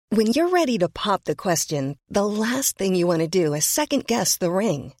When you're ready to pop the question, the last thing you want to do is second-guess the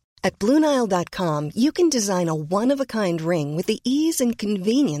ring. At BlueNile.com, you can design a one-of-a-kind ring with the ease and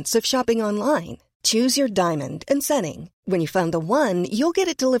convenience of shopping online. Choose your diamond and setting. When you find the one, you'll get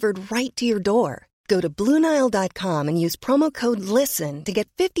it delivered right to your door. Go to BlueNile.com and use promo code LISTEN to get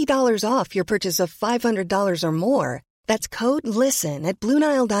 $50 off your purchase of $500 or more. That's code LISTEN at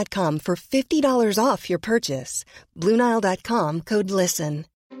BlueNile.com for $50 off your purchase. BlueNile.com, code LISTEN.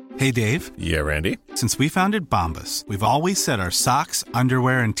 Hey, Dave. Yeah, Randy. Since we founded Bombas, we've always said our socks,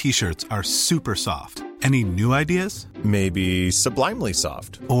 underwear, and T-shirts are super soft. Any new ideas? Maybe sublimely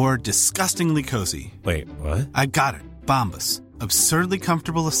soft. Or disgustingly cozy. Wait, what? I got it. Bombas. Absurdly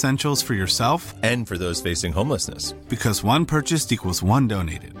comfortable essentials for yourself and for those facing homelessness. Because one purchased equals one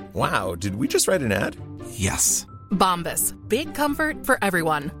donated. Wow, did we just write an ad? Yes. Bombas. Big comfort for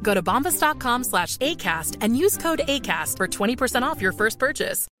everyone. Go to bombas.com/ACAST and use code ACAST for 20% off your first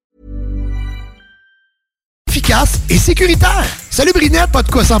purchase. Efficace et sécuritaire. Salubrinet, pas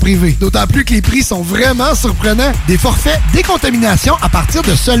de quoi s'en priver. D'autant plus que les prix sont vraiment surprenants. Des forfaits décontamination à partir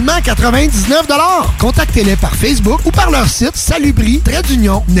de seulement 99 $. Contactez-les par Facebook ou par leur site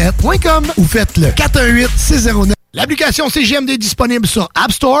salubri-net.com ou faites le 418-609. L'application CGMD est disponible sur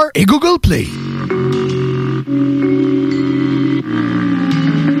App Store et Google Play.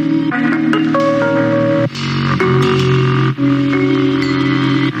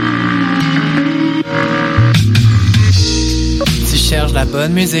 Cherche la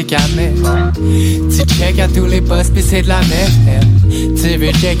bonne musique à mettre. Tu check à tous les postes pis c'est de la merde. Tu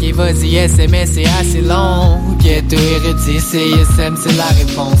veux checker, vas-y, SMS c'est assez long. Ghetto, Erudit, CSM c'est la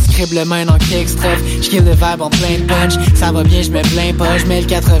réponse. Scribe le main dans quelques strophes, j'kill le vibe en plein de punch. Ça va bien, j'me plains pas, j'mets le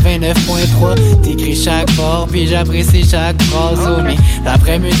 89.3. T'écris chaque fort pis j'apprécie chaque phrase. Oh mais la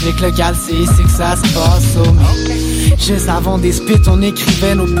vraie musique locale c'est ici que ça se passe. Oh mais juste avant des spits on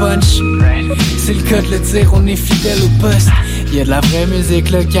écrivait nos punch. C'est le cas de le dire, on est fidèle au poste. Y'a de la vraie musique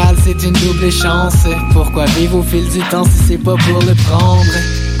locale, c'est une double chance. Pourquoi vivre au fil du temps si c'est pas pour le prendre?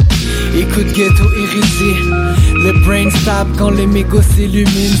 Écoute Ghetto, Erudit, le brain stab quand les mégots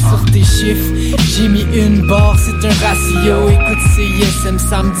s'illuminent sur tes chiffres. J'ai mis une barre, c'est un ratio. Écoute CSM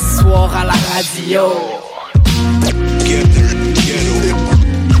samedi soir à la radio.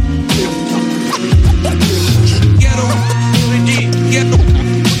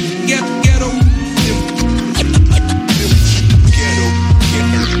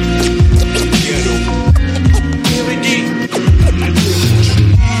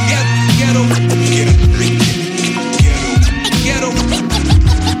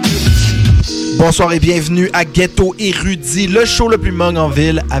 Bonsoir et bienvenue à Ghetto Erudit, le show le plus mung en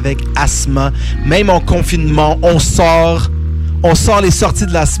ville avec Asma. Même en confinement, on sort les sorties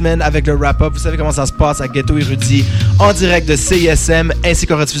de la semaine avec le wrap-up. Vous savez comment ça se passe à Ghetto Erudit, en direct de CISM, ainsi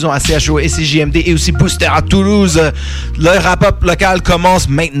qu'en rediffusion à CHO et CJMD et aussi Booster à Toulouse. Le wrap-up local commence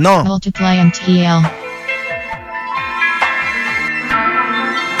maintenant. Multiply MTL.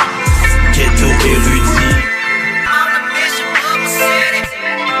 Ghetto Erudit.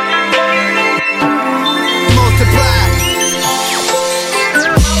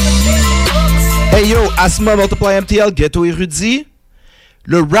 Hey yo, Asma, Multiply MTL, Ghetto Erudit.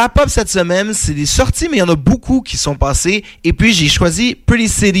 Le wrap-up cette semaine, c'est des sorties, mais il y en a beaucoup qui sont passées. Et puis, j'ai choisi Pretty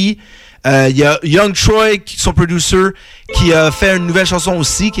City. Il y a Young Troy, son producer, qui a fait une nouvelle chanson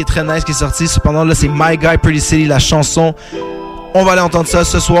aussi, qui est très nice, qui est sortie. Cependant, là, c'est My Guy, Pretty City, la chanson. On va aller entendre ça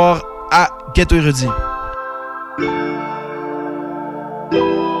ce soir à Ghetto Erudit.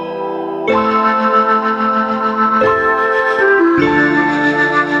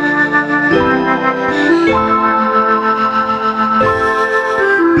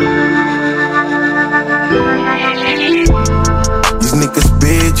 Niggas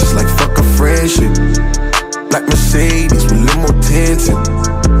big, just like fuck a friendship. Black Mercedes with limo tinted.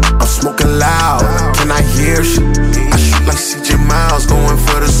 I'm smoking loud, can I hear shit? I shoot like CJ Miles, going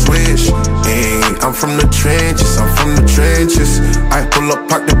for the switch. Hey, I'm from the trenches, I pull up,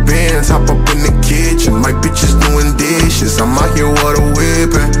 park the Benz, hop up in the kitchen. My bitches doing dishes, I'm out here water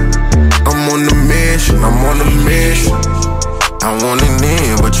whipping. I'm on a mission. I want it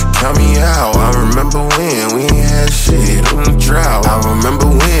in, but you count me out. I remember when we ain't had shit on the drought. I remember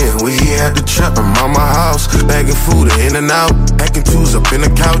when we had the trap in mama house, bagging food in and out, hacking tools up in the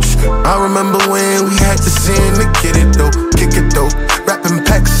couch. I remember when we had to sin to get it though, kick it though. Rapping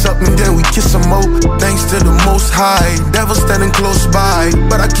packs up and then we kiss some more. Thanks to the most high, devil standing close by,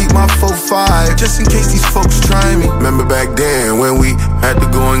 but I keep my 4-5, just in case these folks try me. Remember back then when we had to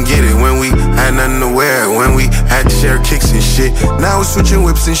go and get it, when we had nothing to wear, when we had to share kicks and shit. Now we're switching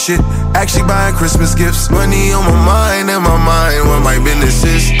whips and shit, actually buying Christmas gifts. Money on my mind and my mind, what my business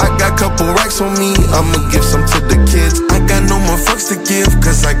is. I got couple racks on me, I'ma give some to the kids. I got no more fucks to give,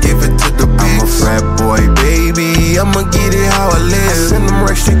 cause I give it to the bigs. I'm a frat boy, baby, I'ma get it how I live. I send them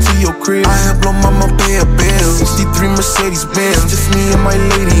right straight to your crib, I help blow mama pay a bill. 63 Mercedes Benz, just me and my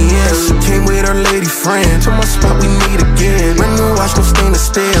lady in. She came with her lady friend, to my spot we meet again. Brand new watch, no stain or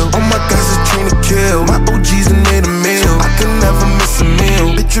steel. All my guys is trained to kill, my OGs in the meal. I can never miss a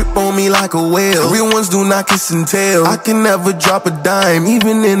meal, they drip on me like a whale. Real ones do not kiss and tell. I can never drop a dime,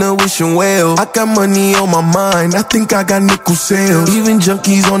 even in a wishing well. I got money on my mind, I think I got nickel sales. Even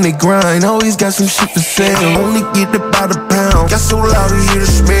junkies on their grind, always got some shit for sale. Only get it by the pound, got so loud to hear the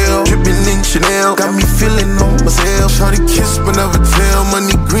smell. Dripping in Chanel, got me feeling on myself. Shawty kiss but never tell,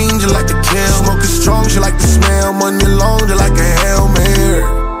 money green just like the kale. Smoking strong, you like the smell, money long just like a Hail Mary.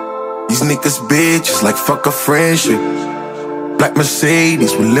 These niggas bitches like fuck a friendship. Black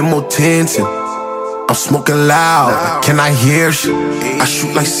Mercedes with limo tinting. I'm smoking loud, can I hear shit? I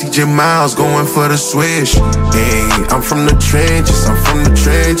shoot like CJ Miles, going for the swish. Hey, I'm from the trenches, I'm from the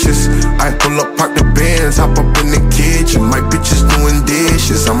trenches. I pull up, park the Benz, hop up in the kitchen. My bitches doing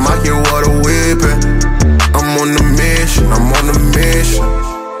dishes, I'm out here water whipping. I'm on the mission, I'm on the mission.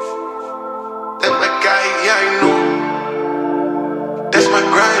 That's my guy, yeah I know. That's my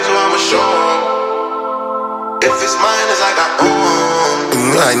grind, so I'ma show him. If it's mine, it's like I own.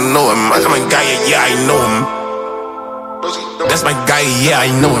 I know him, that's my guy, yeah I know him. That's my guy, yeah I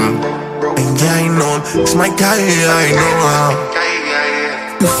know him. Yeah I know him, it's my guy, yeah I know him.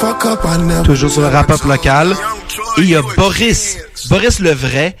 You fuck up, I never. Toujours sur le rap-up local. Et il y a Boris le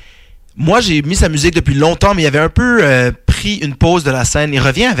vrai. Moi j'ai mis sa musique depuis longtemps, mais il avait un peu pris une pause de la scène. Il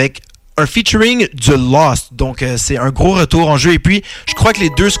revient avec un featuring de Lost, donc c'est un gros retour en jeu. Et puis je crois que les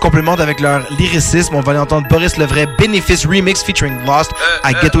deux se complémentent avec leur lyricisme. On va aller entendre Boris le vrai, Bénéfice Remix featuring Lost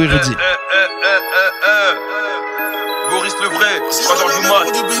à Ghetto Erudit. Boris le vrai, 3h du mat,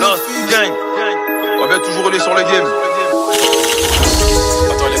 Lost, gang. On va toujours aller sur le game.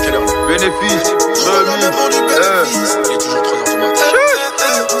 Attends, il est quelle heure là? Bénéfice, remis, il est toujours 3h du mat.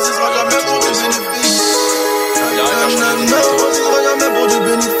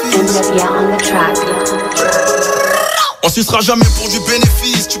 On sucera jamais pour du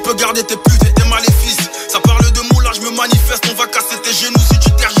bénéfice. Tu peux garder tes putes et tes maléfices. Ça parle de moulage, je me manifeste. On va casser tes genoux si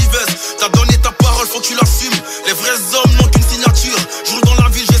tu tergiverses. T'as donné ta parole, faut que tu l'assumes. Les vrais hommes n'ont qu'une signature. Je roule dans la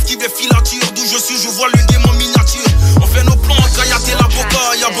ville, j'esquive les filatures. D'où je suis, je vois le game en miniature. On fait nos plans, Kayat et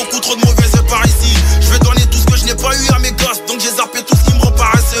l'avocat. Y'a beaucoup trop de mauvaises par ici. Je vais donner tout ce que je n'ai pas eu à mes gosses. Donc j'ai zappé tout ce qui me rend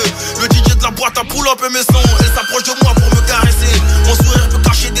paresseux. Le DJ de la boîte à pull up et mes sons. Elle s'approche de moi pour me caresser. Mon sourire peut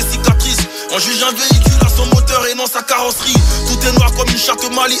cacher des cicatrices. On juge un véhicule à son moteur et non sa carrosserie. Tout est noir comme une charte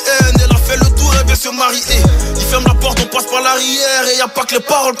malienne. Elle a fait le tour et veut se marier. Il ferme la porte, on passe par l'arrière. Et y'a pas que les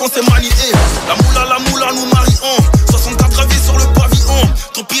paroles qu'on sait manier. La moula nous marions. 64 vies sur le pavillon.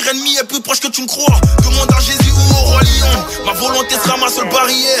 Ton pire ennemi est plus proche que tu ne crois. Demande à Jésus ou au roi lion. Ma volonté sera ma seule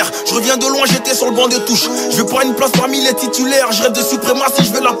barrière. Je reviens de loin, j'étais sur le banc de touche. Je veux pas une place parmi les titulaires. Je rêve de suprématie,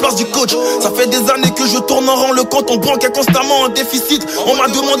 je veux la place du coach. Ça fait des années que je tourne en rang. Le compte en banque est constamment en déficit. On m'a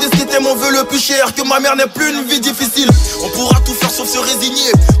demandé ce qui était mon vœu le plus cher. Que ma mère n'ait plus une vie difficile. On pourra tout faire sauf se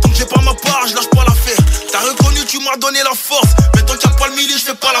résigner. Tant que j'ai pas ma part, je lâche pas l'affaire. T'as reconnu, tu m'as donné la force. Mais tant qu'il y a pas le milieu, je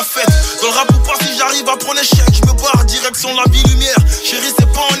fais pas la fête. Dans le rap ou pas, si j'arrive à prendre échec, je me barre direction la vie lumière. Chérie,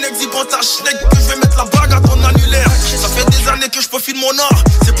 c'est pas en exhibant ta schneck que je vais mettre la bague à ton annulaire. Ça fait des années que je profite mon art.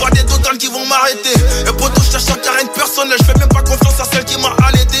 C'est pas des totales qui vont m'arrêter. Et pourtant je cherche un carène personnel. Je fais même pas confiance à celle qui m'a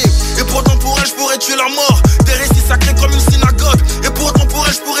allaité. Et pourtant pour elle je pourrais tuer la mort. Des récits sacrés comme une synagogue. Et pourtant pour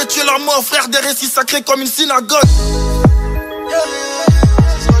elle je pourrais tuer la mort. Frère, des récits sacrés comme une synagogue.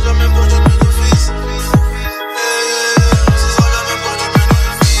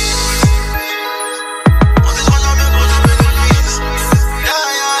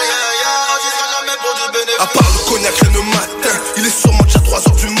 À part le cognac rien le matin, il est sûrement déjà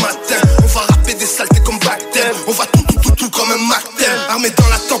 3h du matin. On va rapper des saletés comme Bacten. On va tout comme un McTen. Armé dans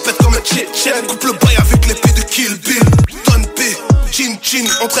la tempête comme un Tchétchène. Coupe le bail avec l'épée de Kill Bill. Don B, Chin Chin.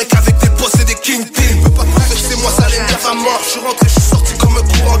 On traque avec des boss et des kingpins. Peux pas prouver que c'est moi, ça l'aime à mort. Je suis rentré, je suis sorti comme un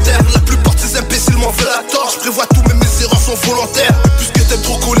courant d'air. La plupart de ces imbéciles m'en veulent la torche. Je prévois tout mais mes erreurs sont volontaires. Puisque t'aimes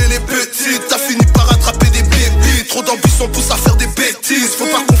trop coller les petites, t'as fini par attraper des bébés. Trop d'ambition pousse à faire des bêtises. Faut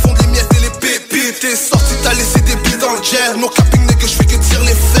pas confondre les miettes et les pépites. T'es sorti, t'as laissé des billes dans le gel. No capping nigga, j'fais que tirer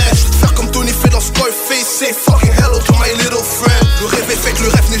les fesses. J'vais te faire comme Tony fait dans Scarface. Say fucking hello to my little friend. Le rêve est fait que le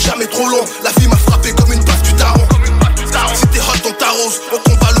rêve n'est jamais trop long. La vie m'a frappé comme une balle du daron. Si t'es hot, on t'arrose. On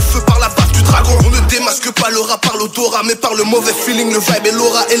combat le feu par pas le rap par l'odorat, mais par le mauvais feeling, le vibe et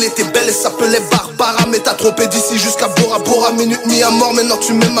l'aura. Elle était belle et s'appelait Barbara, mais t'as trompé d'ici jusqu'à Bora Bora. Minute mis à mort, maintenant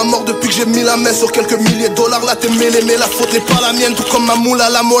tu m'aimes à mort. Depuis que j'ai mis la main sur quelques milliers de dollars, là t'es mêlé, mais la faute n'est pas la mienne. Tout comme ma moula,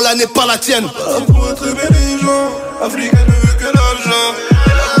 la mola n'est pas la tienne. Pour être intelligent, africaine ne veut que l'argent.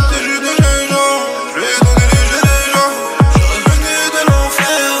 Elle a monté juste de gens, je lui ai donné les jeux des gens. Je suis revenu de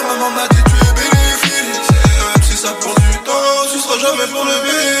l'enfer, maman m'a dit tu es bénéfique. Même si ça prend du temps, tu seras jamais pour le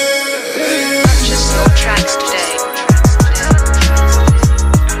bien. Purchase your tracks today.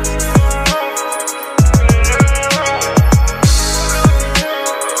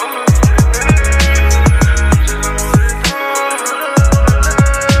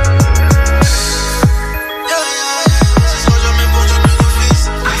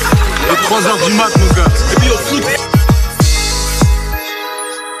 Et 3h du mat, mon gars. Et puis au foot.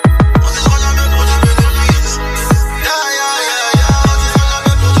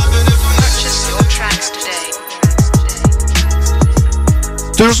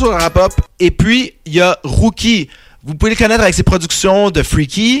 Toujours sur le rap-up. Et puis, il y a Rookie. Vous pouvez le connaître avec ses productions de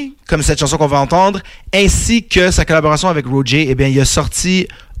Freaky, comme cette chanson qu'on va entendre, ainsi que sa collaboration avec Roger. Eh bien, il a sorti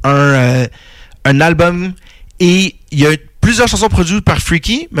un album et il y a plusieurs chansons produites par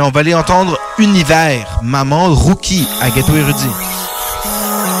Freaky, mais on va aller entendre Univers, Maman, Rookie à Ghetto Erudit.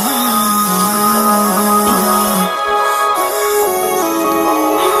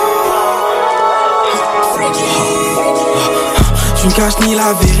 Tu ne caches ni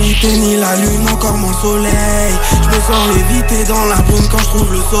la vérité, ni la lune, encore mon soleil. Je me sens léviter dans la brume quand je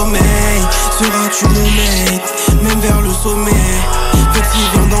trouve le sommeil. Seras-tu mon mate, même vers le sommet? Petit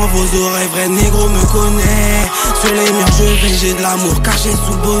vent dans vos oreilles, vrai négro me connaît. Sur les murs je veille, j'ai de l'amour caché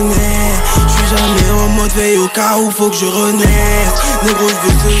sous le bonnet. Je suis jamais en mode veille au cas où faut que je renaisse. Négro je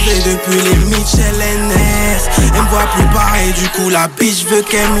veux se depuis les Mitchell NS. Elle me voit plus pareil, du coup la bitch veut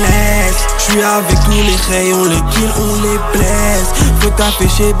qu'elle me laisse. Je suis avec tous les rayons, les kills on les blesse. Faut café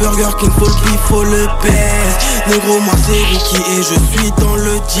chez Burger King, faut le pif, faut le baisse. Négro moi c'est Rookie et je suis dans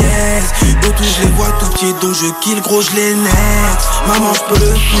le dièse. De tout je les vois tout petits donc je kill gros je les naisse. Maman je peux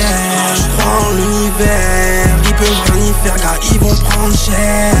le faire, je crois en l'univers. Ils peuvent rien y faire car ils vont prendre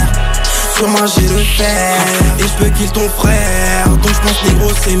cher. Sur moi j'ai le fer et je peux kill ton frère. Donc je pense négro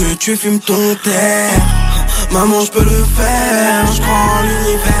c'est mieux tu fumes ton terre. Maman je peux le faire, je crois en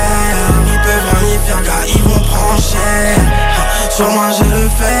l'univers. Ils peuvent rien y faire car ils vont prendre cher. Sur moi j'ai le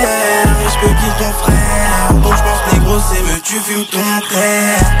fer et je peux kill ton frère. Donc je pense négro c'est mieux tu fumes ton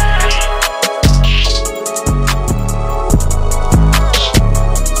terre.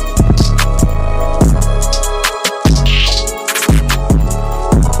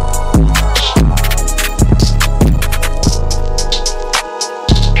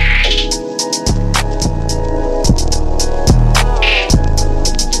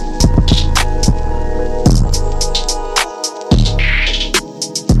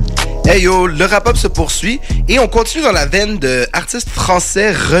 Hey yo, le rap-up se poursuit et on continue dans la veine d'artistes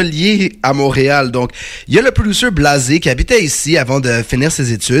français reliés à Montréal. Donc, il y a le producer Blasé qui habitait ici avant de finir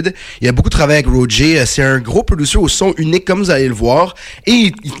ses études. Il a beaucoup travaillé avec Roger. C'est un gros producer au son unique comme vous allez le voir.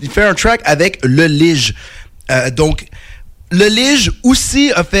 Et il fait un track avec Le Lige. Donc, Le Lige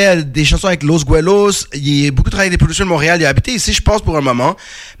aussi a fait des chansons avec Los Guelos. Il a beaucoup travaillé avec des producteurs de Montréal. Il a habité ici, je pense, pour un moment.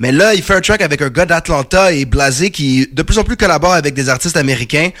 Mais là, il fait un track avec un gars d'Atlanta et Blasé qui de plus en plus collabore avec des artistes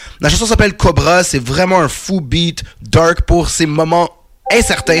américains. La chanson s'appelle Cobra. C'est vraiment un fou beat dark pour ces moments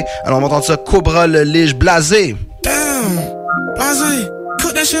incertains. Alors, on va entendre ça. Cobra, Le Lige, Blasé. Damn, Blasé,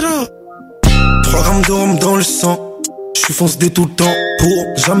 cut that shit up. 3 grammes de rhum dans le sang. J'suis foncé tout le temps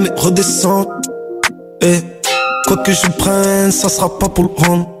pour jamais redescendre. Et quoi que je prenne, ça sera pas pour le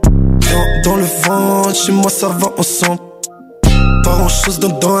rendre. Dans le ventre, chez moi ça va ensemble. Pas grand chose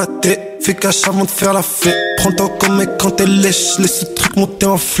dans la tête, fais cache avant de faire la fête. Prends-toi comme mec quand elle lèche, laisse ce truc monter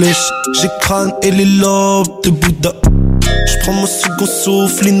en flèche. J'ai crâne et les lobes de Bouddha. J'prends mon second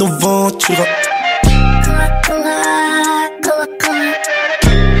souffle, innovant, tu rap.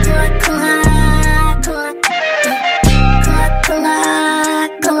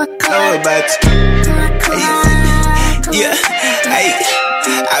 Yeah, hey,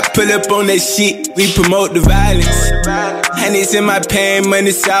 I pull up on that shit, we promote the violence. And it's in my pain,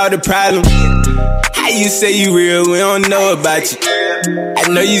 money solve the problem. How you say you real, we don't know about you. I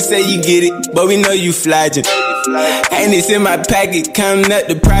know you say you get it, but we know you flogging. And it's in my pocket, counting up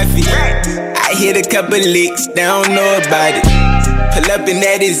the profit. I hit a couple licks, they don't know about it. Pull up in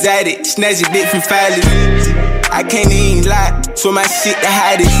that exotic, snatch a dick from Filey. I can't even lie, so my shit the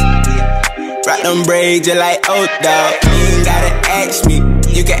hottest. Rock them braids just like old dog. You ain't gotta ask me,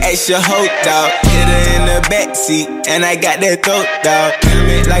 you can ask your whole dog. Hit her in the backseat, and I got that throat dog. Come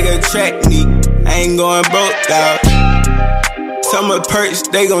it like a track meet, I ain't going broke, dawg. Summer perks,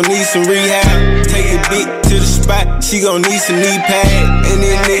 they gon' need some rehab. Take a bitch to the spot, she gon' need some knee pad. And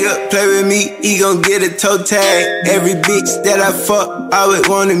this nigga play with me, he gon' get a toe tag. Every bitch that I fuck, always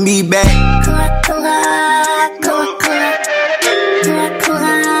wanted me back.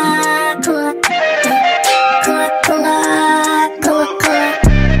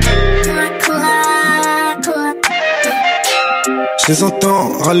 Je les entends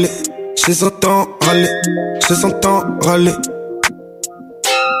râler, je les entends râler, je les entends râler.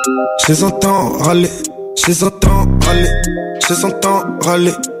 Je les entends râler, je les entends râler, je les entends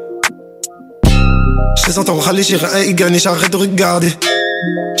râler. Je les entends râler, j'ai rien à gagner, j'arrête de regarder.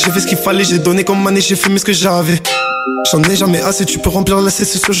 J'ai fait ce qu'il fallait, j'ai donné comme année, j'ai fumé ce que j'avais. J'en ai jamais assez, tu peux remplir la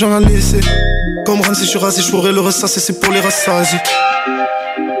cesse, c'est ce que j'en ai laissé. Comme Ram, si je suis rasé, je pourrais le ressasser, c'est pour les rassasier.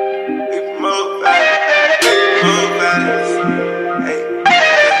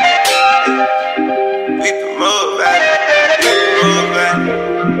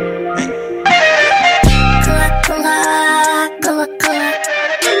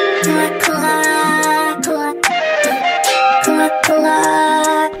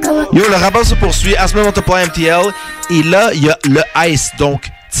 Yo, le rapport se poursuit. À ce moment, Multiply MTL. Et là, il y a le Ice. Donc,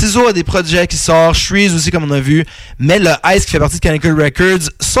 Tizo a des projets qui sortent. Shreeze aussi, comme on a vu. Mais le Ice, qui fait partie de Canonical Records,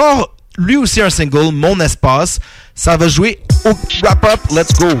 sort lui aussi un single, Mon Espace. Ça va jouer au wrap-up.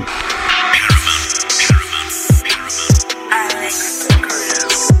 Let's go.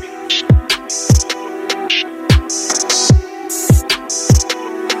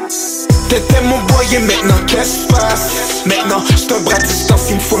 T'étais mon boy et maintenant qu'est-ce qui passe? Maintenant j'te bras de distance,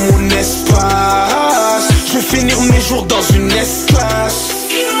 il me faut mon espace. Je vais finir mes jours dans une S-Class.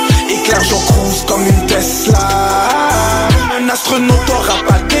 Éclair, j'en cruise comme une Tesla. Un astronaute aura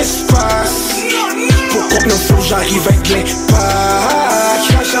pas d'espace. Pour contenir le flow, j'arrive avec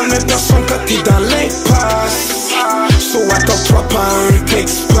l'impact. Y'a jamais personne quand t'es dans l'impasse. So attends-toi pas un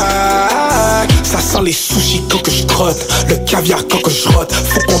Tex-Pack. Ça sent les sushis quand que je trotte, le caviar quand que je rote.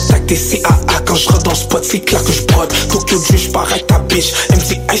 Faut contacter CAA quand je rentre dans le spot, c'est clair que je brode. Tokyo Drift, j'pars avec ta bitch.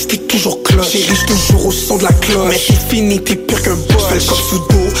 MC Ice, t'es toujours cloche. Chérie, toujours au son de la cloche. Mais c'est fini, t'es pire qu'un boss. J'fais le comme sous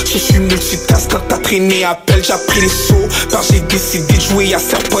dos, je suis multitask. Quand t'as traîné appel, j'ai pris les sauts. Quand j'ai décidé de jouer à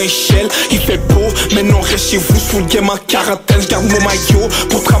serpent échelle, il fait beau, mais non reste chez vous. J'fous le game en quarantaine, j'garde mon maillot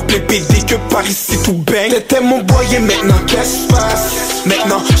pour te rappeler PD que par ici tout bang. T'étais mon boy et maintenant qu'est-ce qui passe?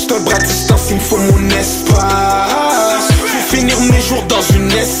 Maintenant j'te bras de distance, il me faut mon espace. Je vais finir mes jours dans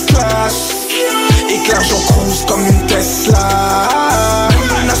une S-Class. Éclair, j'en cruise comme une Tesla.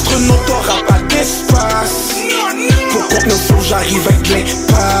 Un astronaute aura pas d'espace. Pour contenir le flow, j'arrive avec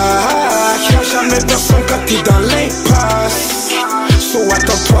l'impact. Y'a jamais personne quand t'es dans l'impasse. So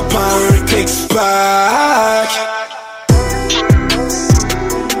attends-toi pas un Tex-Pack.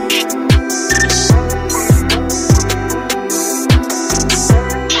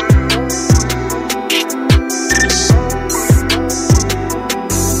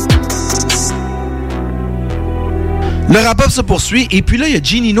 Le wrap-up se poursuit. Et puis là, il y a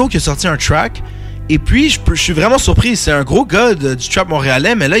Ginino qui a sorti un track. Et puis, je suis vraiment surpris. C'est un gros gars du trap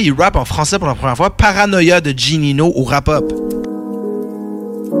montréalais. Mais là, il rappe en français pour la première fois. Paranoia de Ginino au wrap-up.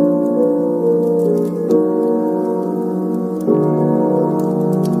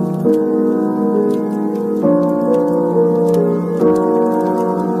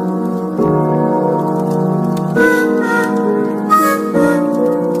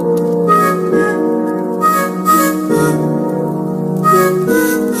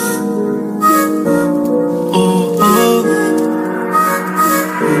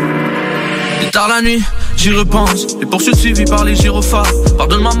 Tard la nuit, j'y repense. Les poursuites suivies par les gyrophares.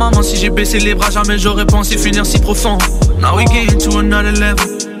 Pardonne-moi maman si j'ai baissé les bras. Jamais j'aurais pensé finir si profond. Now we get to another level.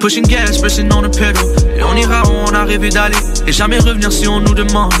 Pushing gas, pressing on the pedal. Et on ira où on a rêvé d'aller. Et jamais revenir si on nous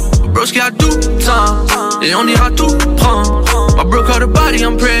demande. Broski a tout temps. Et on ira tout prendre. My bro caught a body,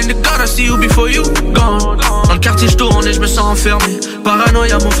 I'm praying to God I see you before you gone. Dans le quartier je tourne et je me sens enfermé.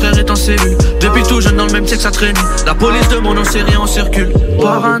 Paranoïa, mon frère est en cellule. Depuis tout jeune dans le même sexe à traîner. La police de mon nom c'est rien, on circule.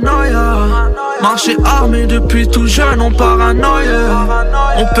 Paranoïa, marcher armé depuis tout jeune, on paranoïa.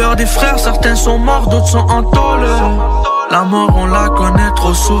 On peur des frères, certains sont morts, d'autres sont en tôle. La mort on la connaît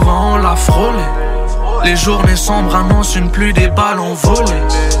trop souvent, on l'a frôlé. Les journées sombres annoncent une pluie, des ballons volés.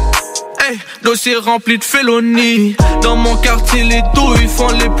 Hey, dossier rempli de félonies. Dans mon quartier les douilles font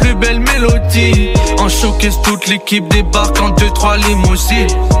les plus belles mélodies. En showcase toute l'équipe débarque en 2-3 limousines.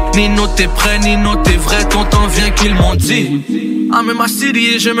 Nino t'es prêt, Nino t'es vrai, ton temps vient qu'ils m'ont dit. I'm in my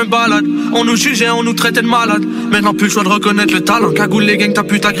city et je me balade. On nous jugeait, on nous traitait de malades. Maintenant plus le choix de reconnaître le talent. Cagoule les gangs, t'as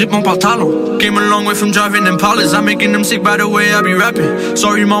pu ta grippe mon pantalon. Came a long way from driving them Impalas. I'm making them sick by the way I be rapping.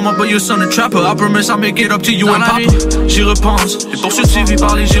 Sorry mama but your son a trapper. I promise I'll make it up to you and papa. J'y repense, les poursuites suivies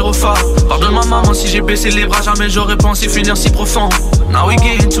par les gyrophares. Pardonne ma maman si j'ai baissé les bras. Jamais j'aurais pensé finir si profond. Now we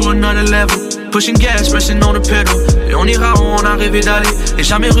get into another level. Pushing gas, pressing on the pedal. Et on ira où on a rêvé d'aller. Et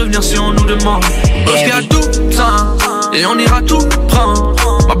jamais revenir si on nous demande. Parce qu'il y a tout temps. Et on ira tout prendre.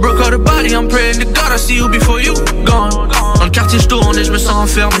 My broke out the body, I'm praying to God I see you before you gone. Dans le quartier je tourne et je me sens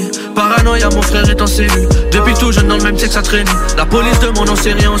enfermé. Paranoïa, mon frère est en cellule. Depuis tout jeune dans le même sexe à traîner. La police de mon nom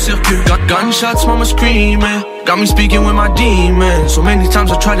c'est rien, on circule. Gunshots, mama screaming. Got me speaking with my demons. So many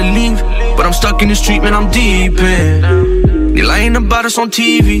times I try to leave, but I'm stuck in the street, man, I'm deep in. They lying about us on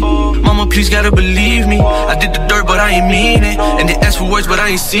TV. Mama, please gotta believe me. I did the dirt, but I ain't mean it. And they asked for words, but I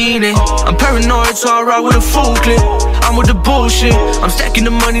ain't seen it. I'm paranoid, so I ride with a full clip. I'm with the bullshit. I'm stacking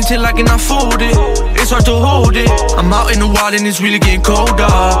the money till I cannot fold it. It's hard to hold it. I'm out in the wild and it's really getting colder.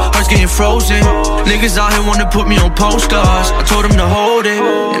 Heart's getting frozen. Niggas out here wanna put me on posters. I told them to hold it.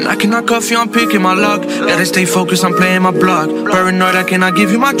 And I cannot cuff you, I'm picking my luck. Gotta stay focused, I'm playing my block. Paranoid, I cannot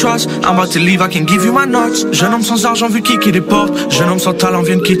give you my trust. I'm about to leave, I can give you my nuts. Jeune homme sans argent vu kicker des portes. Jeune homme sans talent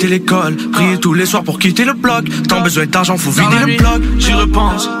vient de quitter l'école. Prier tous les soirs pour quitter le bloc. Tant besoin d'argent, faut vider le bloc. J'y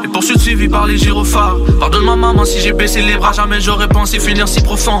repense, les poursuites suivies par les gyrophares. Pardonne ma maman si j'ai baissé les bras. Jamais j'aurais pensé finir si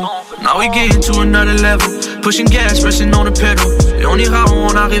profond. Now we get into another level. Pushing gas, pressing on the pedal. Et on ira où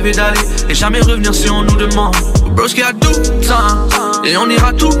on a rêvé d'aller. Et jamais revenir si on nous demande. Broski a tout temps. Et on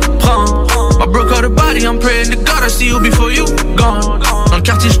ira tout prendre. I broke out the body, I'm praying to God I see you before you gone. Dans le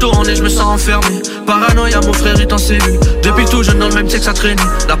quartier je tourne et je me sens enfermé. Paranoïa, mon frère est en cellule. Depuis tout jeune dans le même sexe à traîner.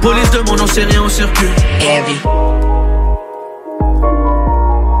 La police de mon nom c'est rien, on circule. Heavy.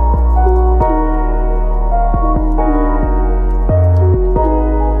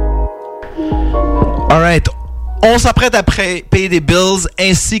 Alright, on s'apprête à payer des bills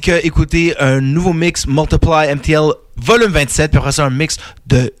ainsi que écouter un nouveau mix Multiply MTL volume 27, puis après ça un mix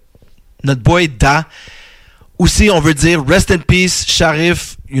de notre boy Da. Aussi, on veut dire rest in peace,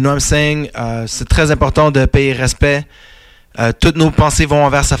 Sharif, you know what I'm saying. C'est très important de payer respect. Toutes nos pensées vont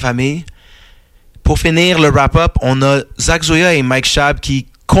envers sa famille. Pour finir le wrap-up, on a Zach Zoya et Mike Shab qui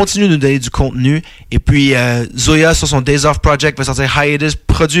continuent de nous donner du contenu. Et puis Zoya sur son Days Off Project va sortir Hiatus,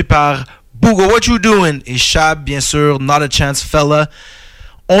 produit par Boogo, What You Doing? Et Shab, bien sûr, Not a Chance Fella.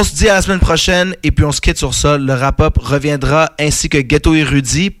 On se dit à la semaine prochaine et puis on se quitte sur ça. Le wrap-up reviendra ainsi que Ghetto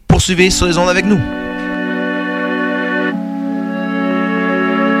Erudit. Poursuivez sur les ondes avec nous.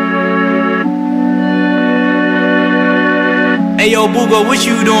 Hey yo, Boogo, what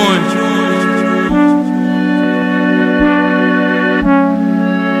you doing?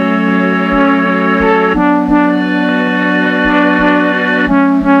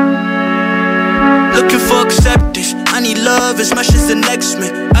 Looking for acceptance, I need love as much as the next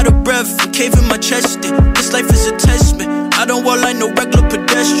man. Out of breath, a cave in my chest, and this life is a testament. I don't walk like no regular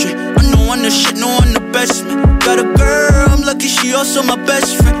pedestrian. I know I'm the shit, no I'm the best man. Got a girl, I'm lucky she also my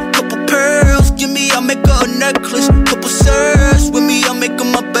best friend. Couple pearls, give me, I'll make her a necklace. Couple serves, with me, I'll make her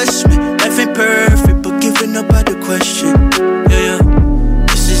my best man. Life ain't perfect, but giving up out the question. Yeah,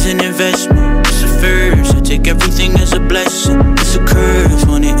 this is an investment, it's a first. I take everything as a blessing. It's a curse,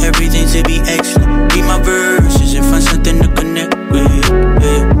 wanted everything to be excellent. Read my verses and find something to connect with.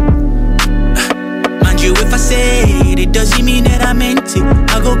 Yeah. Mind you, if I say it, it doesn't mean that I meant it.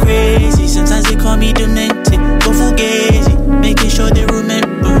 I go crazy, sometimes they call me demented. Go fugazi, making sure they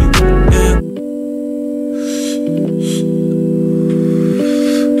remember it. Yeah.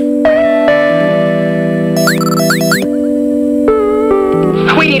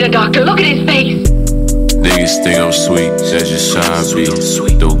 We need a doctor. Look at his face. Niggas think I'm sweet, that's just how I be.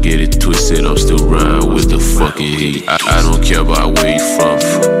 Don't get it twisted, I'm still riding with the fucking heat. I don't care about where you from,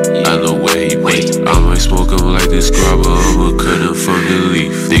 I know where he be. I might smoke him like this grabber, I'ma cut him from the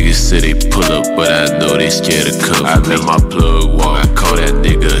leaf. Niggas say they pull up, but I know they scared to come. I let my plug walk, I call that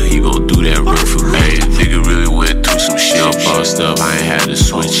nigga, he gon' do that run for me. Hey, nigga really went through some shit, I'm bossed up, I ain't had to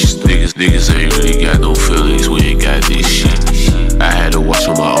switch. Niggas ain't really got no feelings, we ain't got this shit. I had to watch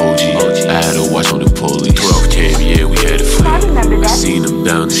on my OG, I had to watch on the police. 12 came, yeah, we had a fleet. I seen them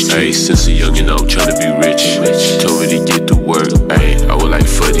down the street. Since a youngin', I'm tryna be rich. Told me to get to work, ayy. I was like,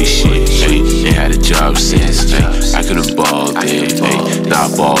 fuck this shit, ayy. Ain't had a job since, ayy. I could've balled then, ayy. Now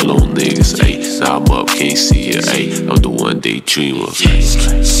I ball on niggas, ayy. Now I'm up, can't see it, ayy. I'm the one day dreamer.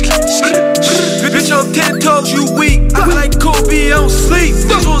 Bitch, I'm 10 toes, you weak. I like Kobe, I don't sleep.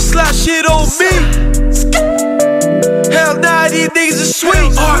 Bitch, won't slap shit on me. Hell nah, these niggas are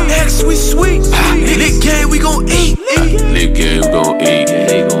sweet. RX, we sweet. Lit game, we gon' eat. Lit game, we gon' eat.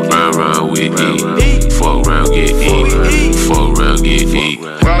 Round, round, we eat. Fuck round, get eat. Fuck round, get eat.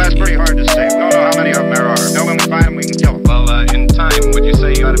 Well, that's pretty hard to say. We don't know how many of them there are. No, when we find them, we can kill them. Well, in time, would you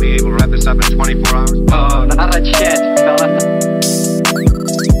say you ought to be able to wrap this up in 24 hours? Oh, not a chance, fella.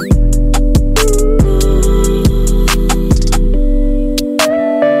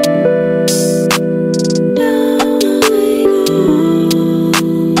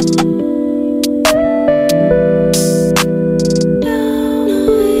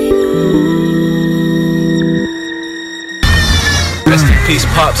 Rest in peace,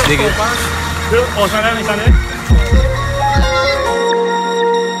 Pops, nigga. On s'en allait, on s'en allait.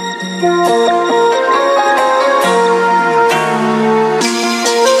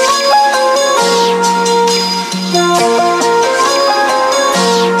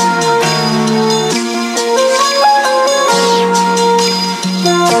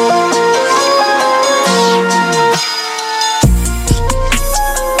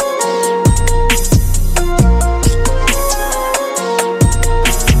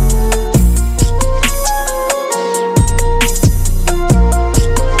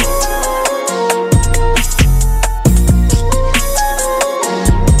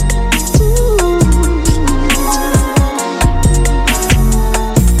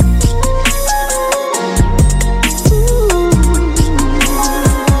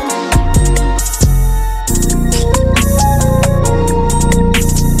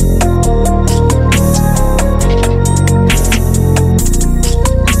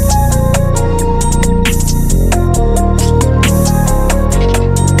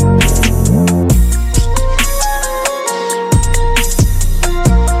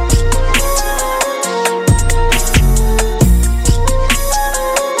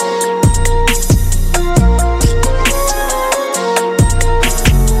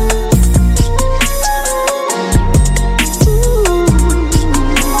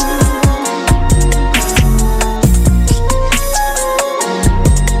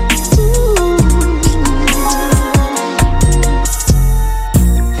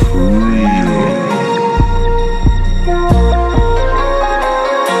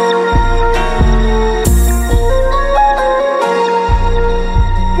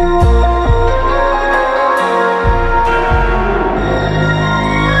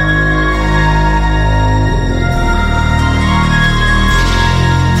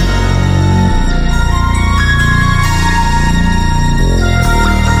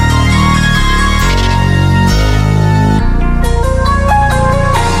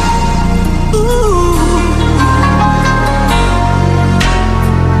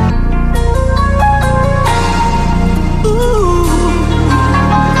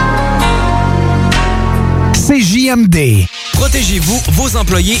 CJMD. Protégez-vous, vos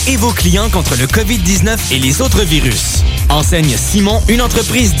employés et vos clients contre le COVID-19 et les autres virus. Enseigne Simon, une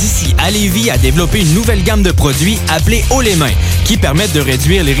entreprise d'ici à Lévis, a développé une nouvelle gamme de produits appelés Haut les mains qui permettent de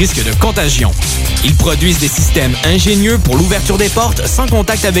réduire les risques de contagion. Ils produisent des systèmes ingénieux pour l'ouverture des portes sans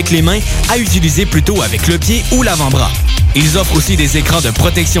contact avec les mains, à utiliser plutôt avec le pied ou l'avant-bras. Ils offrent aussi des écrans de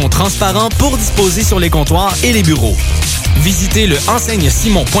protection transparents pour disposer sur les comptoirs et les bureaux. Visitez le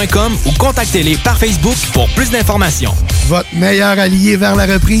enseignesimon.com ou contactez-les par Facebook pour plus d'informations. Votre meilleur allié vers la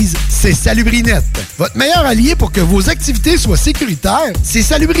reprise, c'est Salubrinette. Votre meilleur allié pour que vos activités soient sécuritaires, c'est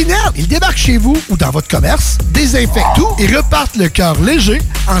Salubrinette. Ils débarquent chez vous ou dans votre commerce, désinfectent tout et repartent le cœur léger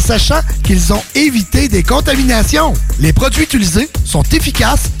en sachant qu'ils ont évité des contaminations. Les produits utilisés sont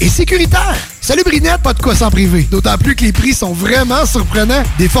efficaces et sécuritaires. Salubrinette, pas de quoi s'en priver. D'autant plus que les prix sont vraiment surprenants.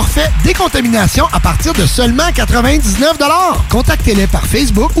 Des forfaits décontamination à partir de seulement 99 $. Contactez-les par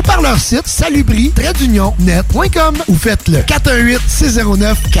Facebook ou par leur site salubri-net.com ou faites-le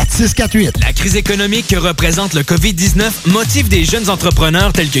 418-609-4648. La crise économique que représente le COVID-19 motive des jeunes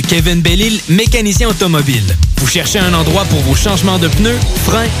entrepreneurs tels que Kevin Bellil, mécanicien automobile. Vous cherchez un endroit pour vos changements de pneus,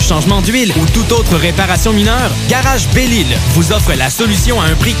 freins, changements d'huile ou toute autre réparation mineure? Garage Bellil vous offre la solution à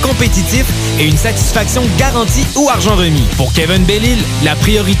un prix compétitif et une satisfaction garantie ou argent remis. Pour Kevin Bellil, la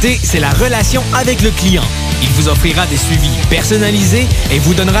priorité, c'est la relation avec le client. Il vous offrira des suivis personnalisés et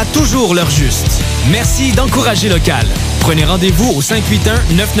vous donnera toujours l'heure juste. Merci d'encourager local. Prenez rendez-vous au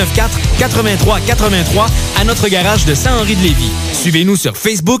 581-994-8383 à notre garage de Saint-Henri-de-Lévis. Suivez-nous sur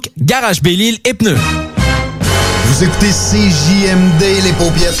Facebook, Garage Bellil et Pneus. Vous écoutez CJMD, les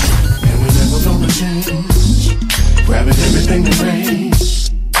paupiètes.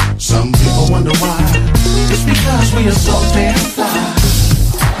 Some people wonder why. It's because we are so damn fly.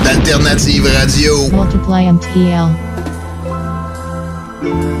 D'Alternative Radio. Multiply MTL.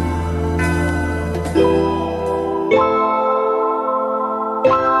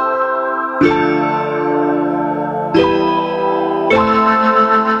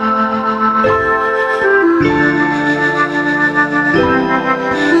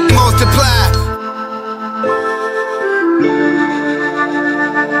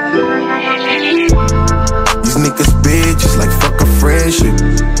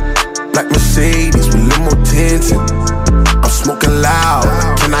 tinted. I'm smoking loud,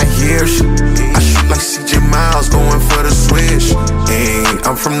 can I hear shit? I shoot like CJ Miles, going for the switch. Hey,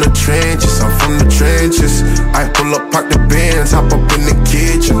 I'm from the trenches, I'm from the trenches. I pull up, park the Benz, hop up in the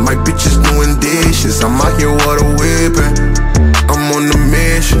kitchen. My bitches doing dishes, I'm out here water whipping. I'm on the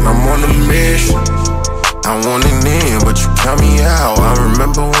mission, I'm on a mission. I want it in, but you count me out. I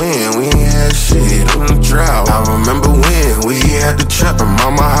remember when we ain't had shit on the drought. I remember when we had the trap in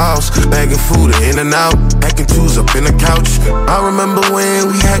mama house, bagging food in and out, hacking twos up in the couch. I remember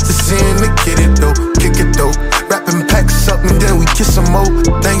when we had to send the kid it though, kick it though, rapping packs up and then we kiss some more.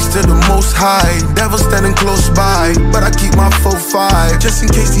 Thanks to the most high, devil standing close by, but I keep my 4-5 just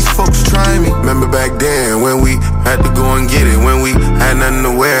in case these folks try me. Remember back then when we had to go and get it, when we had nothing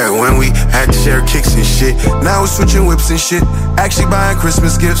to wear, when we had to share kicks and shit. Now we're switching whips and shit, actually buying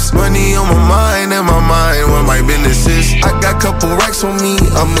Christmas gifts. Money on my mind and my mind what my business is. I got couple racks on me,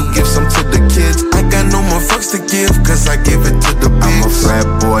 I'ma give some to the kids. I got no more fucks to give, cause I give it to the bigs. I'm a fat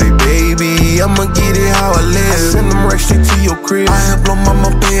boy, baby, I'ma get it how I live. I send them racks straight to your crib, I help blow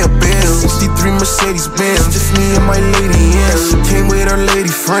mama pay a bill. 63 Mercedes Benz, just me and my lady in. She came with her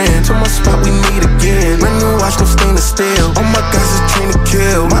lady friend, to my spot we meet again. Brand new watch, no stainless steel, all my guys are trained to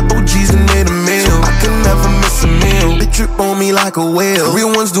kill. My OGs in there to mill, I can never miss a meal. They drip on me like a whale, real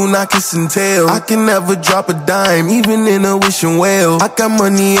ones do not kiss and tell. I can never drop a dime, even in a wishing well. I got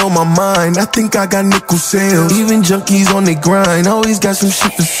money on my mind, I think I got nickel sales. Even junkies on their grind, always got some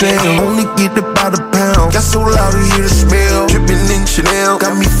shit for sale. Only get about a pound, got so loud to hear the smell. Dripping in Chanel,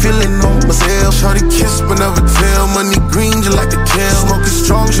 got me feeling on myself. Shawty kiss but never tell, money green just like the kale. Smoking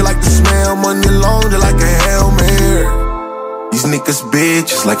strong just like the smell, money long just like a Hail Mary. These niggas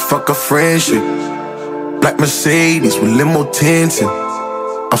bitches like fuck a friendship. Black Mercedes with limo tinting.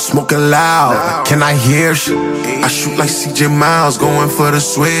 I'm smoking loud, can I hear shit? I shoot like CJ Miles, going for the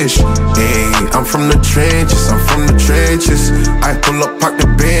switch. Hey, I'm from the trenches, I'm from the trenches. I pull up, park the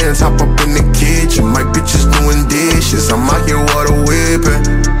Benz, hop up in the kitchen. My bitches doing dishes, I'm out here water whipping.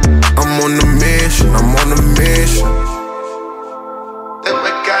 I'm on the mission, I'm on a mission. That's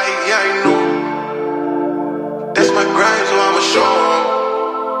my guy, yeah, I know. That's my grind, so I'ma show him.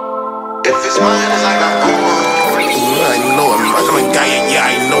 If it's mine, it's like I own. I know him, that's my guy, yeah,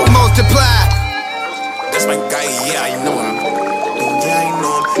 I know him. Multiply. That's my guy, yeah, I know him. Yeah, I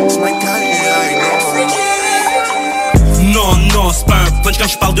know him. That's my guy, yeah, I know him. Non, non, c'est pas un punch quand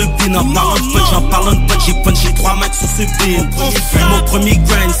je parle de bin. En parlant de punch, en parlant de punch, j'ai punché 3 max sur ce bin. Mon premier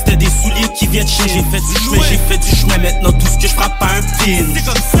grind, c'était des souliers qui viennent de chez. J'ai fait du chemin, maintenant tout ce que je frappe pas un pin. C'est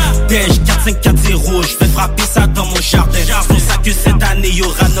comme ça. Dej 4540, je vais frapper ça dans mon jardin. C'est pour ça que cette année,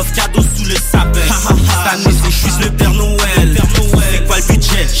 y'aura 9 cadeaux sous le sapin. Cette année, c'est je suis le Père Noël. C'est quoi le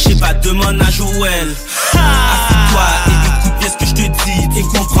budget? J'sais pas, demande à Joël. Assis-toi et écoute bien ce que je te dis. Tu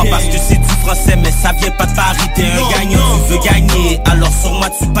comprends parce que c'est du français, mais ça vient pas de Paris. T'es un gagnant, tu veux gagner, alors sur moi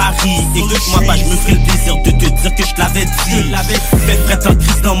tu paries. Écoute-moi pas, je me ferai le plaisir de te dire que je te l'avais dit. Fait fret en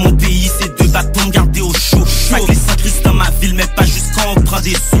crise dans mon pays, c'est 2 bâtons gardés au chaud. J'mac les centristes dans ma ville, mais pas juste quand on prend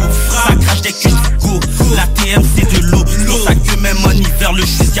des sous. Ça crache dès que je go, la TM c'est de l'eau. Pour ça que même en hiver, le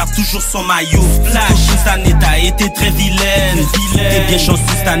juice garde toujours son maillot. Flash, cette année t'as été très vilaine. T'es bien chanceux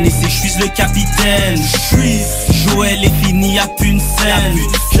cette année, c'est je suis le capitaine. Joël est fini, y'a plus une scène.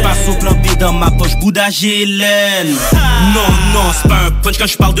 J'passe au plan B dans ma poche, Bouddha j'ai Hélène. Non, non, c'est pas un punch quand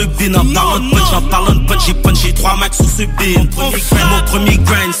je parle de bin. En parlant de punch, j'ai punché 3 max sur ce bin. Mon premier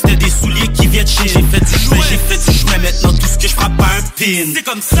grind, c'était des souliers qui viennent de chez. J'ai fait du chemin, maintenant tout ce que je frappe pas un pin. C'est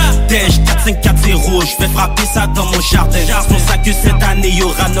comme ça. Dej 4540, je vais frapper ça dans mon jardin. C'est pour ça que cette année,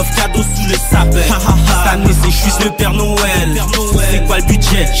 y'aura 9 cadeaux sous le sapin. Cette année, c'est je suis le Père Noël. C'est quoi le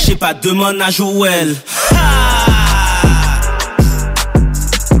budget? J'sais pas, demande à Joël.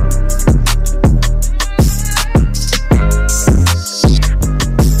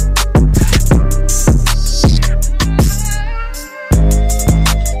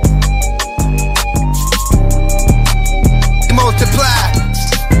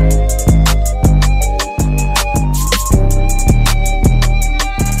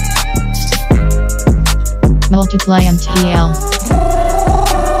 Multiply MTL.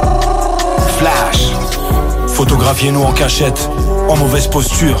 Flash. Photographiez-nous en cachette, en mauvaise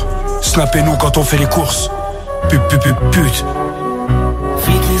posture. Snappez-nous quand on fait les courses. Pute.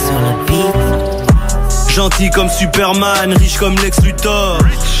 Gentil comme Superman, riche comme Lex Luthor.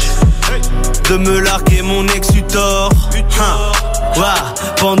 De me larguer mon ex-Luthor.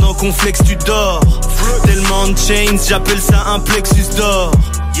 Pendant qu'on flex tu dors. Tellement de chains, j'appelle ça un plexus d'or.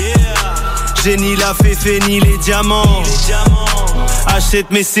 J'ai ni la féfé ni les diamants. Achète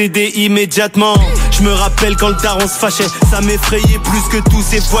mes CD immédiatement. Je me rappelle quand le daron se fâchait, ça m'effrayait plus que tous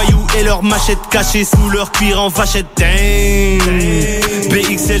ces voyous et leurs machettes cachées sous leur cuir en vachette. Dang.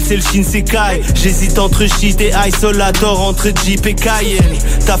 BXL c'est le Shinsekai. J'hésite entre shit et isolator, entre Jeep et Cayenne.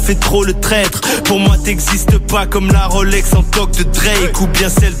 T'as fait trop le traître, pour moi t'existes pas comme la Rolex en toque de Drake ou bien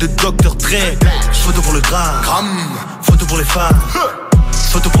celle de Dr. Dre. Photo pour le gramme, photo pour les femmes,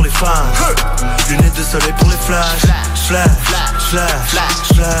 photo pour les femmes, lunettes de soleil pour les flashs, flash, flash, flash,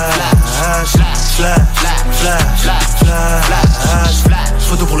 flash, flash, flash,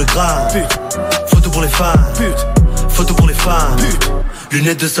 photo pour le gramme, photo pour les femmes, photo pour les femmes,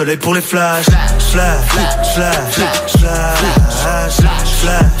 lunettes de soleil pour les flashs, flash, flash, flash, flash.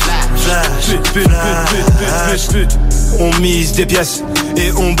 On mise des pièces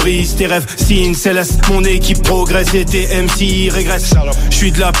et on brise tes rêves. Signe céleste, mon équipe progresse et tes MC régressent. Je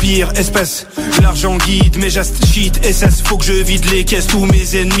suis de la pire espèce, l'argent guide mes gestes. Shit SS, faut que je vide les caisses. Tous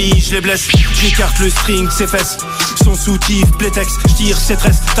mes ennemis, je les blesse. J'écarte le string, ses fesses sont soutifs, plétex. J'tire ses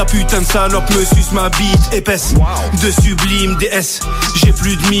tresses, ta putain de salope me suce ma bite épaisse. De sublime DS, j'ai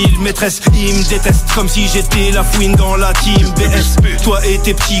plus de 1000 maîtresses. Ils me détestent comme si j'étais la fouine dans la team BS. Toi et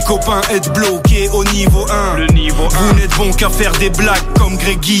tes petits copains êtes bloqués au niveau 1. Le niveau 1. Vous n'êtes bon qu'à faire des blagues comme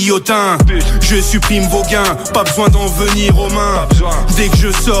Greg Guillotin. Je supprime vos gains, pas besoin d'en venir aux mains. Dès que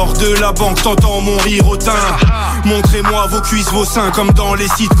je sors de la banque, t'entends mon rire au teint. Montrez-moi vos cuisses, vos seins comme dans les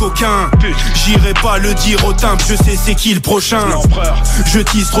sites coquins. J'irai pas le dire au timbre, je sais c'est qui le prochain. Je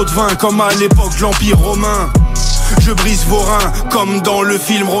tisse trop de vin comme à l'époque de l'Empire romain. Je brise vos reins comme dans le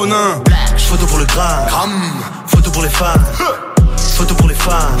film Ronin. Photo pour le gramme, photo pour les femmes, photo pour les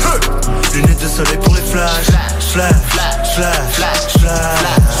femmes, lunettes de soleil pour les flashs, flash, flash, flash,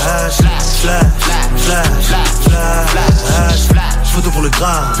 flash, photo pour le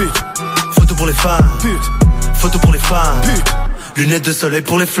gramme, photo pour les femmes, photo pour les femmes, lunettes de soleil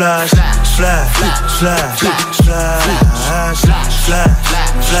pour les flashs, flash, flash, flash.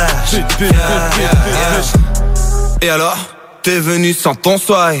 Et alors, t'es venu sans ton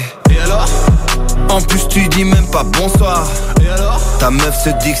soir. Et alors, en plus tu dis même pas bonsoir. Et alors, ta meuf se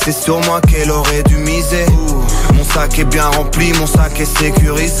dit que c'est sur moi qu'elle aurait dû miser. Mon sac est bien rempli, mon sac est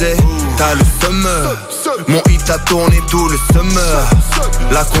sécurisé. T'as le summer, mon hit a tourné tout le summer.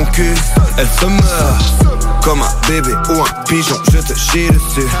 La concu, elle se meurt. Comme un bébé ou un pigeon, je te chie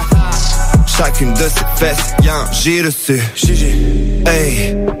dessus. Chacune de ses fesses, y'a un J dessus.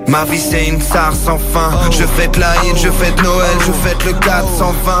 Hey, ma vie c'est une star sans fin. Je fête la Eid, je fête Noël, je fête le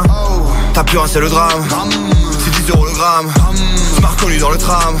 420. T'as plus un, c'est le drame. C'est 10 € le gramme. Tu m'as reconnu dans le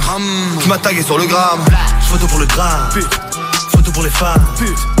tram. Tu m'as tagué sur le gramme. Photo pour le gramme, photo pour les femmes,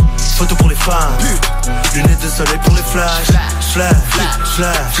 photo pour les femmes, lunettes de soleil pour les flashs, flash, flash,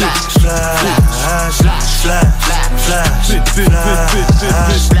 flash, flash,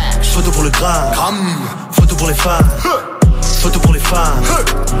 photo pour le gramme, photo pour les femmes, photo pour les femmes,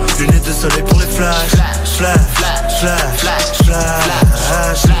 lunettes de soleil pour les flashs, flash, flash, flash.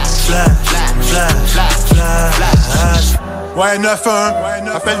 Ouais, 9-1,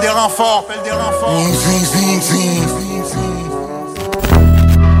 appelle des renforts,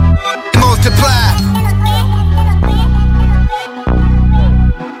 Multiply.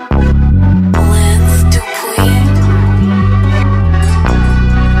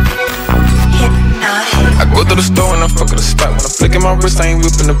 I go to the store and I fuck at the spot. When I flick in my wrist, I ain't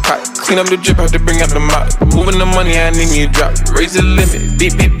whipping the pot. Clean up the drip, have to bring out the mop. Moving the money, I need me a drop. Raise the limit,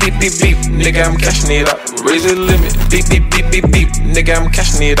 beep, beep, beep, beep, beep. Nigga, I'm cashing it up. Raise the limit, beep, beep, beep, beep, beep. Nigga, I'm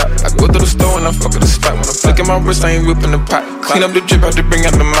cashing it up. I go to the store and I fuck at the spot. When I flick in my wrist, I ain't whipping the pot. Clean up the drip, have to bring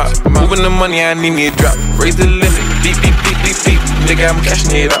out the mop. Moving the money, I need me a drop. Raise the limit, beep, beep, beep, beep, beep. Nigga, I'm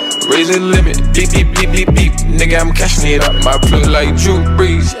cashing it up. Raise the limit, beep, beep, beep, beep, beep. Nigga, I'm cashing it up. My plug like Drew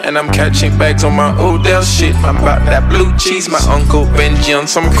Brees, and I'm catching bags on my Odell shit. I'm about that blue cheese, my Uncle Benji on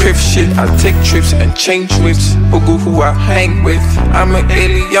some crib shit. I take trips and change whips. Who I hang with. I'm an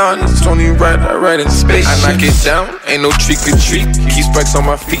alien, it's only right, I ride in space. I knock it down, ain't no trick or treat. Key spikes on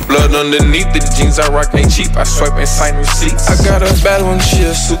my feet, blood underneath. The jeans I rock ain't cheap. I swipe and sign receipts. I got a bad one, she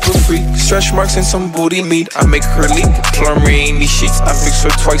a super freak. Stretch marks and some booty meat. I make her leak. Plumber ain't these sheets. I fix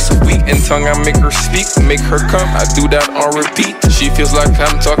her twice a week. In tongue I make her speak, make her come. I do that on repeat. She feels like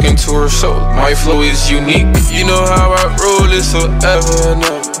I'm talking to her soul. My flow is unique. You know how I roll, it's forever and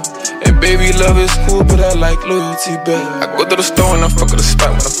ever. And baby, love is cool, but I like loyalty better. I go to the store and I fuck at the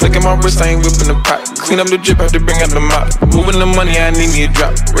spot. When I flick in my wrist, I ain't whipping the pot. Clean up the drip, have to bring out the mop. Moving the money, I need me a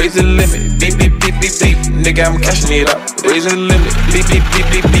drop. Raise the limit, beep, beep, beep, beep, beep. Nigga, I'm cashing it up. Raise the limit, beep, beep, beep,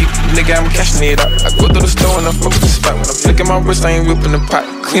 beep, beep. Nigga, I'm cashing it up. I go to the store and I fuck at the spot. When I flick in my wrist, I ain't whipping the pot.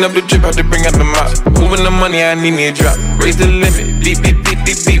 Clean up the drip, have to bring out the mop. Moving the money, I need me a drop. Raise the limit, beep, beep, beep,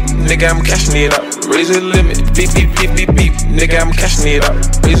 beep, beep. nigga, I'm cashing it up. Raise the limit, beep, beep, beep, beep, beep, nigga, I'm cashing it up.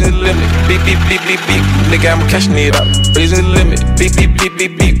 Raise the limit, beep, beep, beep, beep, beep, nigga, I'm cashing it up. Raise the limit, beep, beep, beep,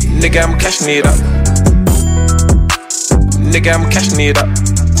 beep, beep, nigga, I'm cashing it up. Nigga, I'm cashing it up.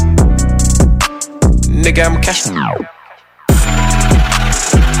 Nigga, I'm cashing it up.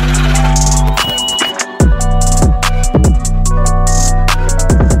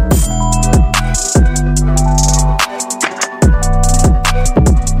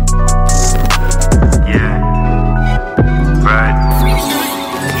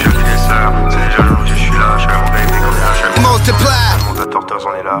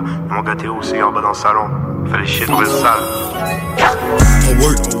 On est là, mon gars Théo aussi en bas dans le salon. Fallait chier de nouvelles salles. On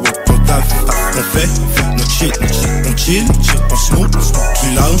work, on taf, on fait notre shit, on chill, on smoke, tu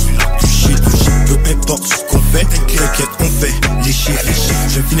lounge, tu shit, peu importe ce qu'on fait, t'inquiète, on fait les chiffres.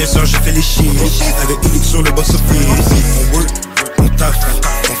 Je finis ça, je fais les chiffres, avec Erudit sur le box office. On work, on taf,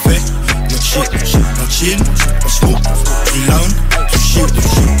 on fait notre shit, on chill, on smoke, tu lounge, tu shit,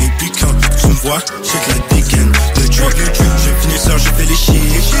 et puis quand tu me vois, check la dégaine, le drug, je finis ça, je fais les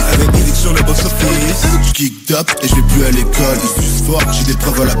chiffres, avec Erudit sur le box office. Je geeked up et je vais plus à l'école, je suis fort, j'ai des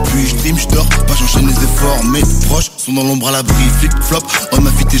preuves à l'appui, je dream, je dors, pas j'enchaîne les efforts, mes proches sont dans l'ombre à l'abri, flip flop, on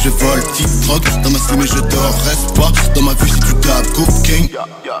m'a fité, je vole, tic drogue, dans ma slim et je dors, reste pas dans ma vue si tu tapes, cocaine.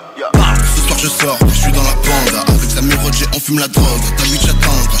 Ce soir je sors, je suis dans la bande, avec Samir Roger on fume la drogue, t'as vu de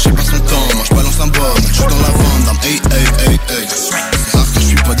j'attendre, j'ai pas son temps, moi je balance un bombe, je suis dans la vente, hey hey hey hey, c'est rare que je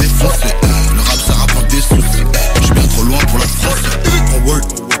suis pas défoncé, le rap ça rapporte des soucis, je suis bien trop loin pour la France. On work,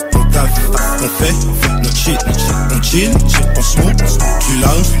 on taf, on fait notre shit, on chill, on smoke, tu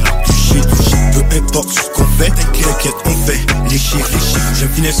lounge, tu shit, peu importe ce qu'on fait, t'inquiète, on fait les chiffres. Je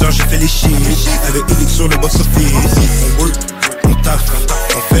finis ça, je fais les chiffres, avec Erudit sur le box office. On work, on taf,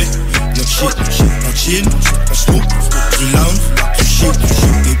 on fait notre shit, on chill, on smoke, tu lounge, tu shit,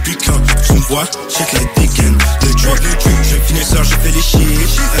 et puis quand tu me vois, check les dégaines, le drug, je finis ça, je fais les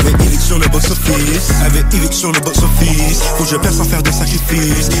chiffres, avec Erudit sur le box office, avec Erudit sur le box office. Faut que je perce sans faire de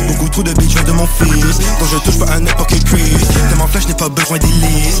sacrifice, beaucoup trop de bitch de mon fils, dont je touche pas à n'importe quel quiz. Tellement flash, n'ai pas besoin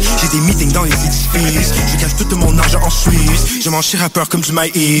d'hélice, j'ai des meetings dans les édifices, je cache tout mon argent en Suisse, je mange chez rappeur comme du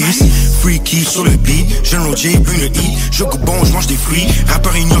maïs. Freaky sur le beat, jeune Roger, une I, je goûte bon, je mange des fruits,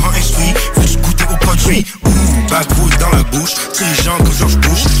 rappeur ignorant instruit, veux-tu goûter au produit? Ouh, backwood dans la bouche, dirigeant comme George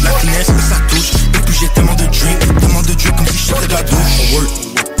Bush, la finesse ça touche, et puis j'ai tellement de drink comme si je sortais de la douche. On work,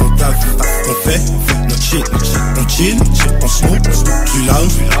 on taf, on fait notre shit, on chill, on smoke, tu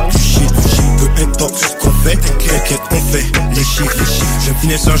lounge, tu shit, peu importe ce qu'on fait, t'inquiète, on fait les chiffres. Je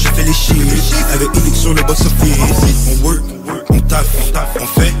finis ça, je fais les chiffres, avec Erudit sur le box office. On work, on taf,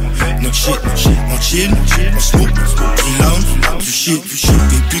 on fait notre shit, on chill, on smoke, tu lounge, tu shit,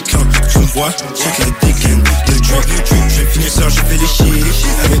 et puis quand tu me vois, check les dégaines, le drug, je finis ça, je fais les chiffres,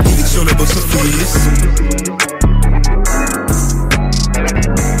 avec Erudit sur le box office.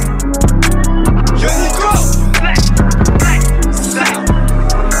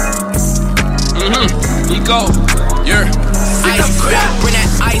 Nico, yeah. Ice, bring that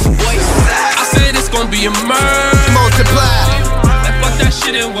ice, boy. I said it's gonna be a murder. Multiply. Fuck that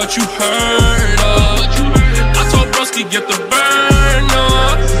shit and what you heard of. I told Broski get the burn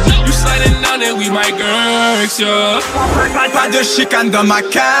up. You sliding down and we might girls, yeah. Pas de chicane dans ma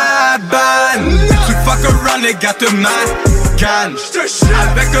cabane. Tu fuck around les gars te maganent.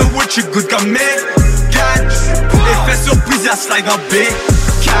 Avec un wood, tu goûtes comme Megan. Effet surprise, y'a slide en big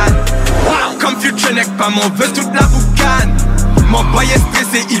can. Comme Future Neck, pas mon veut toute la boucane. Mon boy est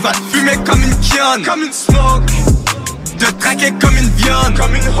stressé, il va te fumer comme une kionne. Comme une smoke. Te traquer comme une viande.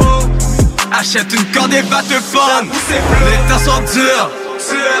 Comme une hoe. Achète une corde et va te fendre. Les temps sont durs.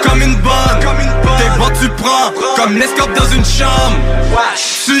 Comme une bonne. Tes bottes tu prends. Comme l'escorte dans une chambre.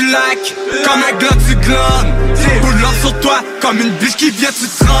 Tu lac. Comme un gland tu glandes. Boule sur toi. Comme une biche qui vient tu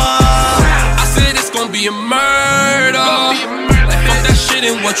te rends. I said it's gonna be a murder. Fuck that shit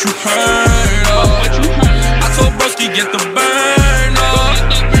and what you heard of. I told Broski get the burn up.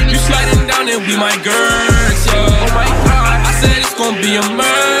 You sliding down and we my girls, yeah. I said it's gonna be a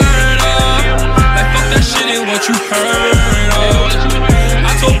murder. Like fuck that shit and what you heard of.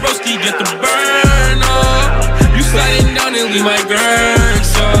 I told Broski get the burn up. You sliding down and we my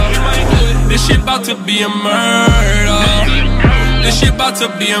girls, yeah. This shit about to be a murder. This shit about to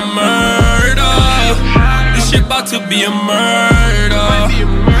be a murder. This shit about to be a murder.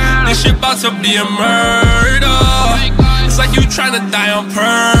 This shit about to be a murder. It's like you tryna die on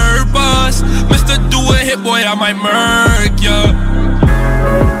purpose. Mr. Do a hit boy, I might murk ya.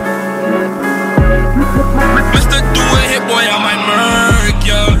 Mr. Do a hit boy, I might murk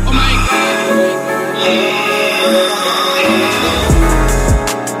ya.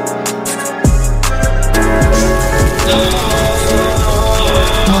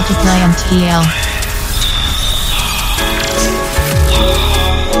 Multiply MTL.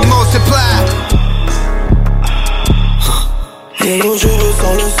 Négro, je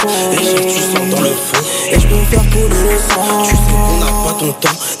ressens le son. Et je sais que tu sens dans le fond. Et je peux me faire couler le sang. Tu sais qu'on n'a pas ton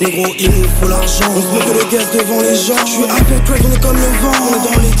temps. Négro, il nous faut l'argent. On se met que le gaz devant les gens. Je suis avec Craig, on est comme le vent. On est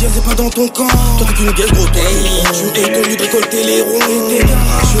dans les dièses et pas dans ton camp. Toi t'es qu'une gueule, gros, toi tu es au lieu de récolter les ronds et tes gars.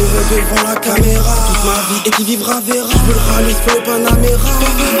 Je rêve devant la caméra toute ma vie et qui vivra verra. Je veux le rallye, je fais le Panamera.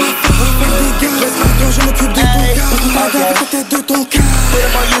 On fait des gars, reste là quand je m'occupe de ton gars. On va garder ta tête de ton cas.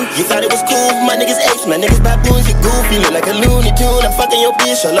 You thought it was cool, my niggas apes, my niggas baboons, you goofy, look like a Looney Tune. I'm fucking your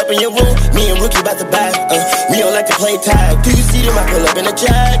bitch, all up in your room. Me and Rookie about to buy. We don't like to play tag. Do you see them? I pull up in a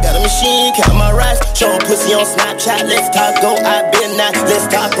jag. Got a machine, count my racks. Show pussy on Snapchat. Let's talk, go, I been that. Let's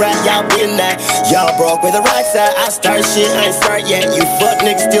talk rap, y'all been that. Y'all broke where the rocks at. I start shit, I ain't start yet. You fuck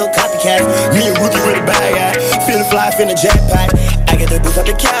niggas still copycats. Me and Rookie with a bag at. Feelin' fly, finna jetpack. I get the boots up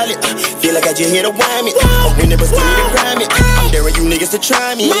the Cali. Feel like I just hit a whammy. When it was skinny to grind me. I'm daring you niggas to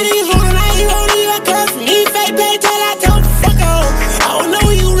try me. My niggas rollin' like you only a curse. Need fake pay till I told the fuck on. I don't know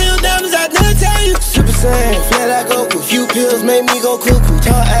you real diamonds, I never tell you. Super Saiyan, flat like Goku. Few pills make me go cuckoo.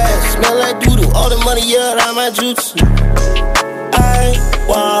 Tall ass, smell like doodoo. All the money, yeah, out my jutsu.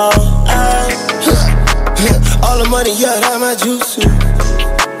 All the money, yeah, out my jutsu.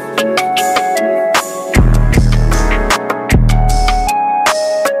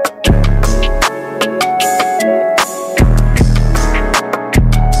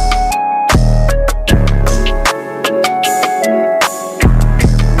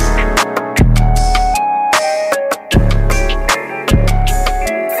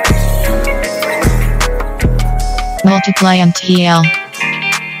 Multiply MTL.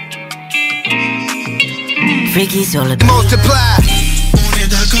 Freaky sur le Multiply. On est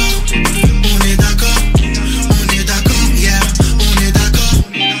d'accord, yeah, on est d'accord.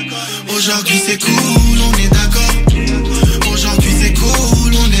 Aujourd'hui c'est cool, on est d'accord. Aujourd'hui c'est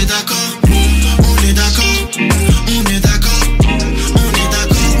cool, on est d'accord. On est d'accord,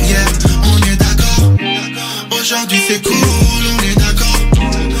 yeah, on est d'accord. Aujourd'hui c'est cool, on est d'accord.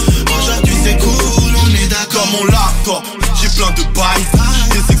 Aujourd'hui c'est cool, on est d'accord. Comme mon laptop, j'ai plein de bails.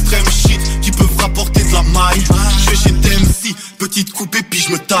 Des extrêmes shit qui peuvent rapporter de la maille. Je vais chez DMC, petite coupe et puis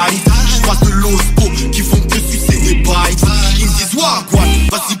je me taille. Je passe de l'ospo qui font que sucer des bails. Ils me disent wagwan,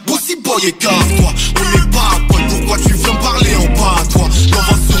 vas-y bossy boy écarte-toi. On n'est pas potes, pourquoi tu viens parler en bas à toi?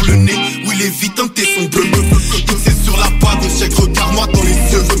 L'envoi sur le nez, oui les vies teintées sont bleues. C'est sur la bague, on check, regarde-moi dans les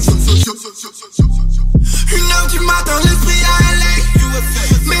yeux. 1h du matin, l'esprit à LA.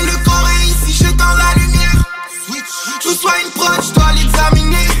 Mais le corps est ici, j'éteins la lumière. Je sois une prod, je dois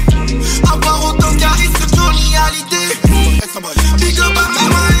l'examiner. Avoir autant de charisme que Johnny Hallyday. Big up à ma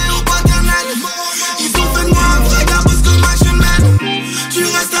main et au paternel. Ils ont fait de moi un vrai gars parce que ma jumelle. Tu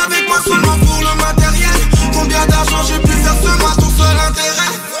restes avec moi seulement pour le matériel. Combien d'argent j'ai pu faire ce mois, ton seul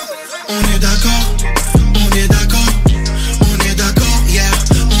intérêt? On est d'accord, on est d'accord, on est d'accord, yeah,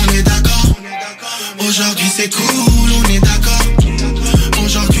 on est d'accord. Aujourd'hui c'est cool, on est d'accord.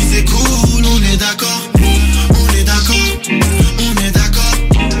 Aujourd'hui c'est cool, on est d'accord. On est d'accord, on est d'accord,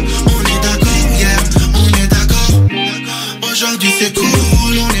 on est d'accord, yeah, on est d'accord. Aujourd'hui c'est cool,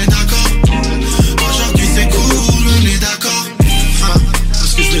 on est d'accord. Aujourd'hui c'est cool, on est d'accord.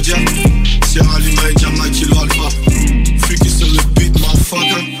 Ce que je veux dire, Sierra Lima et Jama Kilo Alpha. Freaky sur le beat,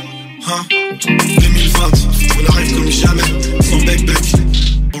 motherfucker. 2020, on arrive comme jamais, sans bec-bec.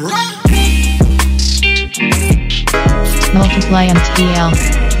 Multiply MTL.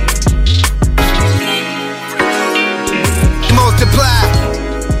 Multiply.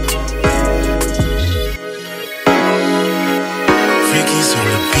 Freaky sur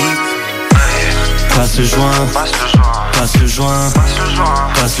le beat. Passe le joint, passe le joint, passe le joint,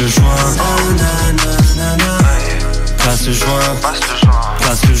 passe le joint, passe le joint,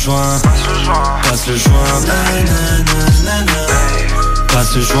 passe le joint, passe le joint,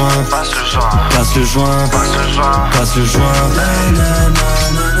 passe le joint, passe le joint,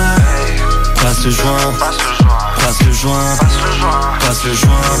 passe le joint, passe le joint, passe le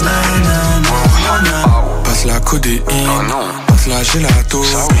joint, passe la codéine, passe la gelato.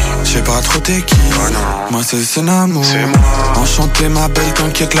 J'sais pas trop t'es qui, moi c'est Senamo. Enchanté ma belle,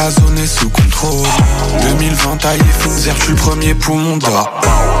 t'inquiète la zone est sous contrôle. 2020 taillé Finzer, j'suis le premier poumon d'or.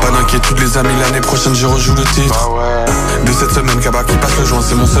 Pas d'inquiétude les amis, l'année prochaine je rejoue le titre. De cette semaine Kaba qui passe le joint,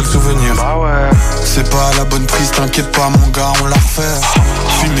 c'est mon seul souvenir. C'est pas la bonne prise, t'inquiète pas mon gars, on l'a refait.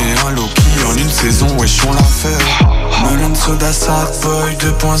 Fumer un Loki en une saison, wesh on l'a fait. Melon soda sad boy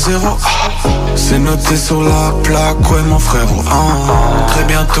 2.0. C'est noté sur la plaque, ouais mon frérot, Très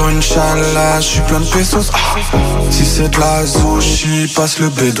bientôt, Inch'Allah, j'suis plein de pesos. Si c'est de la sushi, passe le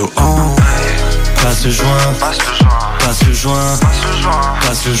bédo. Passe le joint, passe le joint, passe le joint,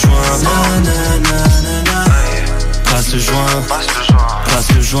 passe le joint, passe le joint,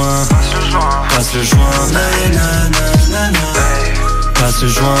 passe le joint, passe le joint, passe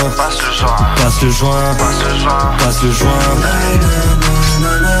le joint, passe le joint,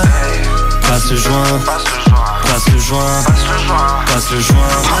 passe le joint, passe le joint, passe le joint.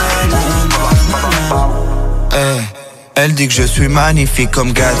 Elle dit que je suis magnifique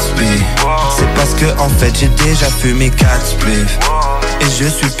comme Gatsby. C'est parce que en fait j'ai déjà fumé 4 spliffs. Et je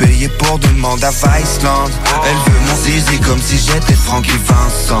suis payé pour demander à Viceland. Elle veut mon zizi comme si j'étais Francky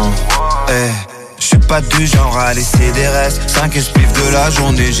Vincent. Je suis pas du genre à laisser des restes. 5 espliffs de la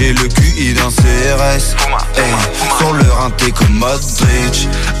journée, j'ai le QI d'un CRS. Sur le rinté comme Modric.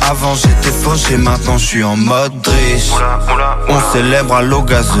 Avant j'étais fauché, maintenant je suis en mode riche. On célèbre à l'eau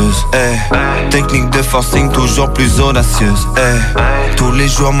gazeuse. Technique de forcing toujours plus audacieuse. Tous les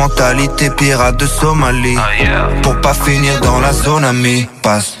jours mentalité pirate de Somalie. Pour pas finir dans la zone amie.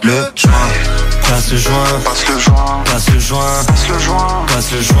 Passe le joint. Passe le joint, passe le joint, passe le joint, passe le joint,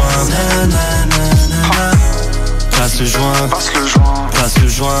 passe le joint, passe le joint, passe le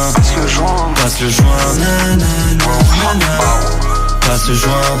joint, passe le joint, passe le joint, passe le joint, passe le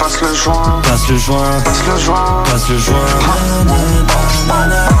joint, passe le joint, passe le joint, passe le joint,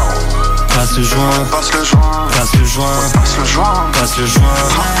 passe le joint, passe le joint, passe le joint, passe le joint, passe le joint, passe le joint.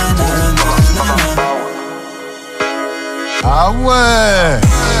 Ah ouais.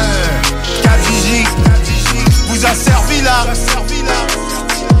 Kadiji vous a servi là.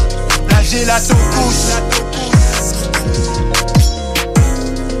 La gelato couche.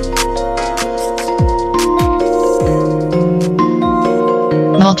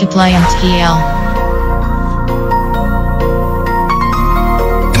 Multiply MTL.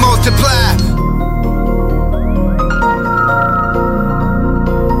 Multiply.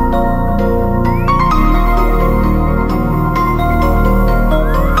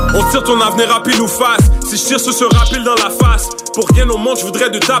 On tire ton avenir à pile ou face. Si je tire ce sera pile dans la face. Pour rien au monde je voudrais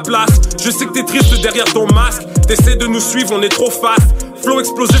de ta place. Je sais que t'es triste derrière ton masque. T'essaies de nous suivre, on est trop fast. Flow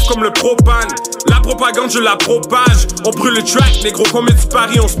explosif comme le propane. La propagande je la propage. On brûle le track, négro combien du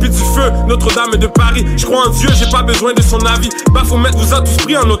Paris. On spit du feu, Notre-Dame de Paris. Je crois en Dieu, j'ai pas besoin de son avis. Baphomet vous a tous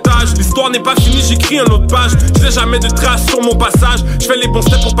pris en otage. L'histoire n'est pas finie, j'écris une autre page. Je n'ai jamais de traces sur mon passage. Je fais les bons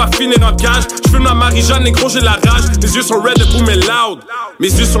steps pour pas finir en cage. Je fume la Marie-Jeanne, négro j'ai la rage. Mes yeux sont red, le boom est loud. Mes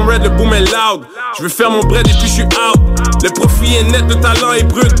yeux sont red, le boom est loud. Je veux faire mon bread et puis je suis out. Le profit est net, le talent est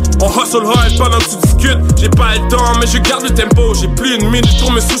brut. On hustle hard pendant que tu discutes. J'ai pas le temps mais je garde le tempo. J'ai plus une minute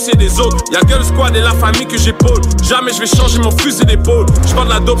pour me soucier des autres. Y'a que le squad et la famille que j'épaule. Jamais je vais changer mon fusil d'épaule. J'vends de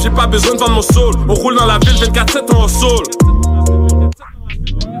la dope, j'ai pas besoin de vendre mon soul. On roule dans la ville 24/7 en soul.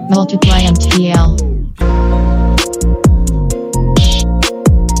 Multiply MTL.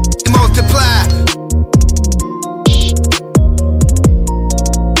 Multiply.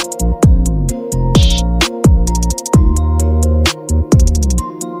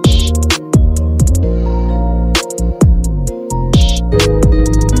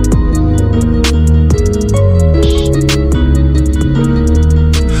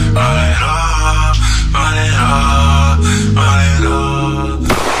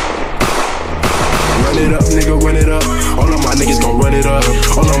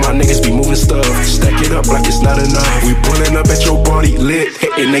 Like it's not enough. We pulling up at your party lit.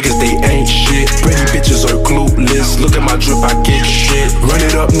 Hating niggas, they ain't shit. Pretty bitches are clueless. Look at my drip, I get shit. Run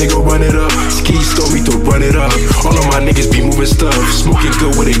it up, nigga, run it up. Ski story to run it up. All of my niggas be moving stuff. Smoking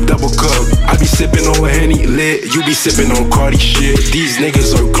good with a double cup. I be sipping on Henny lit. You be sipping on Cardi shit. These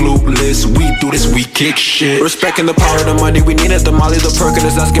niggas are clueless. We do this, we kick shit. Respecting the power of the money, we need it. The Molly, the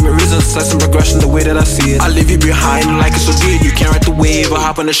Perkins, that's give me reasons. Size and progression, the way that I see it. I leave you behind like it's so good. You can't ride the wave or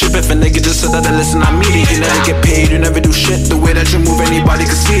hop on the ship. If a nigga just said that, then listen, I mean it. You never get paid, you never do shit. The way that you move, anybody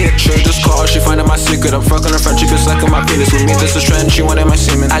can see it. Sure, just call, she finding my secret. I'm fucking her friend, she been sucking my penis. With me, this is trend, she wanted my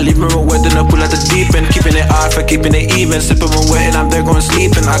semen. I leave me wet, then I pull at the deep end. Keeping it odd for keeping it even. Sipping when wet and I'm there going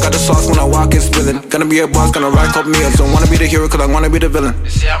sleeping. I got the sauce when I walk and spilling. Gonna be a boss, gonna rack up meals. Don't wanna be the hero, cause I wanna be the villain.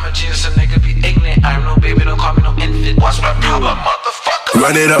 You see, I'm a genius, a nigga be ignorant. I'm no baby, don't call me no infant. What's my problem, motherfucker?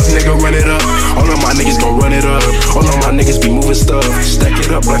 Run it up, nigga, run it up. All of my niggas gon' run it up. All of my niggas be moving stuff. Stack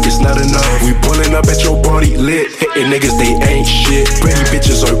it up like it's not enough. We pulling up at your party lit. Hating niggas, they ain't shit. Pretty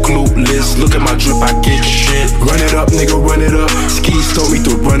bitches are clueless. Look at my drip, I get shit. Run it up, nigga, run it up. Skis told me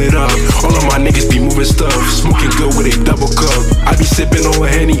to run it up. All of my niggas be moving stuff. Smoking good with a double cup. I be sipping on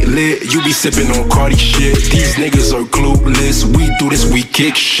Henny lit. You be sipping on Cardi shit. These niggas are clueless. We do this, we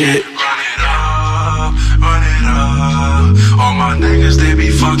kick shit. Run it up. up, run it up. All my niggas, they be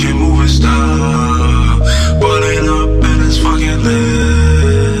fucking moving stuff. Pulling up and it's fucking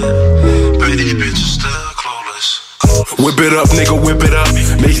lit. Pretty bitches still clueless. Whip it up, nigga, whip it up.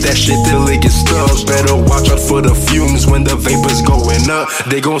 Make that shit till it gets stuck. Better watch out for the fumes when the vapors going up.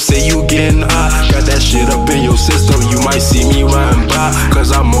 They gon' say you getting hot. Got that shit up in your system. You might see me riding by,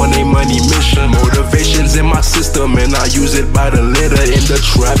 cause I'm on a money mission. Motivation's in my system and I use it by the litter. In the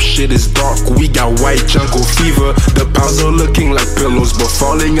trap, shit is dark. We got white jungle fever. The pounds are looking like pillows, but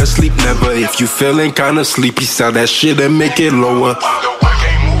falling asleep never. If you feeling kinda sleepy, sound that shit and make it lower. The work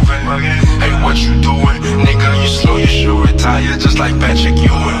ain't moving. Hey, what you doing? Nigga, you slow, you should retire just like Patrick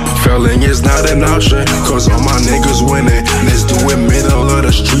Ewing. Failing is not an option, cause all my niggas winning. Let's do it middle of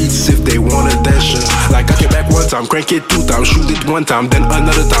the streets if they wanted that shit. Like I get back one time, crank it 2 times, shoot it 1 time, then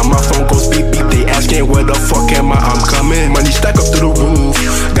another time. My phone goes beep beep, they asking where the fuck am I? I'm coming, money stack up to the roof.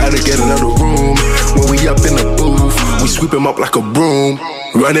 Gotta get another room. When we up in the booth, we sweep them up like a broom.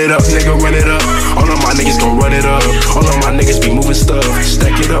 Run it up, nigga, run it up. All of my niggas gon' run it up. All of my niggas be moving stuff.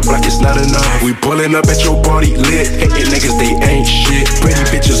 Stack it up like it's not enough. We pulling up at your party lit. Hating niggas, they ain't shit. Pretty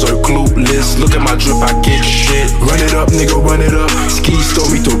bitches are clueless. Look at my drip, I get shit. Run it up, nigga, run it up. Skis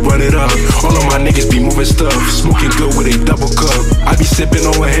told me to run it up. All of my niggas be moving stuff. Smoking good with a double cup. I be sipping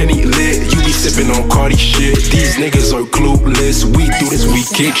on a Henny lit. You be sipping on Cardi shit. These niggas are clueless. We do this, we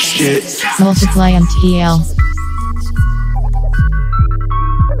kick shit. Multiply MTL.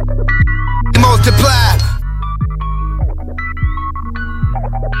 Multiply.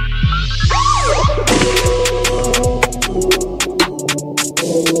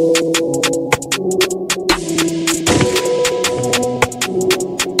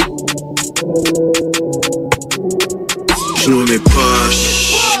 Je nourris mes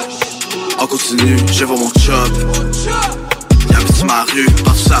poches. En continu, je vois mon chop. Y'a un petit ma rue,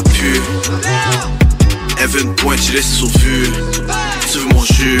 partout ça pue. Evan Point, j'ai laissé sur vue. Tu veux mon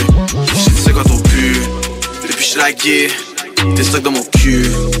jus, j'ai dit c'est quoi ton but. Depuis j'suis lagué, t'es stock dans mon cul.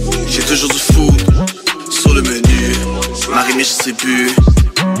 J'ai toujours du food sur le menu. Marie je distribue.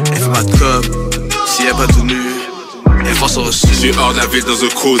 Elle fait pas de cop, si elle pas tout nu. J'suis hors de la ville dans un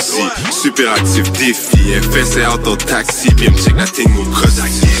cosy, super actif défi. FS est hors en taxi, puis me check la thing au crossy.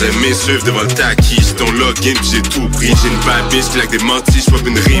 J'aime mes suivre devant le taquis, j'suis ton login puis j'ai tout pris. J'ai une bad bitch qui like des mentis, j'pop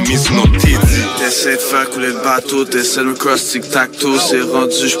une remise sur mon titi. T'essaies de faire couler le bateau, t'essaies de me cross tic-tac-toe. C'est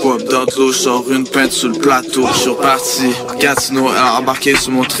rendu, j'pop dans de l'eau, j'sors une pinte sur le plateau. J'suis reparti, Gatineau, elle a embarqué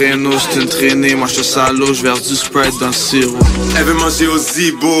sur mon traîneau. C'est une traînée, moi j'suis salaud, j'verse du Sprite dans le sirop. Elle veut manger au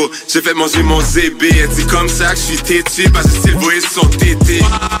zibo, j'ai fait manger mon zébé. Elle dit comme ça que j'suis têtu, parce que c'est le voyage son tété.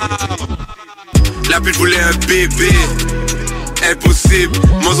 La pute voulait un bébé, impossible,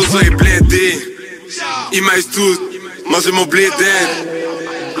 mon zozo est blindé. Image tout, manger mon blé d'Inde.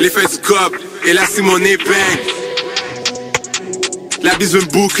 Les fesses du cop, et là c'est mon épingle. La bise veut me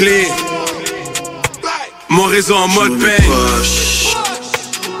boucler, mon réseau en mode pain.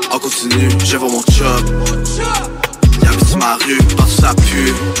 En continu, je vois mon chop. Y'a un petit ma rue, partout ça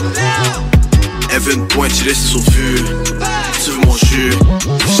pue. Evan Point, j'ai laissé sur vue. Tu veux mon jus,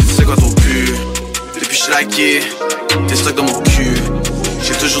 j'ai dit c'est quoi ton but. Depuis j'suis lagué, t'es stock dans mon cul.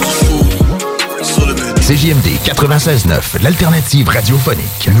 J'ai toujours du fou sur le menu. CJMD 96.9, l'alternative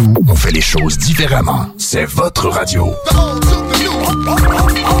radiophonique. Nous, on fait les choses différemment. C'est votre radio.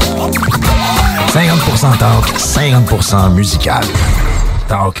 50% talk, 50% musical.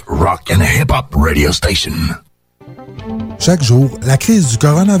 Talk, rock and hip-hop radio station. Chaque jour, la crise du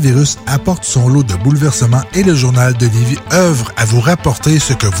coronavirus apporte son lot de bouleversements et le Journal de Lévis œuvre à vous rapporter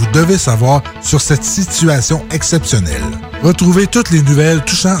ce que vous devez savoir sur cette situation exceptionnelle. Retrouvez toutes les nouvelles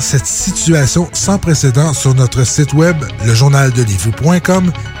touchant cette situation sans précédent sur notre site web,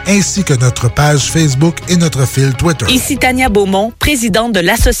 lejournaldelévis.com, ainsi que notre page Facebook et notre fil Twitter. Ici Tania Beaumont, présidente de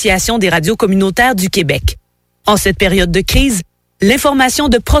l'Association des radios communautaires du Québec. En cette période de crise, l'information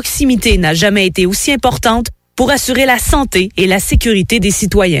de proximité n'a jamais été aussi importante pour assurer la santé et la sécurité des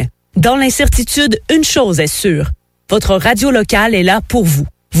citoyens. Dans l'incertitude, une chose est sûre. Votre radio locale est là pour vous.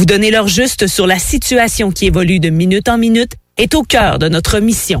 Vous donner l'heure juste sur la situation qui évolue de minute en minute est au cœur de notre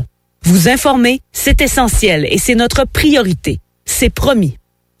mission. Vous informer, c'est essentiel et c'est notre priorité. C'est promis.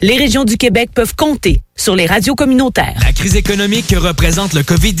 Les régions du Québec peuvent compter sur les radios communautaires. La crise économique que représente le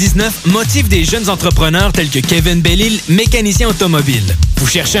COVID-19 motive des jeunes entrepreneurs tels que Kevin Bellil, mécanicien automobile. Vous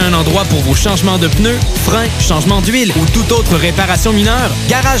cherchez un endroit pour vos changements de pneus, freins, changements d'huile ou toute autre réparation mineure?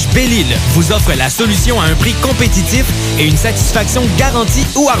 Garage Bellil vous offre la solution à un prix compétitif et une satisfaction garantie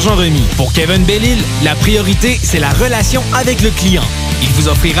ou argent remis. Pour Kevin Bellil, la priorité, c'est la relation avec le client. Il vous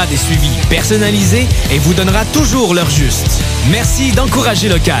offrira des suivis personnalisés et vous donnera toujours l'heure juste. Merci d'encourager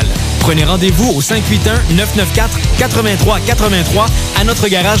local. Prenez rendez-vous au 581-994-8383 à notre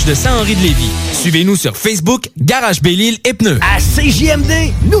garage de Saint-Henri-de-Lévis. Suivez-nous sur Facebook, Garage Belle-Île et Pneus. À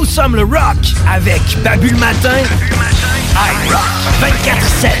CJMD, nous sommes le rock avec Babu le matin, iRock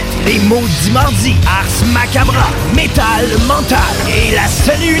 24/7, les maudits mardis, Ars Macabra, Metal Mental et la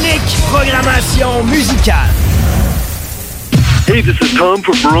seule et unique programmation musicale. Hey, this is Tom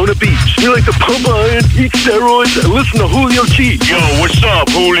from Verona Beach. We like to pump iron, eat steroids, and listen to Julio G. Yo, what's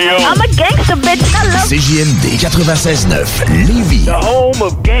up, Julio? I'm a gangster, bitch. Hello. CJMD 96.9, Lévis. The home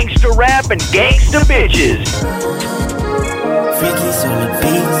of gangster rap and gangster bitches. Freaky sur le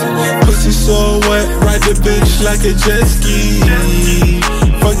beat. Pussy so wet, ride the bitch like a jet ski.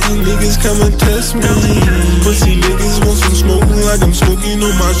 Fucking niggas come and test me. Pussy niggas want some smoking like I'm smoking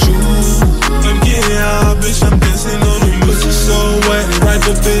on my shoe. I'm getting high, bitch, I'm dancing on the pussy so wet, ride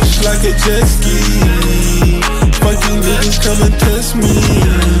the bitch like a jet ski. Fucking niggas come and test me.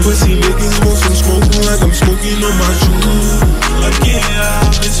 Pussy niggas want some smoking like I'm smoking on my shoe. I'm getting high,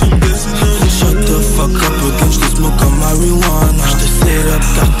 bitch, I'm dancing on the shut the fuck up again, j'te smoke comme marijuana. J'te set up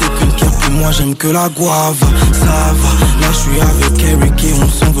car t'es qu'une pierre, puis moi j'aime que la guava. Ça va, là j'suis avec Eric et on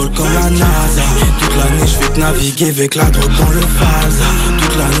s'envole comme la NASA. Toute l'année j'vais te naviguer avec la drogue dans le vase.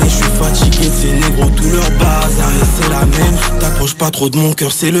 Toute l'année j'suis fatigué de ces négros, tout leur bazar. Et c'est la même, t'approches pas trop de mon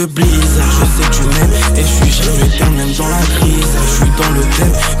cœur, c'est le blizzard. Je sais que tu m'aimes et j'suis jamais éternel même dans la crise. J'suis dans le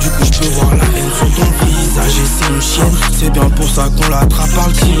thème, du coup j'peux voir la haine sur ton visage. Et c'est une chienne, c'est bien pour ça qu'on l'attrape par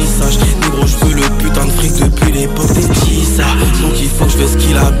le tissage. Négro j'veux le putain de fric depuis l'époque des tissards. Donc il faut que j'fasse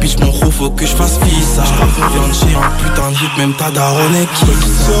qu'il a bitch, mon gros faut que j'fasse fissa. On vient de chez un putain de hit, même ta daronne est qui.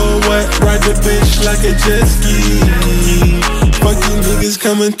 So wet, ride the bitch like a jet ski. Fucking niggas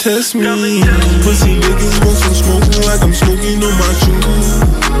come and test me. Pussy niggas want some smoking like I'm smoking on my shoe.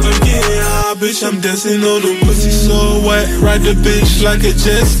 I'm getting high, bitch, I'm dancing on the pussy so wet, ride the bitch like a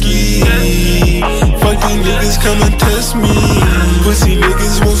jet ski. Fucking niggas come and test me. Pussy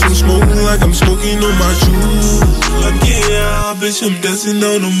niggas want some smoking like I'm smoking on my shoe. I'm getting high, bitch, I'm dancing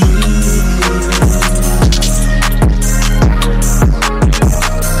on the moon.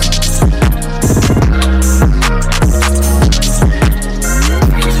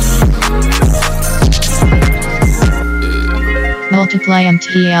 Multiply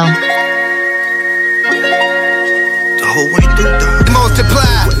MTL. The whole way through dog. Multiply.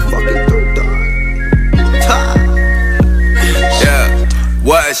 Yeah,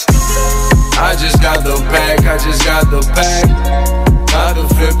 West. I just got the bag, I just got the bag. Got the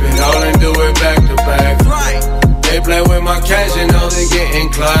flipping, all and do it back to back. They play with my cash, you know they getting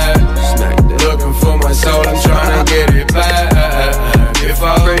clapped. Looking for my soul, I'm trying to get it back. If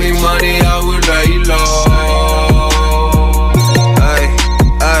I owe me money, I would lay low.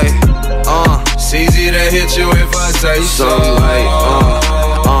 It's easy to hit you if I say so.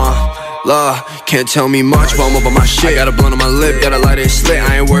 Love, can't tell me much, but I'm up on my shit. I got a blunt on my lip, got a lighter slit.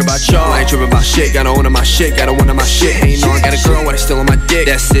 I ain't worried about y'all, I ain't tripping about shit. Gotta own my shit, gotta one of my shit. Ain't no, I got a girl, but I still on my dick.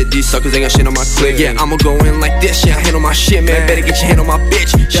 That's it, these suckers ain't got shit on my click. Yeah, I'ma go in like this, yeah, I handle my shit, man. Better get your hand on my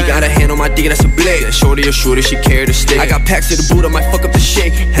bitch. She got a hand on my dick, that's a blade. That shorty or shorty, she carry the stick. I got packs to the boot, I might fuck up the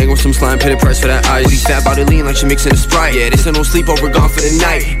shake. Hang with some slime, pay the price for that ice. Booty fat, body lean like she mixing a Sprite. Yeah, this ain't no sleepover, gone for the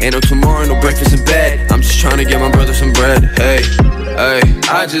night. Ain't no tomorrow, no breakfast in bed. I'm just trying to get my brother some bread, hey. Hey,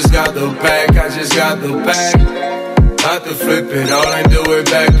 I just got the bag, I just got the bag. Got the flip it, all I do it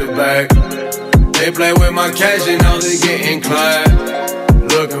back to back. They play with my cash, you know they getting clapped.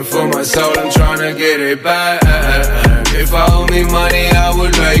 Looking for my soul, I'm trying to get it back. If I owe me money, I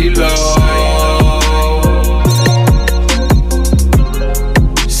would lay low.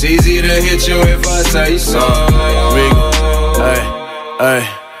 It's easy to hit you if I say so. Hey, hey,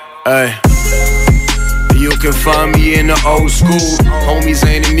 hey. You can find me in the old school. Homies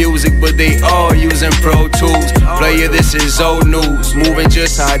ain't in music, but they all using Pro Tools. Player, this is old news. Moving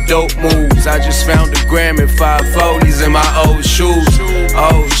just how dope moves. I just found a gram and 5 40s in my old shoes.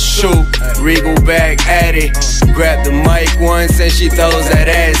 Oh shoot, Regal back at it. Grab the mic once and she throws that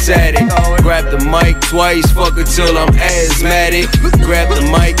ass at it. Grab the mic twice, fuck her till I'm asthmatic. Grab the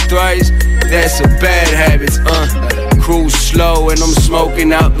mic thrice, that's a bad habit. Cruise slow and I'm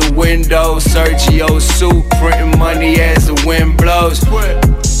smoking out the window. Sergio suit, printing money as the wind blows.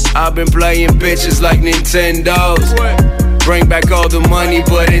 I've been playing bitches like Nintendos. Bring back all the money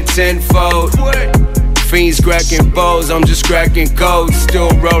but in tenfold. Fiends cracking bowls, I'm just cracking codes.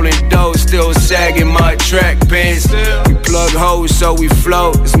 Still rolling dough, still sagging my track pants. We plug hoes so we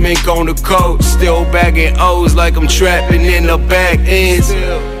float, it's mink on the coat. Still bagging O's like I'm trapping in the back ends.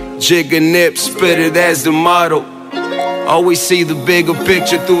 Jigger nip, spit it as the model. Always see the bigger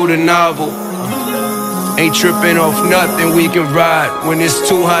picture through the novel. Ain't tripping off nothing, we can ride. When it's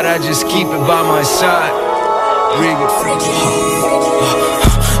too hot, I just keep it by my side.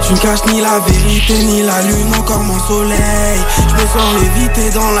 Tu ne caches ni la vérité, ni la lune, encore mon soleil. Je me sens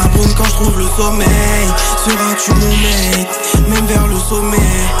léviter dans la brume quand je trouve le sommeil. Seras-tu mon mate, même vers le sommet?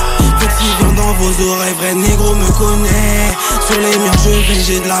 Petit vent dans vos oreilles, vrai négro me connaît. Sur les murs je vais,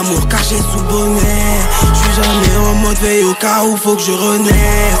 j'ai de l'amour caché sous bonnet. Je suis jamais en mode veille au cas où faut que je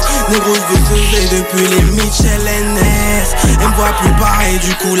renaisse. Négro je veux se depuis les Mitchell NS. Elle me voit plus pareil,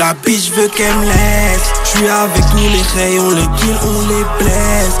 du coup la bitch veut qu'elle me laisse. Je suis avec tous les rayons, on les kill, on les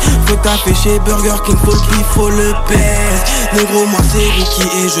blesse. Faut taper chez Burger King, faut le pif, faut le pèse. Négro moi c'est Ricky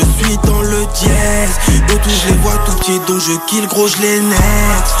et je suis dans le dièse. Eux tous je les vois tout petits donc je kill gros je les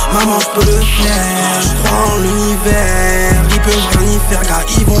net. Maman je peux le faire, je crois en l'univers. Ils peuvent rien y faire gars,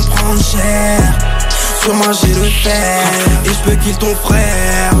 ils vont prendre cher. Sur moi j'ai le fer, et je peux kill ton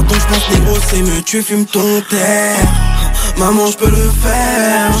frère. Donc je pense négro c'est mieux, tu fumes ton terre. Maman je peux le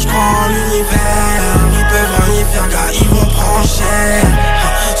faire, je crois en l'univers. Ils peuvent rien y faire gars, ils vont prendre cher.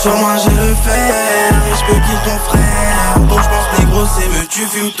 Sur moi j'ai le fer, et je peux kill ton frère. Donc je pense négro c'est mieux, tu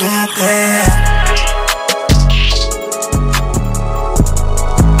fumes ton terre.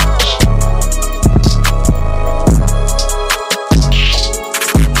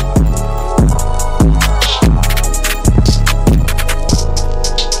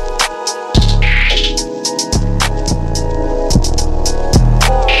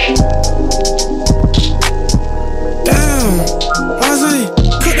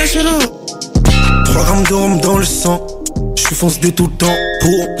 Dans le sang, je fonce dès tout le temps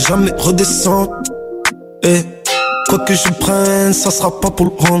pour jamais redescendre. Et quoi que je prenne, ça sera pas pour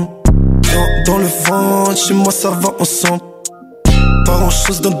le rendre. Dans le ventre, chez moi ça va ensemble. Pas grand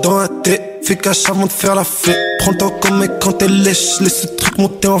chose dans la tête, fais cache avant de faire la fête. Prends le temps comme mec quand elle lèche, laisse ce truc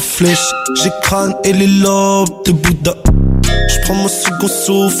monter en flèche. J'ai crâne et les lobes de Bouddha. Je prends mon second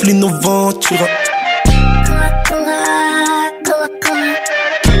souffle, innovant, tu rap.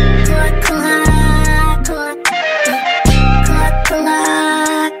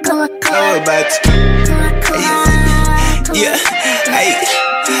 Yeah, hey,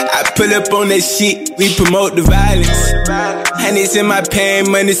 I pull up on that shit, we promote the violence. Honey's in my pain,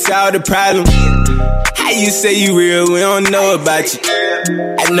 money solve the problem. How you say you real, we don't know about you.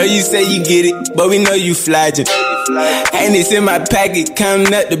 I know you say you get it, but we know you flogging. Honey's in my pocket,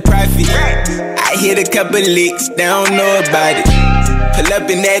 counting up the profit. I hit a couple licks, they don't know about it. Pull up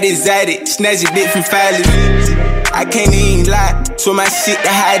in that exotic, snatch a dick from filers. I can't even lie, so my shit the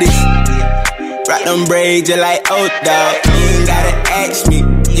hottest. Rock them braids just like old dog. You ain't gotta ask me,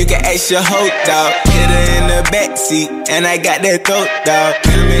 you can ask your whole dog. Hit her in the backseat, and I got that throat dog.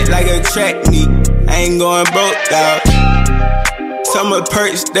 Film it like a track meet, I ain't going broke dog. Summer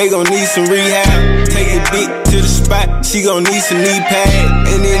perks, they gon' need some rehab. Take a bitch to the spot, she gon' need some knee pad.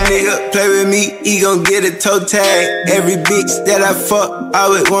 And this nigga play with me, he gon' get a toe tag. Every bitch that I fuck,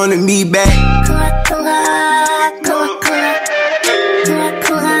 always wanted me back.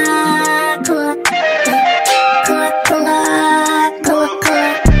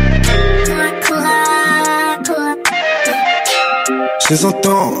 Je les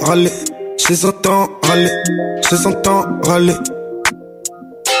entends râler, je les entends râler, je les entends râler.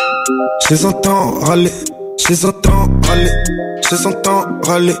 Je les entends râler, je les entends râler, je les entends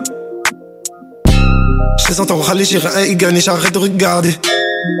râler. Je les entends râler, j'ai rien à gagner, j'arrête de regarder.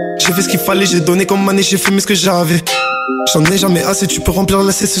 J'ai fait ce qu'il fallait, j'ai donné comme année, j'ai fumé ce que j'avais. J'en ai jamais assez, tu peux remplir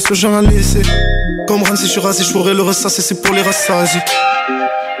la cesse, c'est ce que j'en ai laissé. Comme Ram, si je suis rasé, je pourrais le ressasser, c'est pour les rassasier.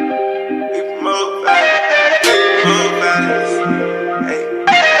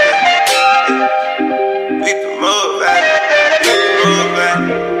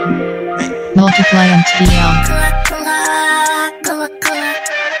 Multiply MTL.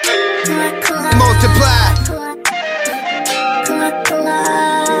 Multiply.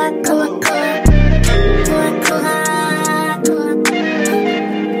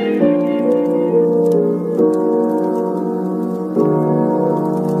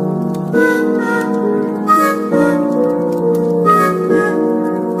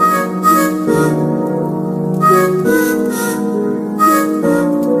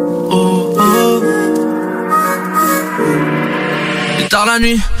 Tard la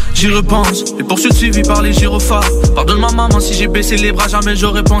nuit, j'y repense. Les poursuites suivies par les gyrophares. Pardonne-moi maman si j'ai baissé les bras. Jamais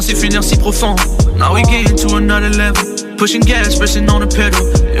j'aurais pensé finir si profond. Now we get to another level. Pushing gas, pressing on the pedal.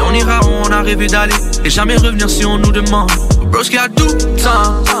 Et on ira où on a rêvé d'aller. Et jamais revenir si on nous demande. Broski a tout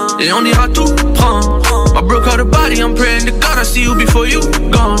temps. Et on ira tout prendre. I broke out the body, I'm praying to God I see you before you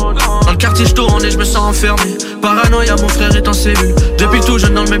gone. Dans le quartier je tourne et je me sens enfermé. Paranoïa, mon frère est en cellule. Depuis tout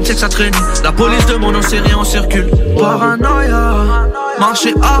jeune dans le même sexe à traîner. La police de mon nom c'est rien, on circule. Paranoïa,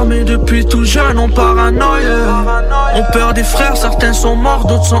 marcher armé depuis tout jeune, on paranoïa. On perd des frères, certains sont morts,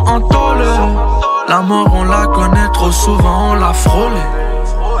 d'autres sont en tôle. La mort on la connaît trop souvent, on l'a frôlé.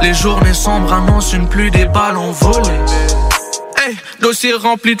 Les journées sombres annoncent une pluie, des ballons volés. Hey, dossier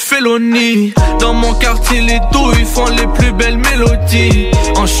rempli de félonies. Dans mon quartier les douilles font les plus belles mélodies.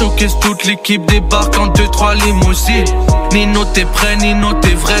 En showcase toute l'équipe débarque en 2-3 limousines. Nino t'es prêt, Nino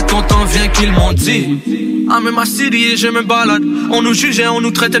t'es vrai, ton temps vient qu'ils m'ont dit. I'm in my city et je me balade. On nous jugeait, on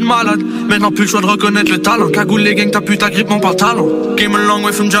nous traitait de malades. Maintenant plus le choix de reconnaître le talent. Cagoule les gangs, t'as pu ta grippe mon pantalon. Came a long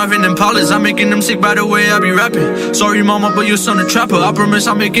way from driving them Impalas. I'm making them sick by the way I be rapping. Sorry mama but your son a trapper. I promise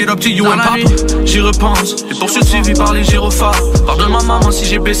I'll make it up to you and papa. J'y repense, les poursuites suivies par les gyrophares. Pardonne ma maman si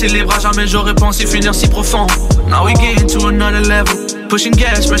j'ai baissé les bras. Jamais j'aurais pensé finir si profond. Now we get to another level. Pushing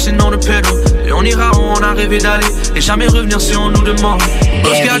gas, pressing on the pedal. Et on ira où on a rêvé d'aller. Et jamais revenir si on nous demande.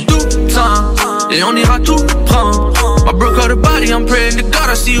 Parce qu'il y a tout temps. Et on ira tout prendre. I broke out the body, I'm praying to God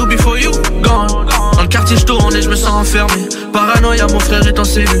I see you before you gone. Dans le quartier je tourne et je me sens enfermé. Paranoïa, mon frère est en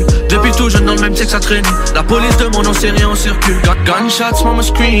cellule. Depuis tout jeune dans le même sexe à traîner. La police de mon nom c'est rien, on circule. Got gunshots, mama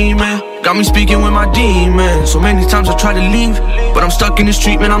screaming. Got me speaking with my demons. So many times I try to leave, but I'm stuck in this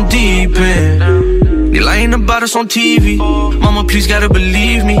treatment, I'm deep in. They lying about us on TV. Mama, please gotta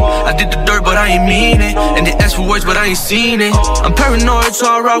believe me. I did the dirt, but I ain't mean it. And they ask for words, but I ain't seen it. I'm paranoid, so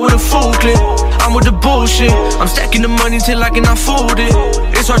I ride with a full clip. I'm with the bullshit. I'm stacking the money till I cannot fold it.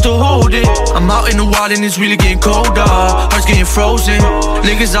 It's hard to hold it. I'm out in the wild and it's really getting colder. Heart's getting frozen.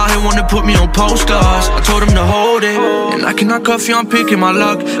 Niggas out here wanna put me on postcards. I told them to hold it. And I cannot cuff you, I'm picking my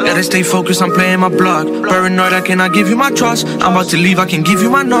luck. Gotta stay focused, I'm playing my block. Paranoid, I cannot give you my trust. I'm about to leave, I can give you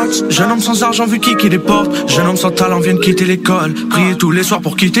my nuts. Jeune homme sans argent vu kicker des portes. Jeune homme sans talent vient de quitter l'école. Prier tous les soirs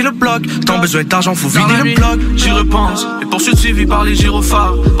pour quitter le bloc. Tant besoin d'argent, faut vider le bloc. J'y repense, les poursuites suivies par les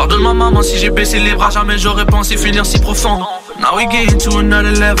gyrophares. Pardonne ma maman si j'ai baissé les bras. Jamais j'aurais pensé finir si profond. Now we get to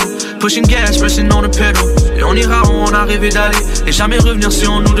another level. Pushing gas, pressing on the pedal. Et on ira où on a rêvé d'aller. Et jamais revenir si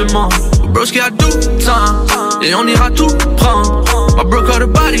on nous demande. Broski a tout temps. Et on ira tout prendre. I broke out the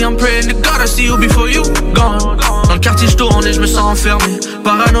body, I'm praying to God I see you before you gone. Dans le quartier je tourne et je me sens enfermé.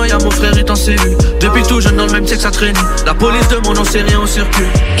 Paranoïa, mon frère est en cellule. Depuis tout jeune dans le même sexe à traîner. La police de mon nom c'est rien, on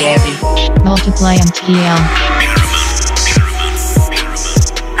circule. Multiply MTL.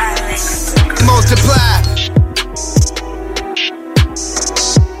 Multiply.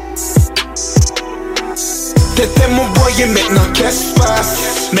 T'étais mon boy et maintenant qu'est-ce qui se passe?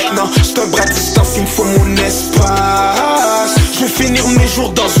 Maintenant j'suis un bras de distance, il me faut mon espace. Je vais finir mes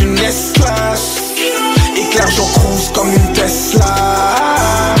jours dans une S-Class. Éclair, j'en cruise comme une Tesla.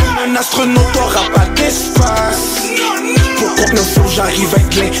 Un astronaute aura pas d'espace. Pour contenir flow, j'arrive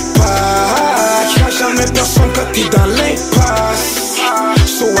avec l'impact. Y'a jamais personne quand t'es dans l'impasse.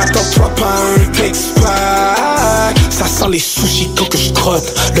 So attends-toi pas un texpack. Ça sent les sushis quand que je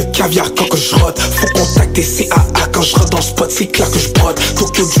trotte, le caviar quand que je rote. Faut contacter CAA quand je rentre dans le spot, c'est clair que je brode.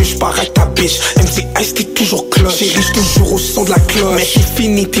 Tokyo Drift, j'pars avec ta bitch. MC Ice, t'es toujours cloche. Chérie, toujours au son de la cloche. Mais c'est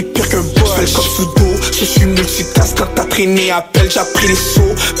fini, t'es pire qu'un boss. J'fais le cop sous dos, je suis multitask. Quand t'as traîné appel, j'ai pris les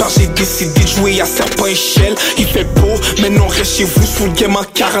sauts. Quand j'ai décidé de jouer à serpent échelle. Il fait beau, maintenant reste chez vous. Sous le game en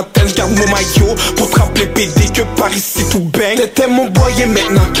quarantaine, j'garde mon maillot pour te rappeler PD que par ici tout bang. T'étais mon boy et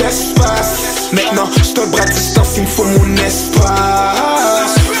maintenant qu'est-ce qui se passe? Maintenant j'suis un bras de distance, il me faut mon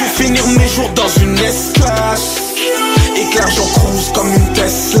espace. Je vais finir mes jours dans une S-Class. Éclair, j'en cruise comme une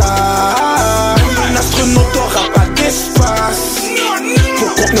Tesla. Un astronaute aura pas d'espace. Pour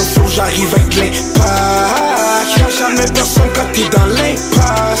contenir flow, j'arrive avec l'impact. Y'a jamais personne quand t'es dans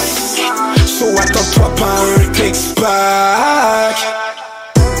l'impasse. So attends-toi pas un texpack.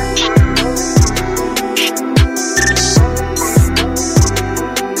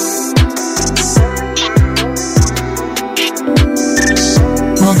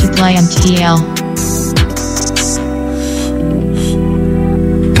 Multiply MTL.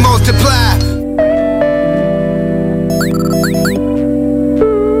 Multiply.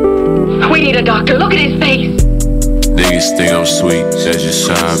 We need a doctor. Look at his face. Niggas think I'm sweet, that's just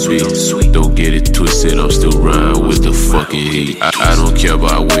how I be. Don't get it twisted, I'm still riding with the fucking heat. I don't care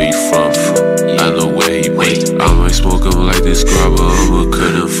about where he from, I know where he be. I might smoke him like this grabber, I'ma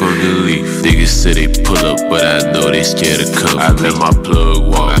cut him from the leaf. Niggas say they pull up, but I know they scared to come. I let my plug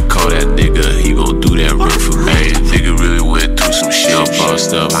walk, I call that nigga, he gon' do that run for me. Hey, nigga really went through some shit, I'm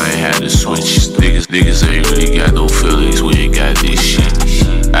bossed up, I ain't had to switch. Niggas ain't really got no feelings, we ain't got this shit.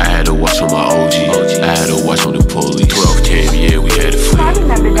 I had to watch on my OG, I had to watch on the police. 12 came, yeah, we had to flip.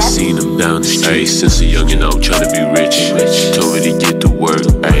 I seen them down the street since a young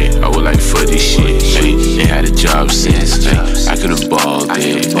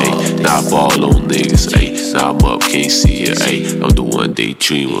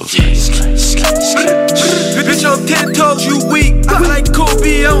between you. Bitch, I'm 10 toes, you weak. I like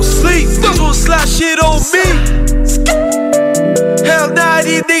Kobe, I don't sleep. Niggas wanna slap shit on me. Hell nah,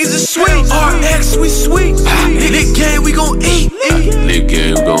 these niggas is sweet. RX, we sweet. Lit game, we gon' eat. Lit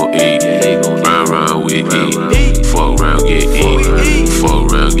game, we gon' eat. Round, we eat. Fuck round, get eat.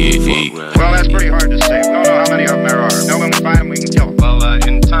 Fuck round, get eat. Well, that's pretty hard to say. We don't know how many of them there are. Know when we find them, we can kill them. Well,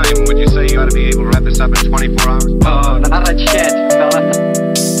 in time, would you say you ought to be able to wrap this up in 24 hours? Oh, not a chance, fella.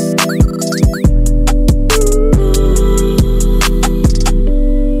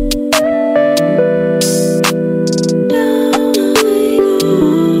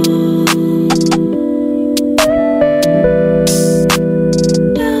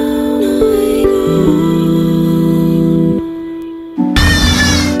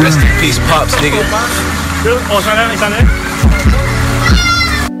 Pops, nigga. On s'en allait.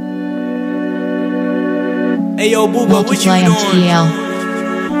 Hey yo, Booba, what you doing?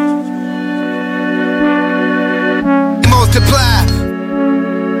 Multiply.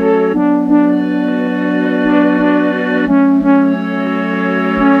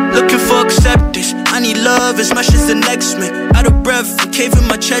 Looking for acceptance. I need love as much as the next man. Out of breath, I'm caving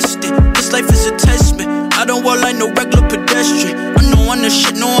my chest in. This life is a test, man. I don't walk like no regular pedestrian. I know I'm the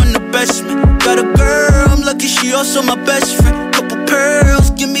shit, know I'm the best, man. Got a girl, I'm lucky she also my best friend. Couple pearls,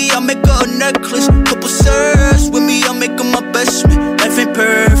 give me, I'll make her a necklace. Couple serves, with me, I'll make her my best man. Life ain't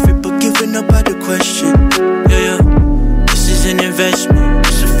perfect, but giving up out the question. Yeah, this is an investment,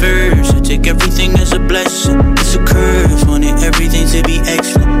 it's a first. I take everything as a blessing. It's a curse, wanted everything to be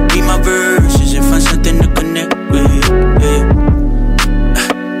excellent. Read my verses and find something to connect with, yeah.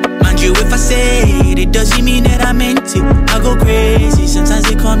 You if I say it, it doesn't mean that I meant it. I go crazy, sometimes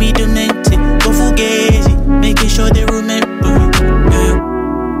they call me demented. Go fugazi, making sure they remember. Yeah.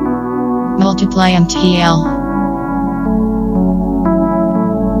 Multiply MTL.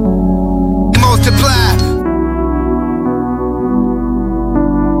 Multiply.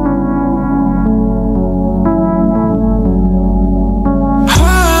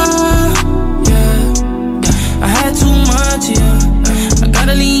 I had too much, yeah. I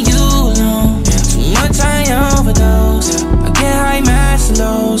gotta leave you. Overdose. I get high, master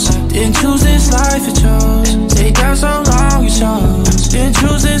lows. Didn't choose this life, it chose. Stay down so long, you chose. Didn't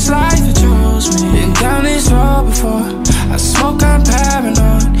choose this life, it chose me. Been down this road before. I smoke, I'm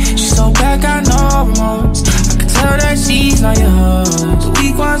paranoid. She's so back, I know remorse. I can tell that she's not yours. The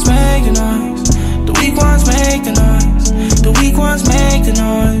weak ones make the noise. The weak ones make the noise. The weak ones make the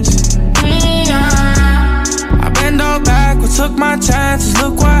noise. I bend all backwards, took my chances.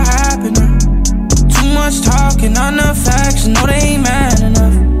 Look what happened. Too much talking on the facts, no they ain't man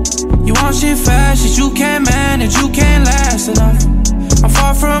enough. You want shit fast, shit you can't manage, you can't last enough. I'm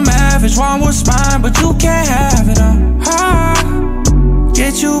far from average, one was mine, but you can't have it all.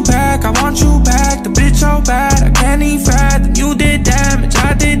 Get you back, I want you back, the bitch so bad, I can't even fathom. You did damage,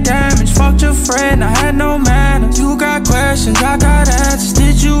 I did damage, fucked your friend, I had no manners. You got questions, I got answers,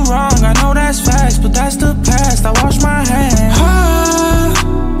 did you wrong, I know that's facts, but that's the past, I wash my hands.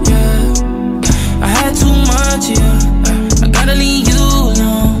 I had too much, yeah. I gotta leave you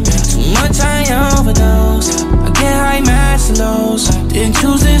alone. Too much, I overdose. I get high, master lows. Didn't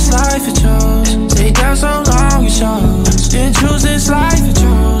choose this life, it chose. Stay down so long, you chose. Didn't choose this life, it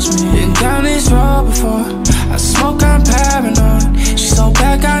chose me. Been down this road before. I smoke, I'm paranoid. She's so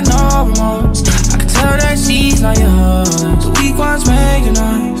back, I know remorse. I can tell that she's not yours. The weak ones make the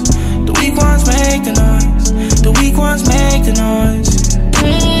noise. The weak ones make the noise. The weak ones make the noise.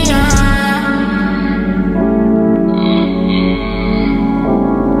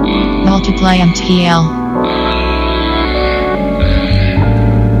 Multiply MTL.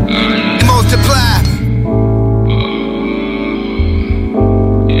 Multiply.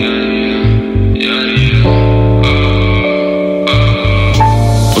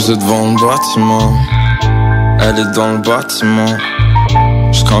 Posé devant le bâtiment, elle est dans le bâtiment.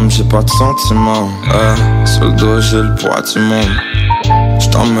 J'suis comme j'ai pas de sentiments, sur le dos j'ai le poids du monde.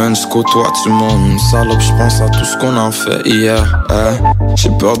 J't'emmène jusqu'au toit du monde. Salope, j'pense à tout ce qu'on a fait hier.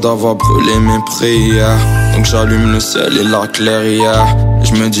 J'ai peur d'avoir brûlé mes prières. Donc j'allume le ciel et la clairière. Et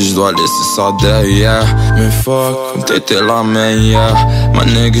j'me dis j'dois laisser ça derrière. Mais fuck, t'étais la meilleure. Ma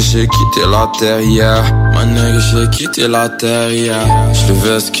nègre, j'ai quitté la terre hier. Ma nègre, j'ai quitté la terre hier. J'le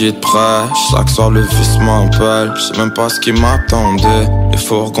veste qui est prêt. Chaque soir le vice m'appelle. J'sais même pas ce qui m'attendait. Les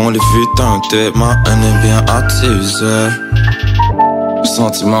fourgons, les vues teintées. Ma haine est bien attisée. Le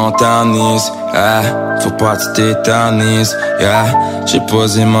sentiment ternise, faut pas que tu t'éternises, J'ai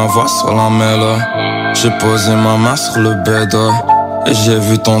posé ma voix sur la mêlée, j'ai posé ma main sur le bédo, et j'ai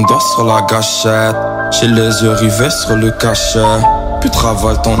vu ton doigt sur la gâchette. J'ai les yeux rivés sur le cachet, Plus de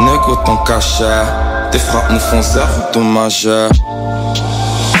travail, ton ego, ton cachet. Tes frappes nous font zéro dommage.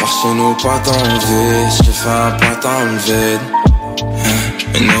 Par chez nous, pas d'envie. J'te fais un pas dans le vide.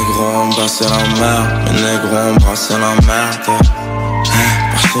 Mes négros ont brassé la merde. Mes négros ont brassé la merde.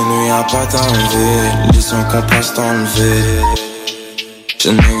 Par chez nous, y'a pas d'envie. Les sons qu'on passe dans le vide.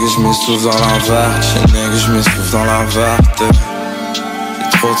 J'ai négé, j'm'essouffle dans la verte. J'ai négé, j'm'essouffle dans la verte. Y'a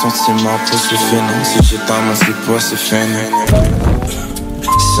trop de sentiments pour se finir. Si j'étais mon flip, c'est fini.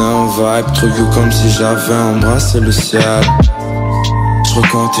 C'est un vibe, truc comme si j'avais embrassé le ciel.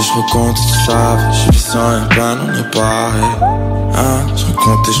 J'recompte et j'recompte, tu savais. J'vis sans une peine, on est pareil.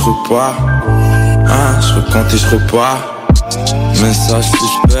 J'recompte et j'repars. J'recompte et j'repars. Message si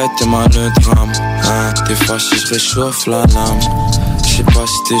j'pète, t'es mal le drame. T'es fâché, j'réchauffe la lame. J'sais pas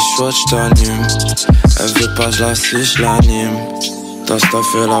si t'es chaud, j't'allume. Elle veut pas, j'la-sais, j'lanime. Ta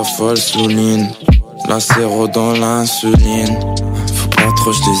staffé la folle souligne. La séro dans l'insuline. Faut pas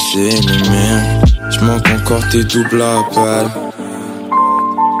trop, j'les élimine. J'manque encore tes doubles appels.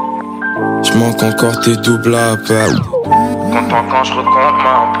 J'manque encore tes doubles appels. Content quand j'recompte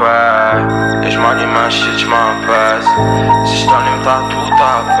ma paix. Et j'm'allume un shit, j'm'apaise. Si j't'allume t'as tout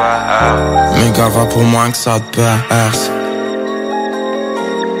à faire. Mais gars va pour moi que ça te perce.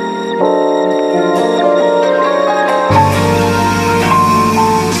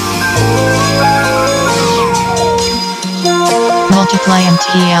 Multiply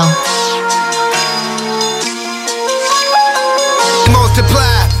MTL. Multiply.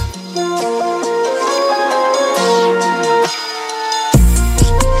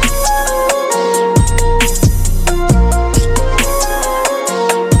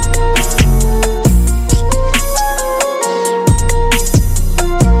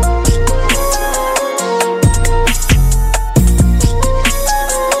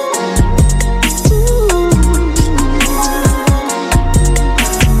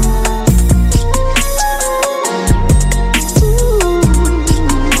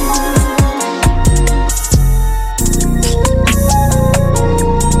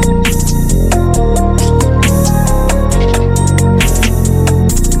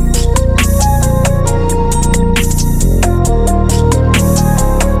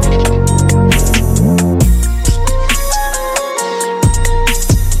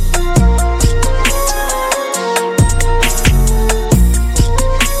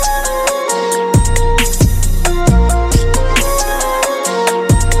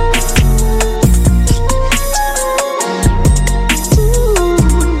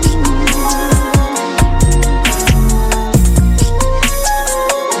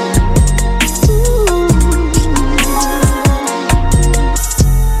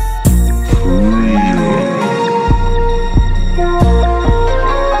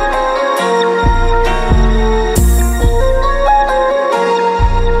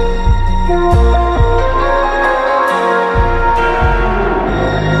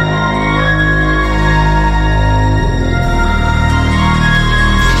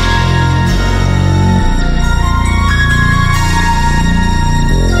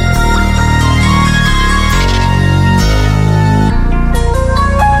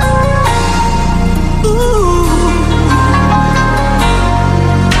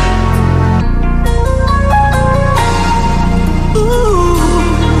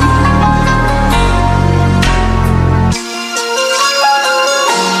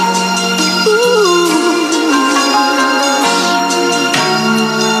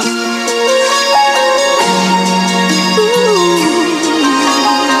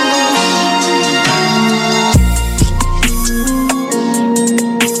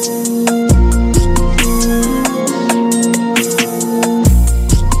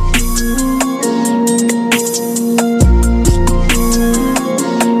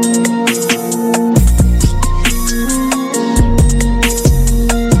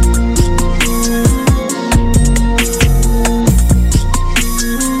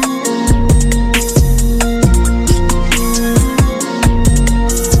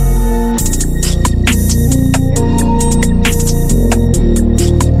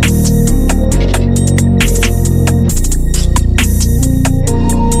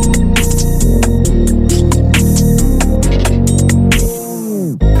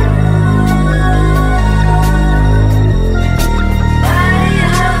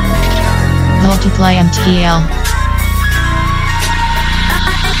 Multiply MTL.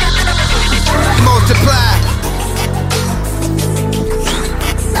 Multiply.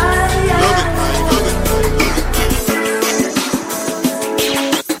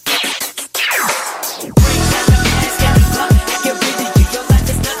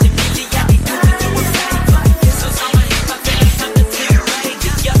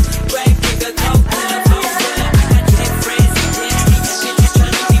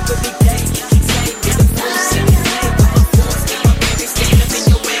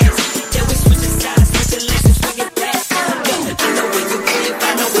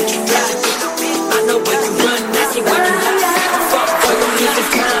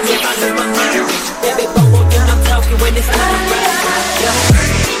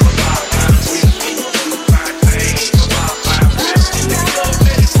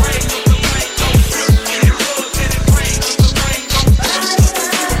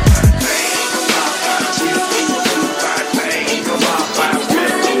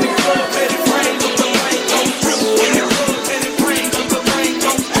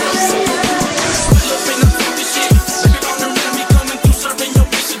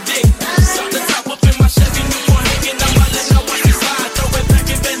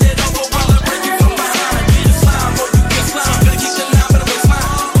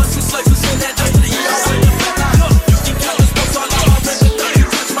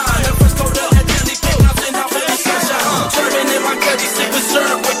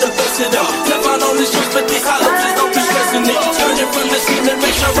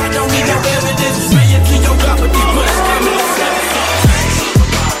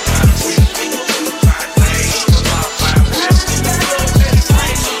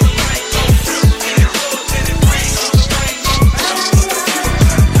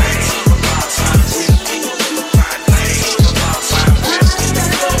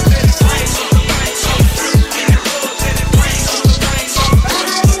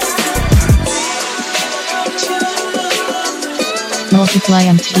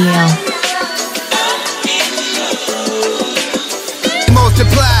 Multiply MTL.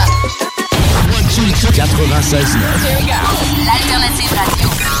 Multiply. 96.9. L'alternative radio.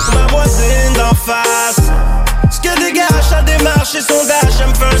 Ma voisine d'en face, ce que dégage sa démarche et son dash, elle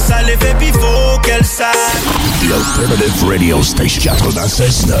me fait un sale effet pis faut qu'elle sache. L'Alternative Radio Station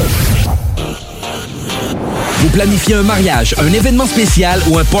 96.9. Vous planifiez un mariage, un événement spécial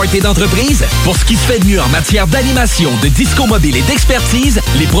ou un party d'entreprise? Pour ce qui se fait de mieux en matière d'animation, de disco mobile et d'expertise,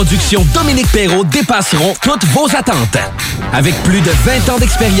 les productions Dominique Perrault dépasseront toutes vos attentes. Avec plus de 20 ans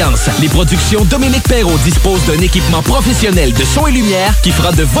d'expérience, les productions Dominique Perrault disposent d'un équipement professionnel de son et lumière qui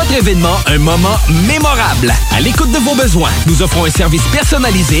fera de votre événement un moment mémorable. À l'écoute de vos besoins, nous offrons un service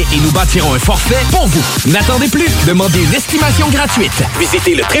personnalisé et nous bâtirons un forfait pour vous. N'attendez plus, demandez une estimation gratuite.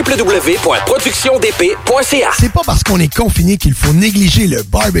 Visitez le www.productiondp.ca. C'est pas parce qu'on est confiné qu'il faut négliger le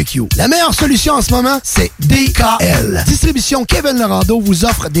barbecue. La meilleure solution en ce moment, c'est DKL. Distribution Kevin Lorando vous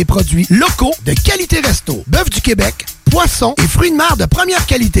offre des produits locaux de qualité resto. Bœuf du Québec, poissons et fruits de mer de première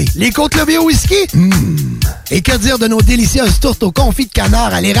qualité. Les côtes levées au whisky? Et que dire de nos délicieuses tourtes au confit de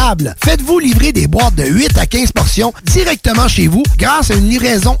canard à l'érable? Faites-vous livrer des boîtes de 8 à 15 portions directement chez vous grâce à une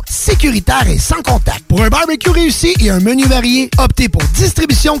livraison sécuritaire et sans contact. Pour un barbecue réussi et un menu varié, optez pour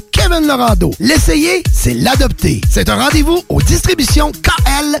Distribution Kevin Lorando. L'essayer, c'est l'adopter. C'est un rendez-vous au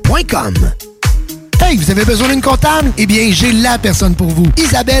distributionkl.com. Hey, vous avez besoin d'une comptable? Eh bien, j'ai la personne pour vous.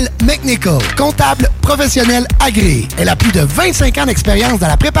 Isabelle McNichol, comptable professionnelle agréée. Elle a plus de 25 ans d'expérience dans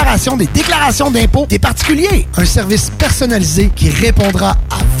la préparation des déclarations d'impôts des particuliers. Un service personnalisé qui répondra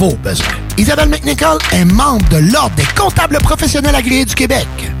à vos besoins. Isabelle McNichol est membre de l'Ordre des comptables professionnels agréés du Québec.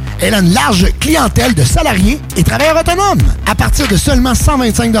 Elle a une large clientèle de salariés et travailleurs autonomes à partir de seulement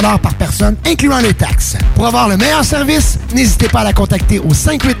 125 $ par personne, incluant les taxes. Pour avoir le meilleur service, n'hésitez pas à la contacter au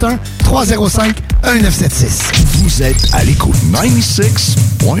 581-305-1976. Vous êtes à l'écoute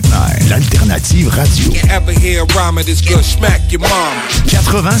 96.9, l'Alternative Radio.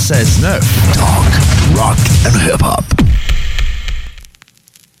 96.9, Talk, Rock and Hip Hop.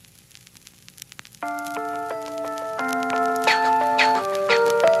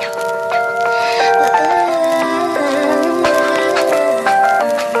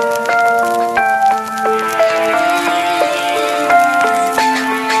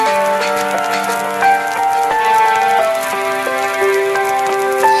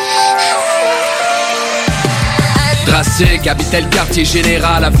 Habitait le quartier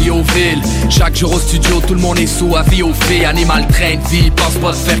général à Viauville. Chaque jour au studio, tout le monde est sous à vie aux filles. Animal train de vie, pense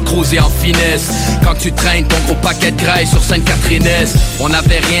pas de faire creuser en finesse. Quand tu traînes ton gros paquet de graille sur Sainte-Catherine-Est, on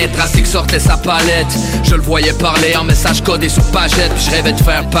n'avait rien tracé que sortait sa palette. Je le voyais parler en message codé sur pagette. Puis je rêvais de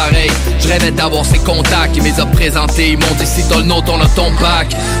faire pareil, je rêvais d'avoir ses contacts. Il me les a présentés, ils m'ont dit si t'as le nôtre, on a ton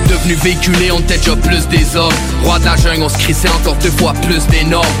bac. Devenu véhiculé, on était déjà plus des hommes. Roi de la jungle, on se crissait encore 2 fois plus des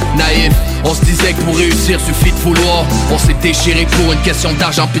normes. Naïf, on se disait que pour réussir suffit de vouloir. On s'est déchiré pour une question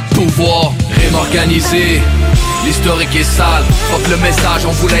d'argent puis de pouvoir. Rime organisé, l'historique est sale. Fuck le message,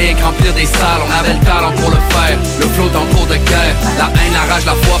 on voulait rien que remplir des salles. On avait le talent pour le faire, le flow dans le cours de guerre. La haine arrache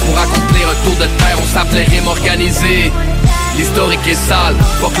la foi pour accomplir un tour de terre. On s'appelait rime organisé. L'historique est sale,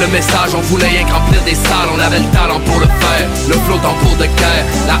 fuck le message, on voulait rien que remplir des salles. On avait le talent pour le faire, le flow dans le cours de guerre.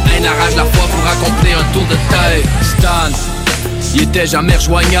 La haine arrache la foi pour accomplir un tour de terre. Stan, il était jamais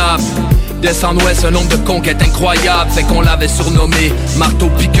rejoignable. Descendre ouest, un nombre de conquêtes incroyables. Fait qu'on l'avait surnommé marteau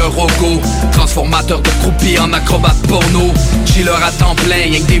piqueur rogo. Transformateur de croupier en acrobate porno. Chiller à temps plein,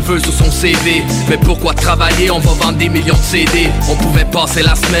 rien que des vœux sur son CV. Mais pourquoi travailler, on va vendre des millions de CD. On pouvait passer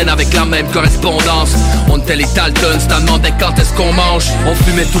la semaine avec la même correspondance. On était les Dalton, ça demandait quand est-ce qu'on mange. On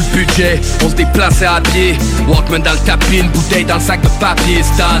fumait tout le budget, on se déplaçait à pied. Walkman dans le tapis, une bouteille dans le sac de papier.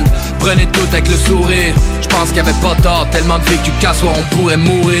 Stan, prenez tout avec le sourire. J'pense qu'il y avait pas tort, tellement de vécu qu'à soir on pourrait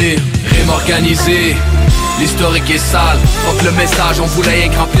mourir. Rime organisé, l'historique est sale. Fuck le message, on voulait rien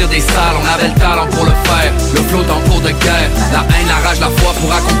que remplir des salles. On avait le talent pour le faire, le flow dans le cours de guerre. La haine arrache la foi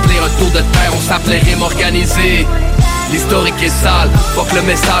pour accomplir un tour de terre. On s'appelait rime organisé. L'historique est sale, fuck le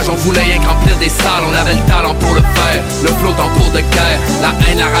message, on voulait rien que remplir des salles. On avait le talent pour le faire, le flow dans le cours de guerre. La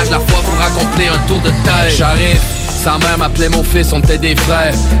haine arrache la foi pour accomplir un tour de terre. J'arrive, sa mère m'appelait mon fils, on était des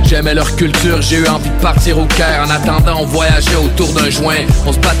frères. J'aimais leur culture, j'ai eu envie de partir au Caire. En attendant, on voyageait autour d'un joint.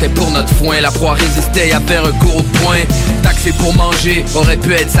 On se battait pour notre foin, la proie résistait, y'avait un cours au poing. Taxé pour manger, aurait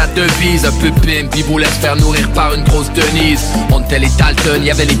pu être sa devise. Un peu pimp, puis voulait se faire nourrir par une grosse Denise. On était les Dalton,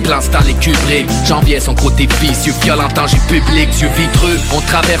 y'avait les plans Stanley Kubrick. J'enviais son côté vicieux, violent en danger public, yeux vitreux. On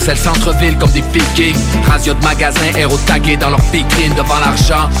traversait le centre-ville comme des vikings. Radio de magasins, héros tagués dans leur vitrine devant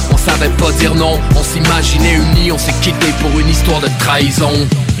l'argent. On savait pas dire non, on s'imaginait unis, on s'est quitté pour une histoire de trahison.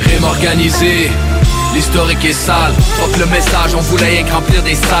 Rime organisé, L'historique est sale, fuck le message, on voulait rien que remplir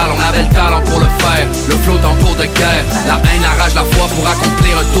des salles. On avait le talent pour le faire, le flot en cours de guerre. La haine arrache la foi pour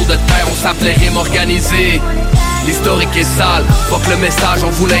accomplir un tour de terre. On s'appelait rime organisé. L'historique est sale, fuck le message, on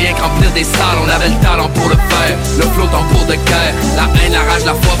voulait rien que remplir des salles. On avait le talent pour le faire, le flot en cours de guerre. La haine arrache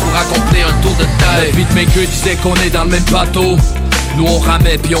la foi pour accomplir un tour de terre. Le beatmaker disait qu'on est dans le même bateau. Nous on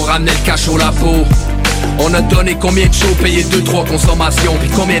ramait puis on ramenait le cash au labo. On a donné combien de shows, payé 2-3 consommations. Puis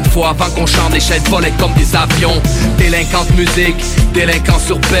combien de fois avant qu'on chante des chaînes volaient comme des avions. Délinquante musique, délinquance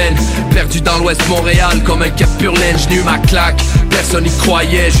urbaine. Perdu dans l'ouest Montréal comme un cap pur laine. J'n'ai eu ma claque, personne y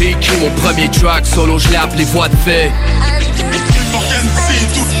croyait. J'ai écrit mon premier track, solo je l'ai appelé voix de fait.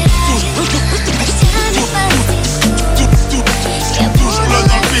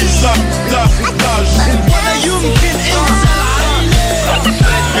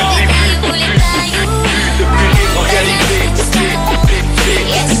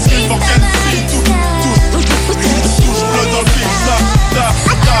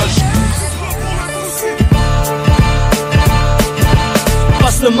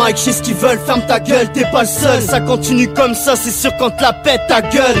 Passe le mic, je sais ce qu'ils veulent, ferme ta gueule, t'es pas le seul. Ça continue comme ça, c'est sûr quand te la pète ta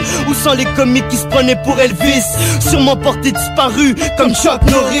gueule. Où sont les comiques qui se prenaient pour Elvis? Sûrement porté disparu comme Chuck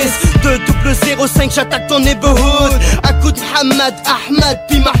Norris. 2-0-5, j'attaque ton neighborhood. À coup de Hamad, Ahmad,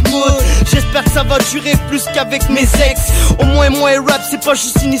 puis Mahmoud. J'espère que ça va durer plus qu'avec mes ex. Au moins moi et rap, c'est pas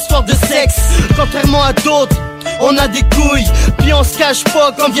juste une histoire de sexe. Contrairement à d'autres, on a des couilles, puis on se cache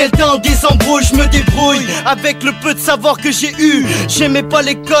pas quand vient le temps des embrouilles. Je me débrouille avec le peu de savoir que j'ai eu. J'aimais pas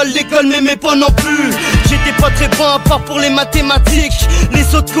l'école m'aimait pas non plus. J'étais pas très bon à part pour les mathématiques.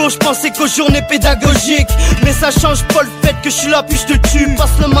 Les autres cours, j'pensais qu'aux journées pédagogiques. Mais ça change pas le fait que je suis là puis je te tue. Passe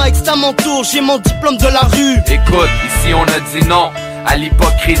le mic, c'est à mon tour, j'ai mon diplôme de la rue. Écoute, ici on a dit non à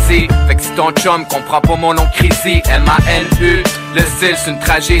l'hypocrisie. Fait que si ton chum comprend pas mon nom crazy, M-A-N-U. Le style c'est une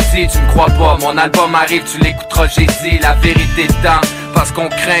tragédie, tu me crois pas, mon album arrive, tu l'écouteras, j'ai dit la vérité dedans. Parce qu'on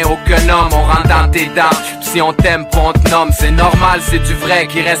craint aucun homme, on rentre dans tes dents. Si on t'aime, pas on te nomme, c'est normal, c'est du vrai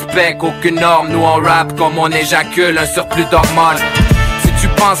qui respecte aucune norme. Nous on rap comme on éjacule un surplus d'hormones. Si tu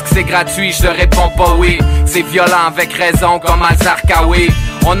penses que c'est gratuit, je te réponds pas oui. C'est violent avec raison comme Al-Zarqawi.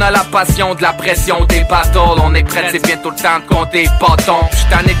 On a la passion de la pression des battles. On est prêt, c'est bientôt le temps de compter bâtons. J'suis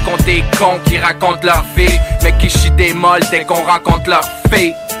tanné de compter cons qui racontent leur vie, mais qui chient des molles dès qu'on rencontre leur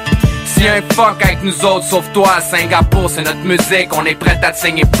fille. S'il y a un fuck avec nous autres, sauf toi à Singapour, c'est notre musique, on est prêt à te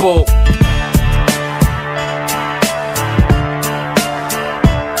saigner pour.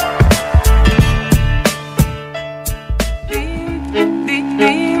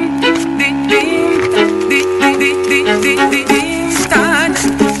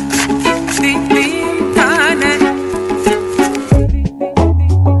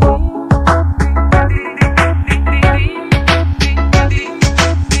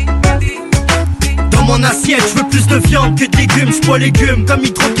 Je veux plus de viande que de légumes, j'suis pas légumes. Comme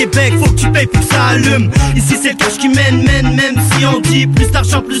Hydro-Québec, faut que tu payes pour que ça allume. Ici c'est le cash qui mène, même si on dit plus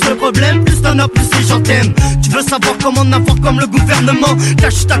d'argent, plus de problèmes, plus t'en as, plus les gens t'aiment. Tu veux savoir comment en avoir comme le gouvernement? T'as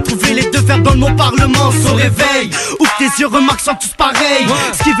juste à trouver les deux verbes dans le mot parlement. Son réveil, ouvre tes yeux, remarque, sont tous pareils.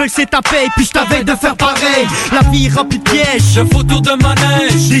 Ce qu'ils veulent c'est ta paye, puis je t'avais de faire pareil. La vie est remplie de pièges, je fais autour de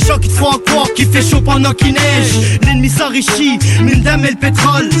manège. Des gens qui te font en croire qu'il fait chaud pendant qu'il neige. L'ennemi s'enrichit, mine d'âme et le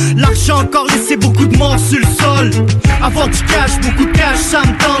pétrole. L'argent encore laissé beaucoup de morts sur le sol. Avoir du cash, beaucoup de cash, ça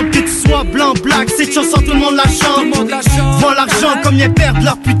me tente. Que tu sois blanc, black, cette chanson tout le monde la chante. Vois l'argent, combien perdent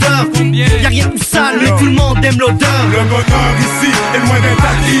leur pudeur. Y'a rien de sale, mais tout le monde aime l'odeur. Le bonheur ici est loin d'être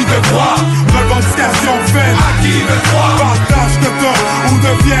acquis de droit. Revendication faite, acquis de droit. Partage de tort ou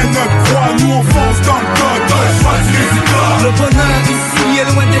devient notre proie. Nous on fonce dans le code, dans le choix du résultat. Le bonheur ici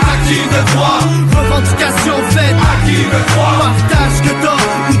est loin d'être acquis de droit. Revendication faite, acquis de droit. Partage de tort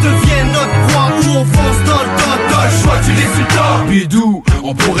ou devient notre proie. Nous on fonce dans le code, dans le choix du résultat. Bidou,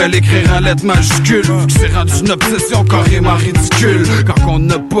 on pourrait l'écrire en lettres majuscules. Vu que c'est rendu une obsession carrément ridicule. Quand on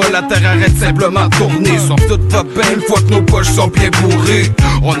n'a pas, la terre arrête simplement de tourner. Sauf tout va bien une fois que nos poches sont bien bourrées.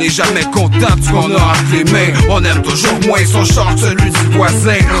 On n'est jamais content de ce qu'on a entre les mains. On aime toujours moins son char que celui du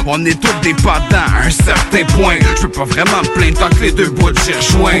voisin. On est tous dépendants à un certain point. Je peux pas vraiment me plaindre tant que les deux bouts j'y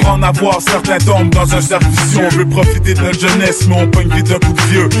rejoins. Pour en avoir, certains tombent dans un cercle vicieux. On veut profiter de notre jeunesse, mais on pogne vite un coup de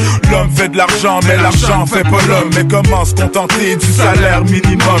vieux. L'homme fait de l'argent, mais l'argent fait pas l'homme. Mais comment se contenter du salaire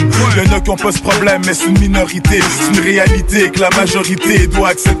minimum? Y'en a qui ont pas ce problème, mais c'est une minorité. C'est une réalité que la majorité doit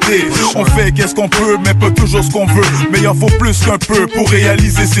accepter. On fait qu'est-ce qu'on peut, mais pas toujours ce qu'on veut. Mais il en faut plus qu'un peu pour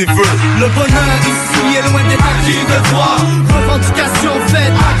réaliser ses vœux. Le bonheur ici est loin d'être acquis de droit. Revendication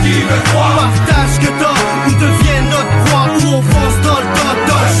faite, acquis de droit. Partage que t'as ou devient notre proie. Où on fonce dans le tas,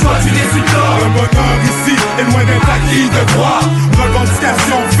 dans le choix du résultat. Le bonheur ici est loin d'être acquis de droit.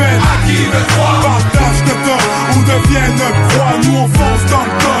 Revendication faite, acquis de droit. Partage deviennent notre proie, nous on fonce dans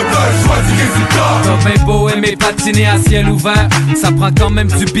le tas, t'as le choix du résultat. T'as bien beau aimer patiner à ciel ouvert, ça prend quand même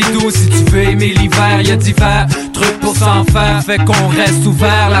du bidou si tu veux aimer l'hiver. Y'a divers trucs pour s'en faire, fait qu'on reste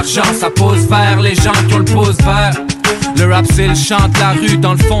ouvert. L'argent ça pose vers les gens qui ont le pouce vert. Le rap c'est le chant de la rue,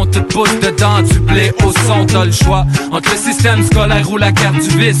 dans le fond tout pousse dedans. Du blé au son, t'as le choix entre le système scolaire ou la carte du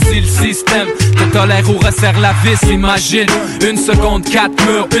vice. Si le système te tolère ou resserre la vis, imagine une seconde, 4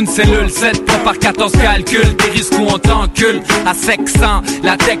 murs, une cellule, 7 pas par 14 calculs. Des risques où on t'encule à sec sans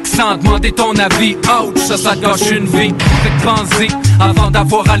la texan, demander ton avis. Ouch, ça gâche une vie. Fait que pense-y avant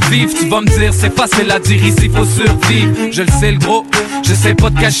d'avoir à le vivre. Tu vas me dire c'est facile à dire ici faut survivre. Je le sais le gros, j'essaie pas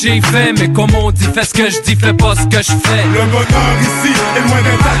de cacher les faits, mais comme on dit fais ce que je dis, fais pas ce que je fais. Le bonheur ici est loin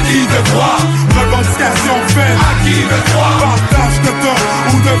d'être acquis de droit. Revendication faite, acquis de droit. Partage que t'as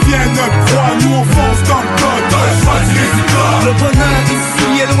ou deviens notre proie. Nous on fonce dans le tas, t'as le choix du résultat. Le bonheur ici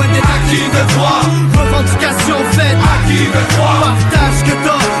est loin d'être acquis de droit. Revendication faite, acquis de droit. Partage que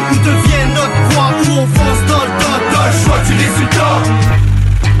t'as ou deviens notre proie. Nous on fonce dans le tas, t'as le choix du résultat.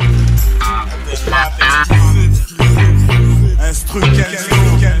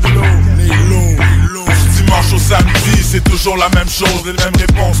 Dimanche au samedi, c'est toujours la même chose. Les mêmes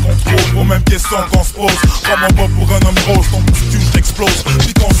réponses qu'on trouve, aux mêmes questions qu'on se pose. Prends-moi pas pour un homme rose, ton petit cul t'explose.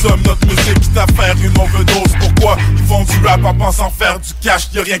 Puis consomme notre musique, quitte à faire une overdose. Pourquoi ils font du rap en pensant faire du cash?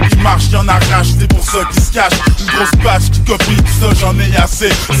 Y'a rien qui marche, y'en arrache, c'est pour ça qu'ils se cachent. Une grosse batch qui copie, tout ça j'en ai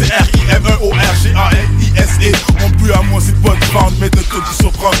assez. C'est R-I-M-E-O-R-G-A-N-I-S-E. Mon but à moi c'est pas de vendre, mais de tout vous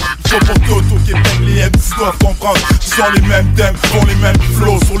surprendre. Il faut pour tout au Québec, les MC doivent comprendre. Ils sont les mêmes thèmes, font les mêmes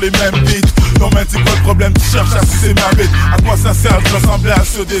flows, sur les mêmes beats. Non mais c'est quoi le problème, tu cherches à sucer ma bite. À quoi ça sert de ressembler à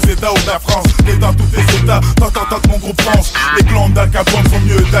ceux des États ou de la France? Et dans tous les États, t'entends mon groupe France. Les clones d'Al Capone font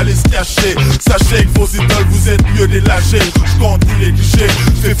mieux d'aller se cacher. Sachez que vos idoles, vous êtes mieux les lâcher. Je compte plus les clichés,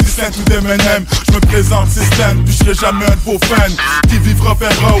 50 Cent ou d'Eminem. Je me présente, c'est Stan, puis je serai jamais un de vos fans. Qui vivra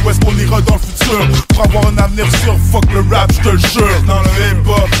verra, où est-ce qu'on ira dans le futur? Pour avoir un avenir sûr, fuck le rap, je te le jure. Dans le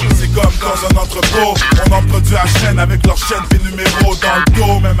hip-hop, c'est comme dans un entrepôt. On en produit à chaîne avec leur chaîne des numéros dans le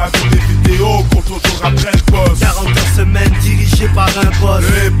dos. Même avec des vidéos, court toujours après le boss. 40 heures semaine dirigé par un boss. Le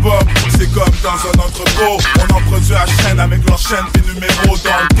hip-hop, c'est comme dans un entrepôt. On en produit à chaîne avec leur chaîne des numéros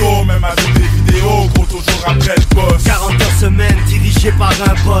dans le dos. Même avec des vidéos, court toujours après le boss. 40 heures semaine dirigé par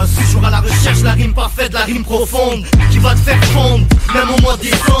un boss. Toujours à la recherche de la rime parfaite, de la rime profonde qui va te faire fondre, même au mois de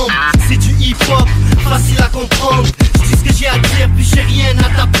décembre. C'est du hip-hop, facile à comprendre. Je dis ce que j'ai à dire, puis j'ai rien à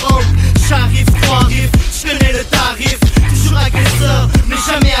t'apprendre. J'arrive, trois riffs, je connais le tarif. Toujours agresseur, mais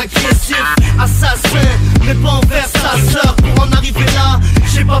jamais agressif. Assassin, mais pas envers sa sœur. Pour en arriver là,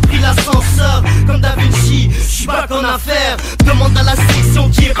 j'ai pas pris l'ascenseur. Comme Da Vinci, j'suis back en affaire. Demande à la section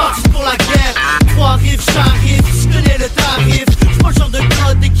qui est partie pour la guerre. Trois riffs, j'arrive, je connais le tarif. J'suis pas le genre de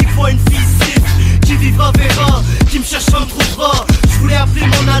gars dès qu'il voit une fille siffle. Qui vivra verra, qui me cherchera me trouvera. J'voulais appeler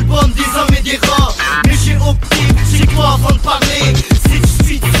mon album des hommes et des rats, mais j'ai opté, j'ai quoi avant de parler. C'est du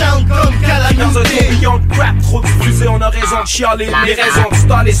street sound comme calamité. Dans un tourbillon de crap, trop diffusé, on a raison de chialer. Les raisons de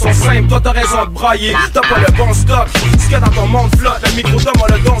staller sont simples, toi t'as raison de brailler. T'as pas le bon stock, ce que dans ton monde flotte. Le micro donne-moi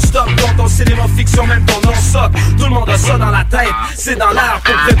le don stop, dont ton cinéma fiction, même ton nom soc. Tout le monde a ça dans la tête, c'est dans l'air.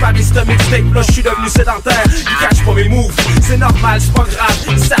 Pour préparer ce mixtape, là j'suis devenu sédentaire. Ils cachent pas mes moves, c'est normal, c'est pas grave.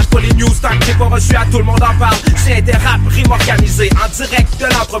 Ils savent pas les news, tant que t'es pas reçu à tout le monde en parle. C'est un des rap, rime organisé, en direct de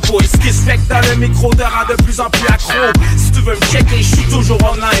l'entrepôt. Et ce qui se fait que dans le micro te rend de plus en plus accro. Si tu veux me checker, j'suis toujours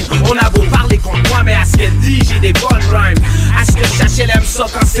online. On a beau parler contre moi, mais à ce qu'elle dit, j'ai des bonnes rhymes. À ce que je cherche, elle aime ça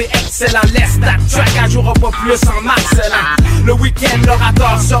quand c'est excellent. Laisse ta track, un jour pas plus en marcelant. Le week-end,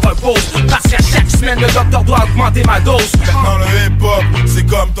 l'orateur se repose, parce qu'à chaque semaine, le docteur doit augmenter ma dose. Dans le hip-hop, c'est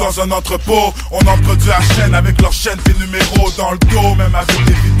comme dans un entrepôt. On en produit à chaîne avec leur chaîne des numéros dans le dos. Même avec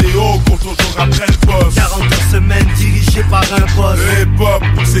des vidéos, court toujours après le boss. 40 heures semaine dirigé par un boss. Le hip-hop,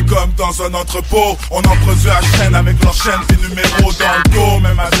 c'est comme dans un entrepôt. On en produit à chaîne avec leur chaîne des numéros dans le dos.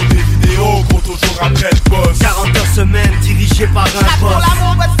 Même avec des vidéos, court toujours après le boss. 40 heures semaine dirigé par un boss. Pour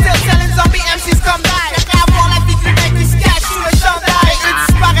l'amour, but still telling zombie MCs come back. J'aimerais avoir la vie du mec qui se cache sous le chandail. Eux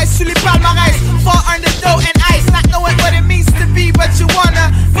disparaissent sous les palmarès. Fall under dough and ice. Not knowing what it means to be, but you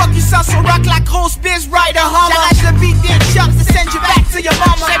wanna. Fuck you sound so rock like grosse bitch, ride a Hummer. J'arrache le beat des chops to send you back to your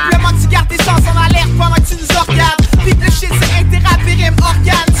mama. Simplement tu gardes tes sens en alerte pendant que tu nous regardes. Beat le shit, c'est interrapé, rime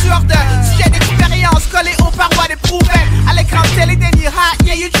organe. Sur de sujet d'expérience collé aux parois des prouvettes. À l'écran de télé, then you hot,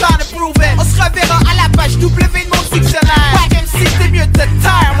 yeah you tryna prove it. On se reverra à la page W de mon dictionnaire. Wack MC, c'est mieux de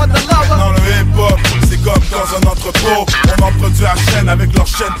tire, moi de lover. Dans le hip-hop, c'est comme dans un entrepôt. On en produit à chaîne avec leur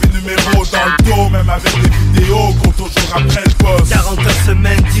chaîne des numéros dans le dos. Même avec des vidéos, court toujours après le boss. 40 heures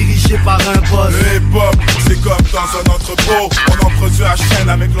semaine dirigé par un boss. Le hip-hop, c'est comme dans un entrepôt. On en produit à chaîne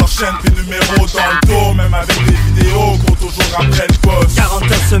avec leur chaîne puis numéro dans le dos. Même avec des vidéos, gros toujours après le boss. 40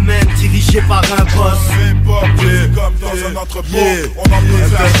 heures semaine dirigé par un boss. Comme dans un entrepôt. On en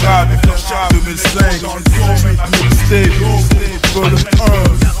produit à chaîne avec leur chaîne 2005 dans le dos. Même avec des vidéos, volume 1.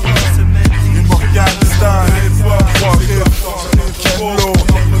 Une Morgan Style, 3 Kenlo,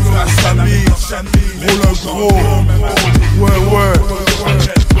 la Samy, roule un gros. Ouais.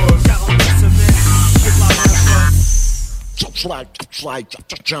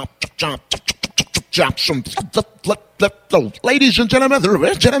 Ladies and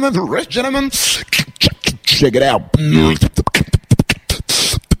gentlemen, check it out.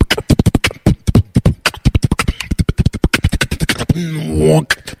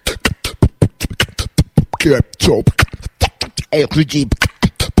 Ghetto, Erudit,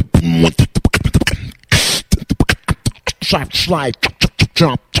 slide,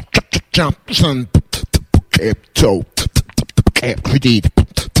 jump, Ghetto, Erudit,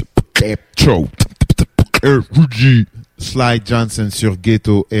 Ghetto, Erudit. Slide Johnson sur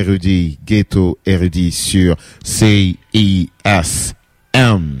Ghetto Erudit. Ghetto Erudit sur CISM.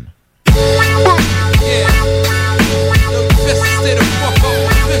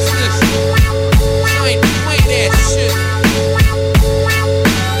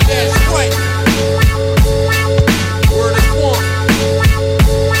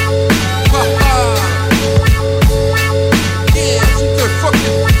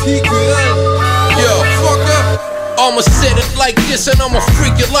 I'ma set it like this and I'ma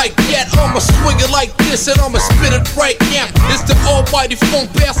freak it like that. I'ma swing it like this and I'ma spit it right now. It's the almighty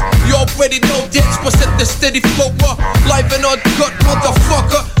funk bass. You already know that. But set the steady flow up. Live and uncut,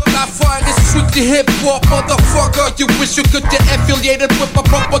 motherfucker. Not fire is strictly hip hop, motherfucker. You wish you could get affiliated with my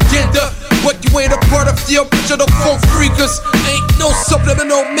propaganda, but you ain't a part of the original funk freakers. Ain't no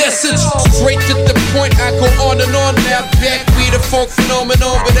subliminal message. Straight to the point, I go on and on. Now back, we the funk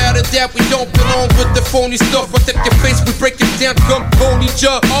phenomenon. Without a doubt, we don't belong with the phony stuff. Protect your face, we break it down, come Tony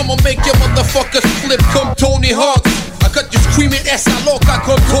Jug. I'ma make your motherfuckers flip, come Tony Hawk. I got you screaming, esa loca,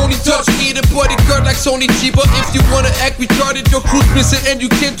 come Tony Touch. Need a bodyguard like Sony G, but if you wanna act retarded, your crew's missing and you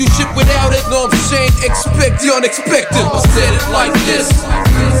can't do shit without it. No, I'm saying expect the unexpected. I said it like this,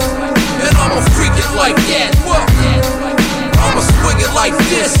 and I'ma freak it like that. What? I'ma swing it like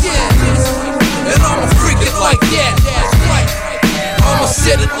this, and I'ma freak it like that. I'ma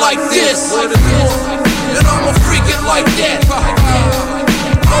set it like this, and I'ma freak it like that.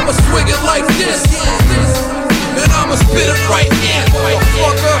 I'ma swing it like this, and I'ma spit it right now,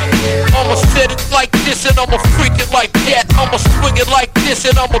 motherfucker. I'ma set it like this and I'ma freak it like that. I'ma swing it like this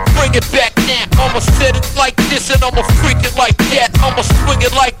and I'ma bring it back now. I'ma set it like this and I'ma freak it like that. I'ma swing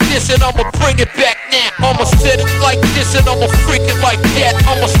it like this and I'ma bring it back now. I'ma set it like this and I'ma freak it like that.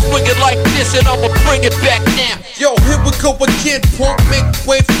 I'ma swing it like this and I'ma bring it back now. Yo, here we go again, punk. Make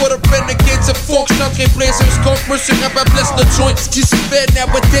way for the renegades of funk. Change blazers, compte, monsieur, rapper, blesse le joint. Ce qui se fait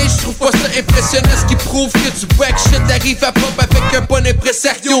nowadays, je trouve pas ça impressionnant. Ce qui prouve que du wack shit arrive à pop avec un bon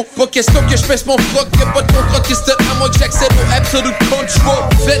impression. Pas question que je pèse mon froc, y'a pas de contrat qui se donne à moi que j'accède au absolute control.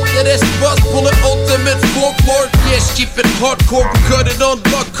 Faites de l'espace pour le ultimate folklore. Yeah, je keep it hardcore, we cut it on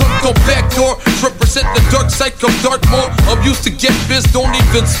luck, come ton backdoor. Represent the dark side, come Dartmoor. I'm used to get biz, don't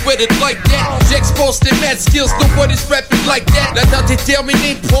even sweat it like that. J'expose tes mad skills, nobody's rapping like that. Là dans tes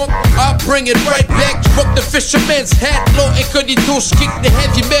terminés punk, I'll bring it right back. Rock the fisherman's hat, low incognito, kick the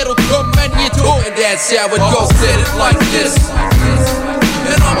heavy metal, come Magneto. And that's how it goes, set it like this,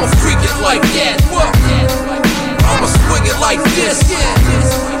 and I'ma freak it like that. What? I'ma swing it like this,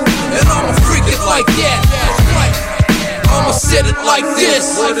 and I'ma freak it like that. I'ma set it like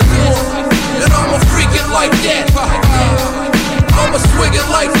this, and I'ma freak it like that. I'ma swing it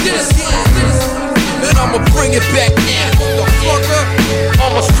like this, and I'ma bring it back now, motherfucker.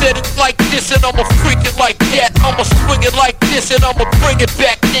 I'ma set it like this and I'ma freak it like that. I'ma swing it like this and I'ma bring it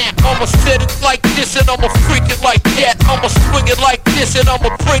back now. I'ma set it like this and I'ma freak it like that. I'ma swing it like this and I'ma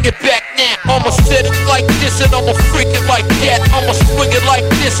bring it back now. I'ma set it like this and I'ma freak it like that. I'ma swing it like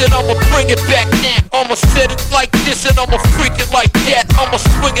this and I'ma bring it back now. I'ma set it like this and I'ma freak it like that. I'ma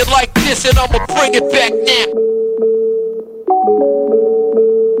swing it like this and I'ma bring it back now.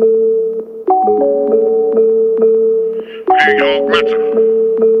 New York matter.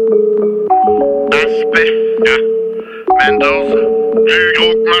 Aspect, Mendoza, New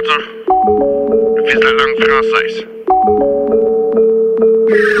York matter. Le fils de la langue française.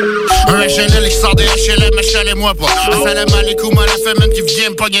 Un HLL qui sort des HLM, HLM-moi pas. Salam alaikum à la famine qui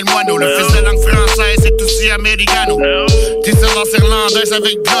vient me pogner le moineau. Le fils de langue française est aussi americano. Descendance irlandaise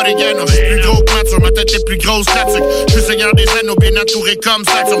avec de l'orégano. J'suis plus gros que mature, ma tête est plus grosse que la tuque. J'suis seigneur des anneaux, bien entouré comme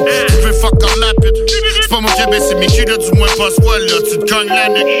Saturne. Tu veux fuck comme la pute. C'est pas moi qui ai baissé mes culs, là, du moins pas ce poil là. Tu te cognes la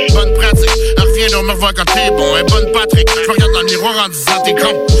nuque, bonne pratique. Reviens donc me revoir quand t'es bon, un bonne Patrick. J'me regarde dans le miroir en disant t'es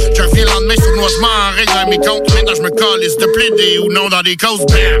con. Je reviens le lendemain sournoisement en réglant mes comptes. Maintenant j'me calisse de plaider ou non dans des causes,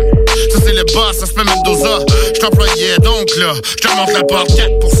 bam. Ça c'est le boss, ça se fait Mendoza. J't'employais donc là, j'te montre la porte, 4%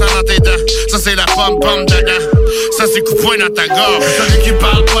 dans tes dents. Ça c'est la pomme dedans. Ça c'est coup-poing dans ta gorge. Celui qui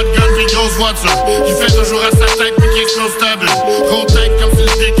parle pas de gun pis grosse voiture. Qui fait toujours à sa tête pis qui explose ta bleu. Gros tête comme si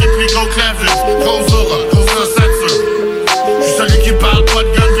le dick est plus gros que la vue. Grosse aura, grosse ossature. J'suis celui qui parle pas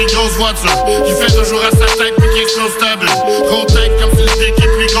de gun pis grosse voiture. Qui fait toujours à sa tête pis qui explose ta bleu. Gros tête comme si le dick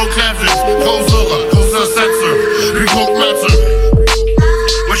est plus gros que la vue. Grosse aura, grosse ossature. Plus gros que mature.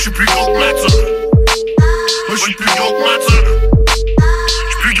 Moi j'suis plus gros que mature. Moi j'suis plus gros que mature.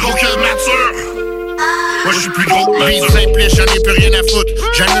 J'suis plus gros que mature. Moi j'suis plus gros que mature. Simple, j'en ai plus rien à foutre.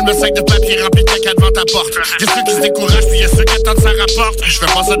 J'annule le sac de papier rempli de caca devant ta porte. Y'a ceux qui se découragent puis y'a ceux qui attendent ça rapporte. J'fais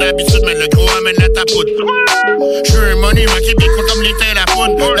pas ça d'habitude mais le gros amène la tapoute. J'suis un monument québécois comme l'été la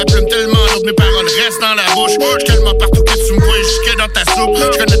poudre. La plume tellement lourde, mes paroles restent dans la bouche. J'suis tellement partout que tu me vois jusque dans ta soupe.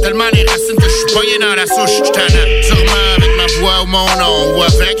 J'connais tellement les racines que j'suis poigné dans la souche. J't'en sûrement avec ma voix ou mon nom ou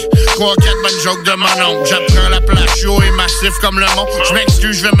avec 3-4 bonnes jokes de mon oncle. J'apprends la place, j'suis haut et massif comme le monde.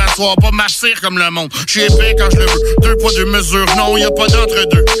 J'm'excuse, j'vais m'asseoir, pas m'assire comme le monde. J'suis épais quand je le veux, 2 poids 2 mesures, non y'a pas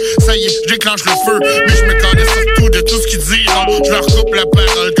d'entre-deux. Ça y est, j'éclenche le feu, mais j'me connais surtout de tout ce qu'ils diront. J'leur coupe la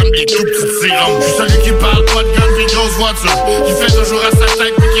parole comme des tout petits tirons. J'suis celui qui parle pas de gun pis grosse voiture. Qui fait toujours à sa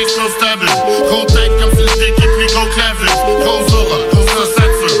tête pis qui explose ta bleu. Gros tête comme si le dick est plus gros que la vue. Grosse aura, grosse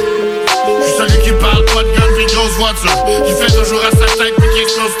ossature. J'suis celui qui parle pas de gun pis grosse voiture. Qui fait toujours à sa tête pis qui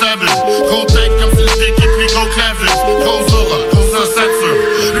explose ta bleu. Gros tête comme si le dick est plus gros que la vue. Grosse aura, grosse ossature.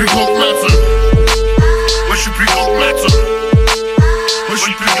 Plus gros que mature. Moi j'suis plus gros que mature. Moi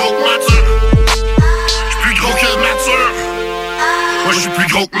j'suis plus gros que mature. J'suis plus gros que mature. Moi j'suis plus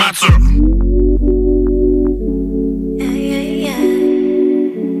gros que mature.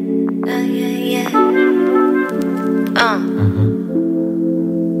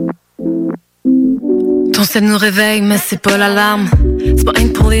 Ton sel nous réveille, mais c'est pas l'alarme. C'est pas rien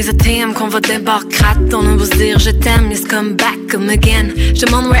pour les ATM qu'on va débarquer. On a beau se dire je t'aime, it's come back, come again. Je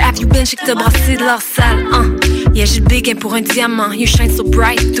demande where have you been, j'sais que t'as brassé de leur salle. Yeah, j'ai le béguin pour un diamant. You shine so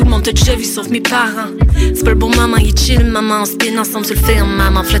bright, tout le monde t'a déjà vu sauf mes parents. C'est pas le bon moment, il chill, maman. On spin ensemble sur le film,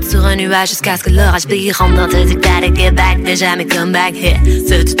 maman. Flotte sur un nuage jusqu'à ce que l'orage brille. Rentre dans ta dictate, get back, déjà mes comeback hit.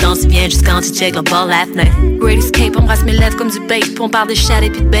 Ça tout temps si bien jusqu'à tu check le bord la fenêtre. Great escape, embrasse mes lèvres comme du bait. On parle de chat et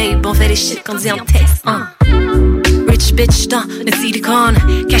pis de babe, on fait les shit qu'on dit en texte. Rich bitch dans le silicone.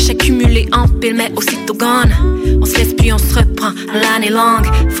 Cash accumulé en pile mais aussitôt gone. On se laisse puis on se reprend l'année longue.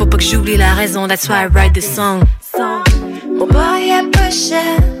 Faut pas que j'oublie la raison, that's why I write this song. Mon boy est pas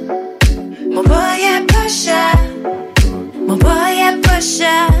cher. Mon boy est pas cher. Mon boy est pas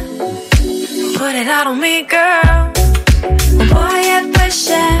cher. Put it out on me girl. Mon boy est pas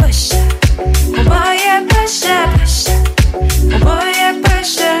cher. Mon boy est pas cher. Mon boy est pas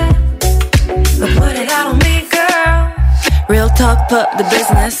cher. Put it out on me girl. Real talk, pas de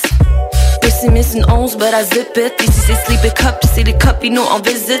business. Pessimiste une 11, but I zip it. Ici c'est sleepy cup, c'est les copines en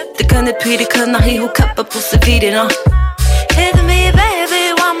visite. T'es connais depuis les conneries au cap up pour se vider, non? Hit me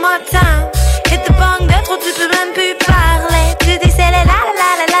baby one more time. Hit the bang de trop, tu peux même plus parler. Tu dis c'est la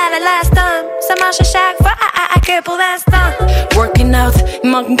time. Ça marche à chaque fois, que pour l'instant. Working out, il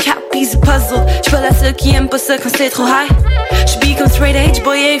manque une cap, piece of puzzle. J'suis pas la seule qui aime pas ça quand c'est trop high. J'suis comme straight age,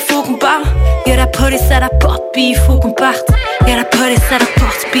 boy, yeah, il faut qu'on parle. Y'a la police à la porte, pis il faut qu'on parte. Y'a la police à la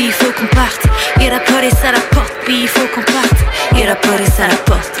porte, pis il faut qu'on parte. Y'a la police à la porte, pis il faut qu'on parte. Y'a la police à la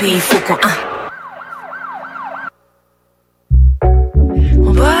porte, pis il faut qu'on...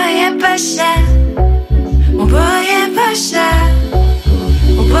 Mon boy est pas cher. Mon boy est pas cher.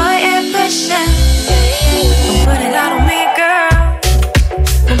 Mon boy est pas cher. Don't put it out on me, girl.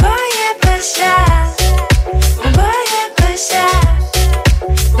 Mon boy est pas cher. Mon boy est pas cher.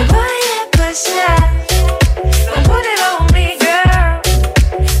 Mon boy est pas cher. Don't put it out on me, girl.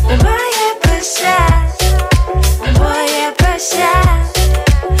 Mon boy est pas cher. Mon boy est pas cher.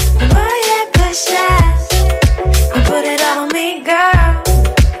 Mon boy est pas cher. Don't put it out on me, girl.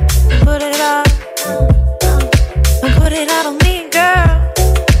 Put it out. Put it out on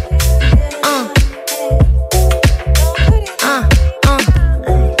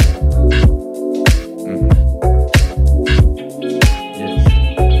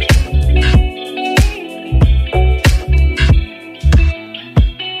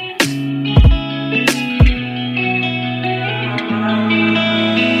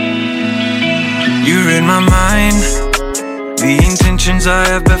my mind. The intentions I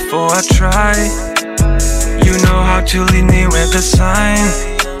have before I try. You know how to lead me with a sign.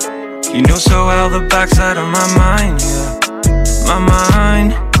 You know so well the backside of my mind, yeah. My mind,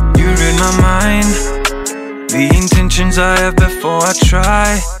 you read my mind. The intentions I have before I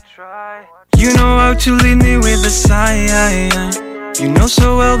try. You know how to lead me with a sign. You know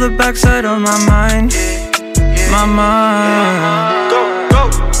so well the backside of my mind. My mind. Go, go.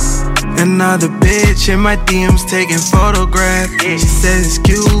 Another bitch in my DMs taking photographs. She says it's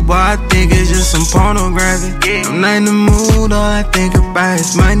cute, but I think it's just some pornography. I'm not in the mood, all I think about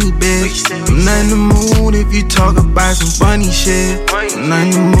is money, bitch. I'm not in the mood if you talk about some funny shit. I'm not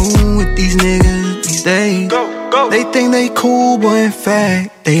in the mood with these niggas these days. They think they cool, but in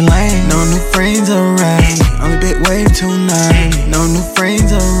fact, they lame. No new friends around me, only bit wave tonight. No new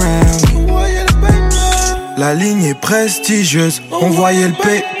friends around me. La ligne est prestigieuse, on voyait le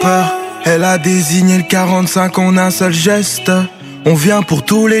paper. Elle a désigné le 45 en un seul geste. On vient pour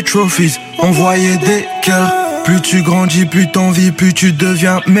tous les trophies, on voyait des cœurs. Plus tu grandis, plus t'envies, plus tu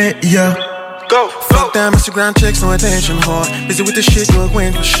deviens meilleur. Go, fuck them Instagram chicks, no attention whore. Busy with the shit, you'll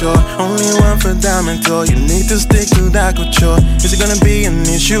win for sure. Only one for diamond tour. You need to stick to that couture. Is it gonna be an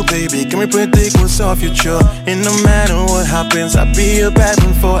issue, baby? Can we predict what's our future? And no matter what happens, I'll be a bad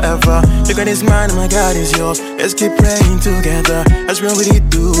one forever. You got his mind and my God is yours. Let's keep praying together. As we really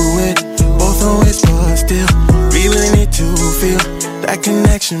do it. Both always but still, we really need to feel that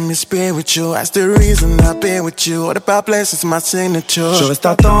connection, me spiritual. That's the reason I've been with you. All about blessings, my signature. Je reste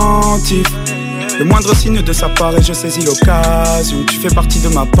attentif. Le moindre signe de sa part et je saisis l'occasion. Tu fais partie de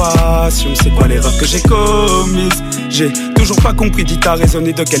ma passion. C'est quoi l'erreur que j'ai commise? J'ai toujours pas compris, dis t'as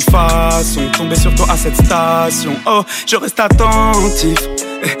raisonné de quelle façon. Tomber sur toi à cette station. Oh, je reste attentif.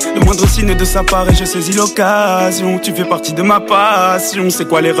 Le moindre signe de sa part et je saisis l'occasion. Tu fais partie de ma passion. C'est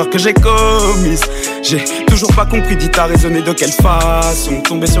quoi l'erreur que j'ai commise? J'ai toujours pas compris, dis t'as raisonné de quelle façon.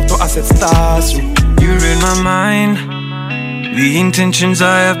 Tomber sur toi à cette station. You read my mind. The intentions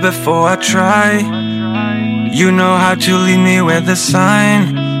I have before I try. You know how to lead me with a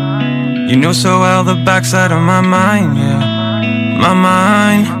sign. You know so well the backside of my mind, yeah. My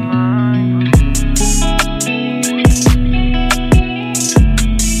mind.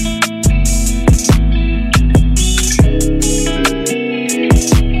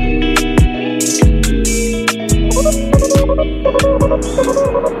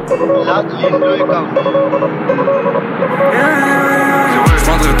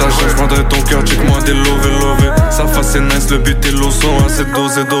 J'prendrai ta chance, j'prendrai ton cœur, check-moi des lové. Sa face est nice, le but et l'eau sont assez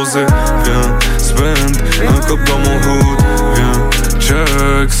dosés. Viens, spend un cop dans mon hood. Viens,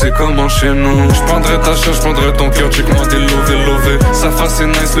 check, c'est comment chez nous. J'prendrai ta chance, j'prendrai ton cœur, check-moi des lové. Sa face est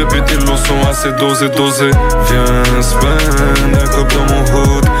nice, le but et l'eau sont assez dosés. Viens, spend un cop dans mon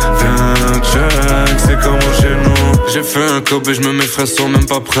hood. Viens, check, c'est comment chez nous. J'ai fait un cop et j'me m'effraie, sont même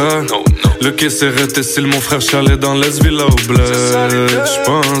pas prêt. Le quai s'est rétessile, mon frère chalet dans l'Est, villa au bled.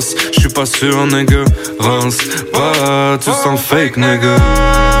 J'pense, j'suis pas sûr, nigga. Rance pas, tu sens fake, nigga.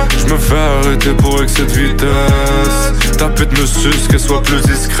 J'me fais arrêter pour excès de vitesse. Ta pute me suce, qu'elle soit plus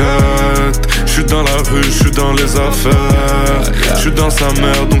discrète. J'suis dans la rue, j'suis dans les affaires. J'suis dans sa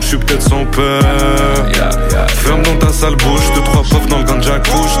mère, donc j'suis peut-être son père. Ferme dans ta sale bouche, 2-3 puffs dans le ganja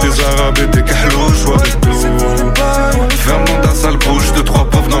couche. Des arabes et des calouches, vois de tout. Ferme dans ta sale bouche, 2-3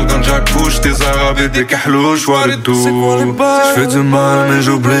 puffs dans le ganja couche. Des arabes et des calouches, vois de tout. J'fais du mal mais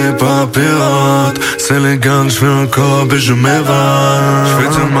j'oublie pas pirate. C'est les gangs, j'fais un cob et je m'évade. J'fais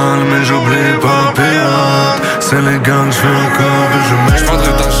du mal mais j'oublie pas pirate. C'est les gangs, j'fais un cob et je m'évade.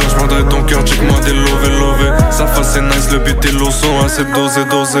 J'prendrai ta chance, j'prendrai ton cœur, check-moi des lové. Sa face est nice, le but et l'eau sont assez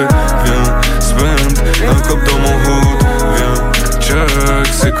dosés. Viens, spend un cop dans mon hood. Viens, check,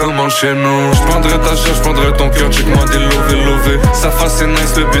 c'est comment chez nous. J'prendrai ta chance, j'prendrai ton cœur, check-moi des lové. Sa face est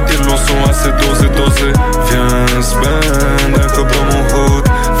nice, le but et l'eau sont assez dosés. Viens, spend un cop dans mon hood.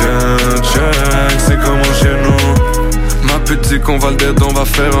 Viens, check, c'est comment chez nous. Ma pute dit qu'on va le dead, on va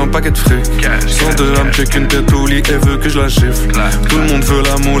faire un paquet de fric. Sans de âme, check une tête au lit et veut que je la gifle. Tout le monde veut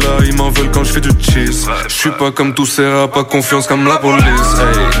la moula, ils m'en veulent quand je fais du cheese. J'suis pas comme tous ces rats, pas confiance comme la police.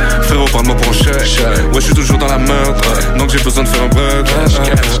 Hey, frérot, parle-moi pour un chèque. Ouais, j'suis toujours dans la merde, donc j'ai besoin de faire un bread.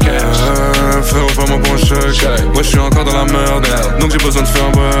 Frérot, parle-moi pour un chèque. Ouais, j'suis encore dans la merde, donc j'ai besoin de faire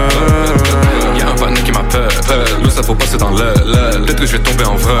un bread. Y'a un panier qui m'appelle, le ça faut passer dans l'aile. Peut-être que je vais tomber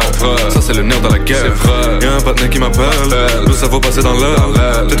en vrai. Ça c'est le nerf de la guerre. Y'a un panier qui m'appelle, le ça faut passer dans l'heure.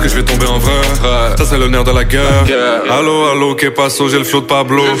 Peut-être que je vais tomber en vrai. Ça c'est l'honneur de la guerre. Allo, allo, que passo, j'ai le flow de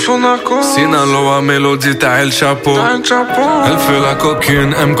Pablo. Sinaloa, mélodie, t'as El Chapo. Elle fait la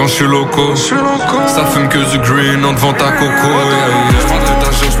coquine, aime quand je suis loco. Ça fume que du green en devant ta coco. J'prendrai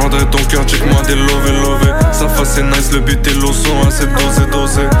ta chair, j'prendrai ton cœur, check-moi des lové. Ça face c'est nice, le beat et l'eau sont assez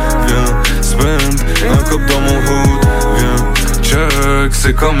dosé. Viens, spend un cop dans mon hood. Viens, check,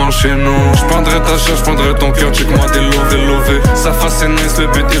 c'est comment chez nous. J'prendrai ta chair, j'prendrai ton cœur, check-moi des lové. Ça face c'est nice, le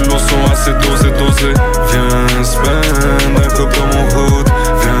beat et l'eau sont assez dosé. Viens, spend un cop dans mon hood.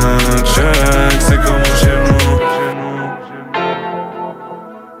 Viens, check, c'est comment chez nous.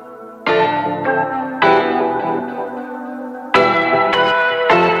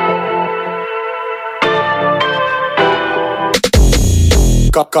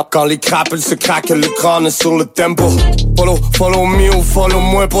 Quand les crappes se craquent, le crâne est sur le tempo. Follow me ou follow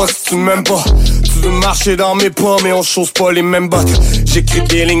moi pas si tu m'aimes pas. Tu veux marcher dans mes pas mais on chose pas les mêmes bottes. J'écris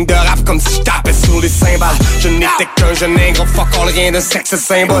des lignes de rap comme si je tapais sur les cymbales. Je n'étais qu'un jeune ingrat, fuck all, rien de sexe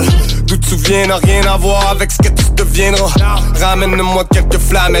symbole. D'où tu viens n'a rien à voir avec ce que tu deviendras. Ramène-moi quelques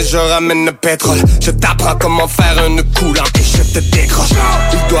flammes et je ramène le pétrole. Je t'apprends comment faire un coulant et je te décroche.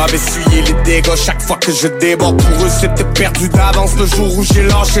 Ils doivent essuyer les dégâts chaque fois que je déborde. Pour eux c'était perdu d'avance le jour où j'ai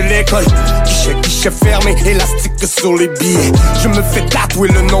lâché l'école. Guichet fermé, élastique sur les billets. Je me fais tatouer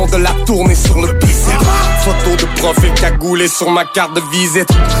le nom de la tournée sur le biceps. Photo de profil cagoulé sur ma carte de visite.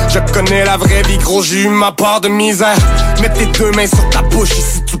 Je connais la vraie vie, gros, j'ai eu ma part de misère. Mets tes deux mains sur ta bouche et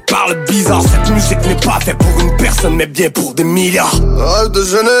si tu parles bizarre. Cette musique n'est pas faite pour une personne mais bien pour des milliards. Rêve de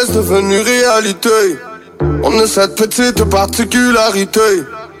jeunesse devenu réalité. On a cette petite particularité.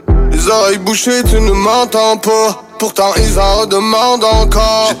 Les oreilles bouchées, tu ne m'entends pas. Pourtant ils en redemandent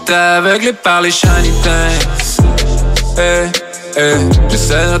encore. J'étais aveuglé par les shiny things.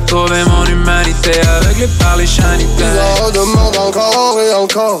 J'essaie de retrouver mon humanité. Aveuglé par les shiny things. Ils en redemandent encore et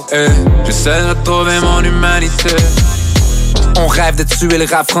encore. J'essaie de retrouver mon humanité. On rêve de tuer le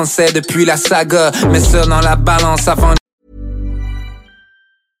rap français depuis la saga. Mets ça dans la balance avant.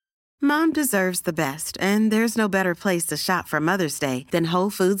 Mom deserves the best, and there's no better place to shop for Mother's Day than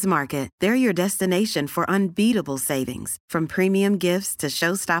Whole Foods Market. They're your destination for unbeatable savings, from premium gifts to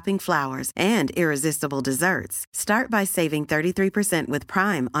show-stopping flowers and irresistible desserts. Start by saving 33% with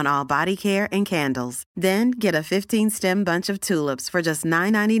Prime on all body care and candles. Then get a 15-stem bunch of tulips for just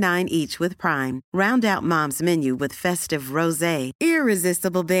 $9.99 each with Prime. Round out Mom's menu with festive rosé,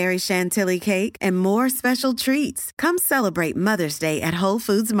 irresistible berry chantilly cake, and more special treats. Come celebrate Mother's Day at Whole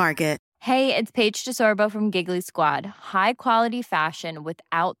Foods Market. Hey, it's Paige DeSorbo from Giggly Squad. High quality fashion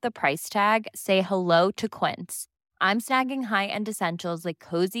without the price tag. Say hello to Quince. I'm snagging high-end essentials like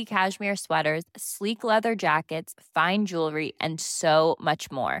cozy cashmere sweaters, sleek leather jackets, fine jewelry, and so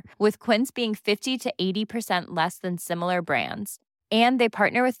much more. With Quince being 50 to 80% less than similar brands. And they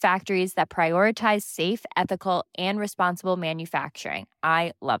partner with factories that prioritize safe, ethical, and responsible manufacturing.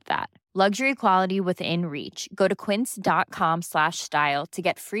 I love that. Luxury quality within reach. Go to quince.com/style to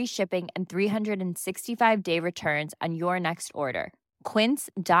get free shipping and 365-day returns on your next order.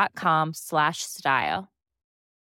 Quince.com/style.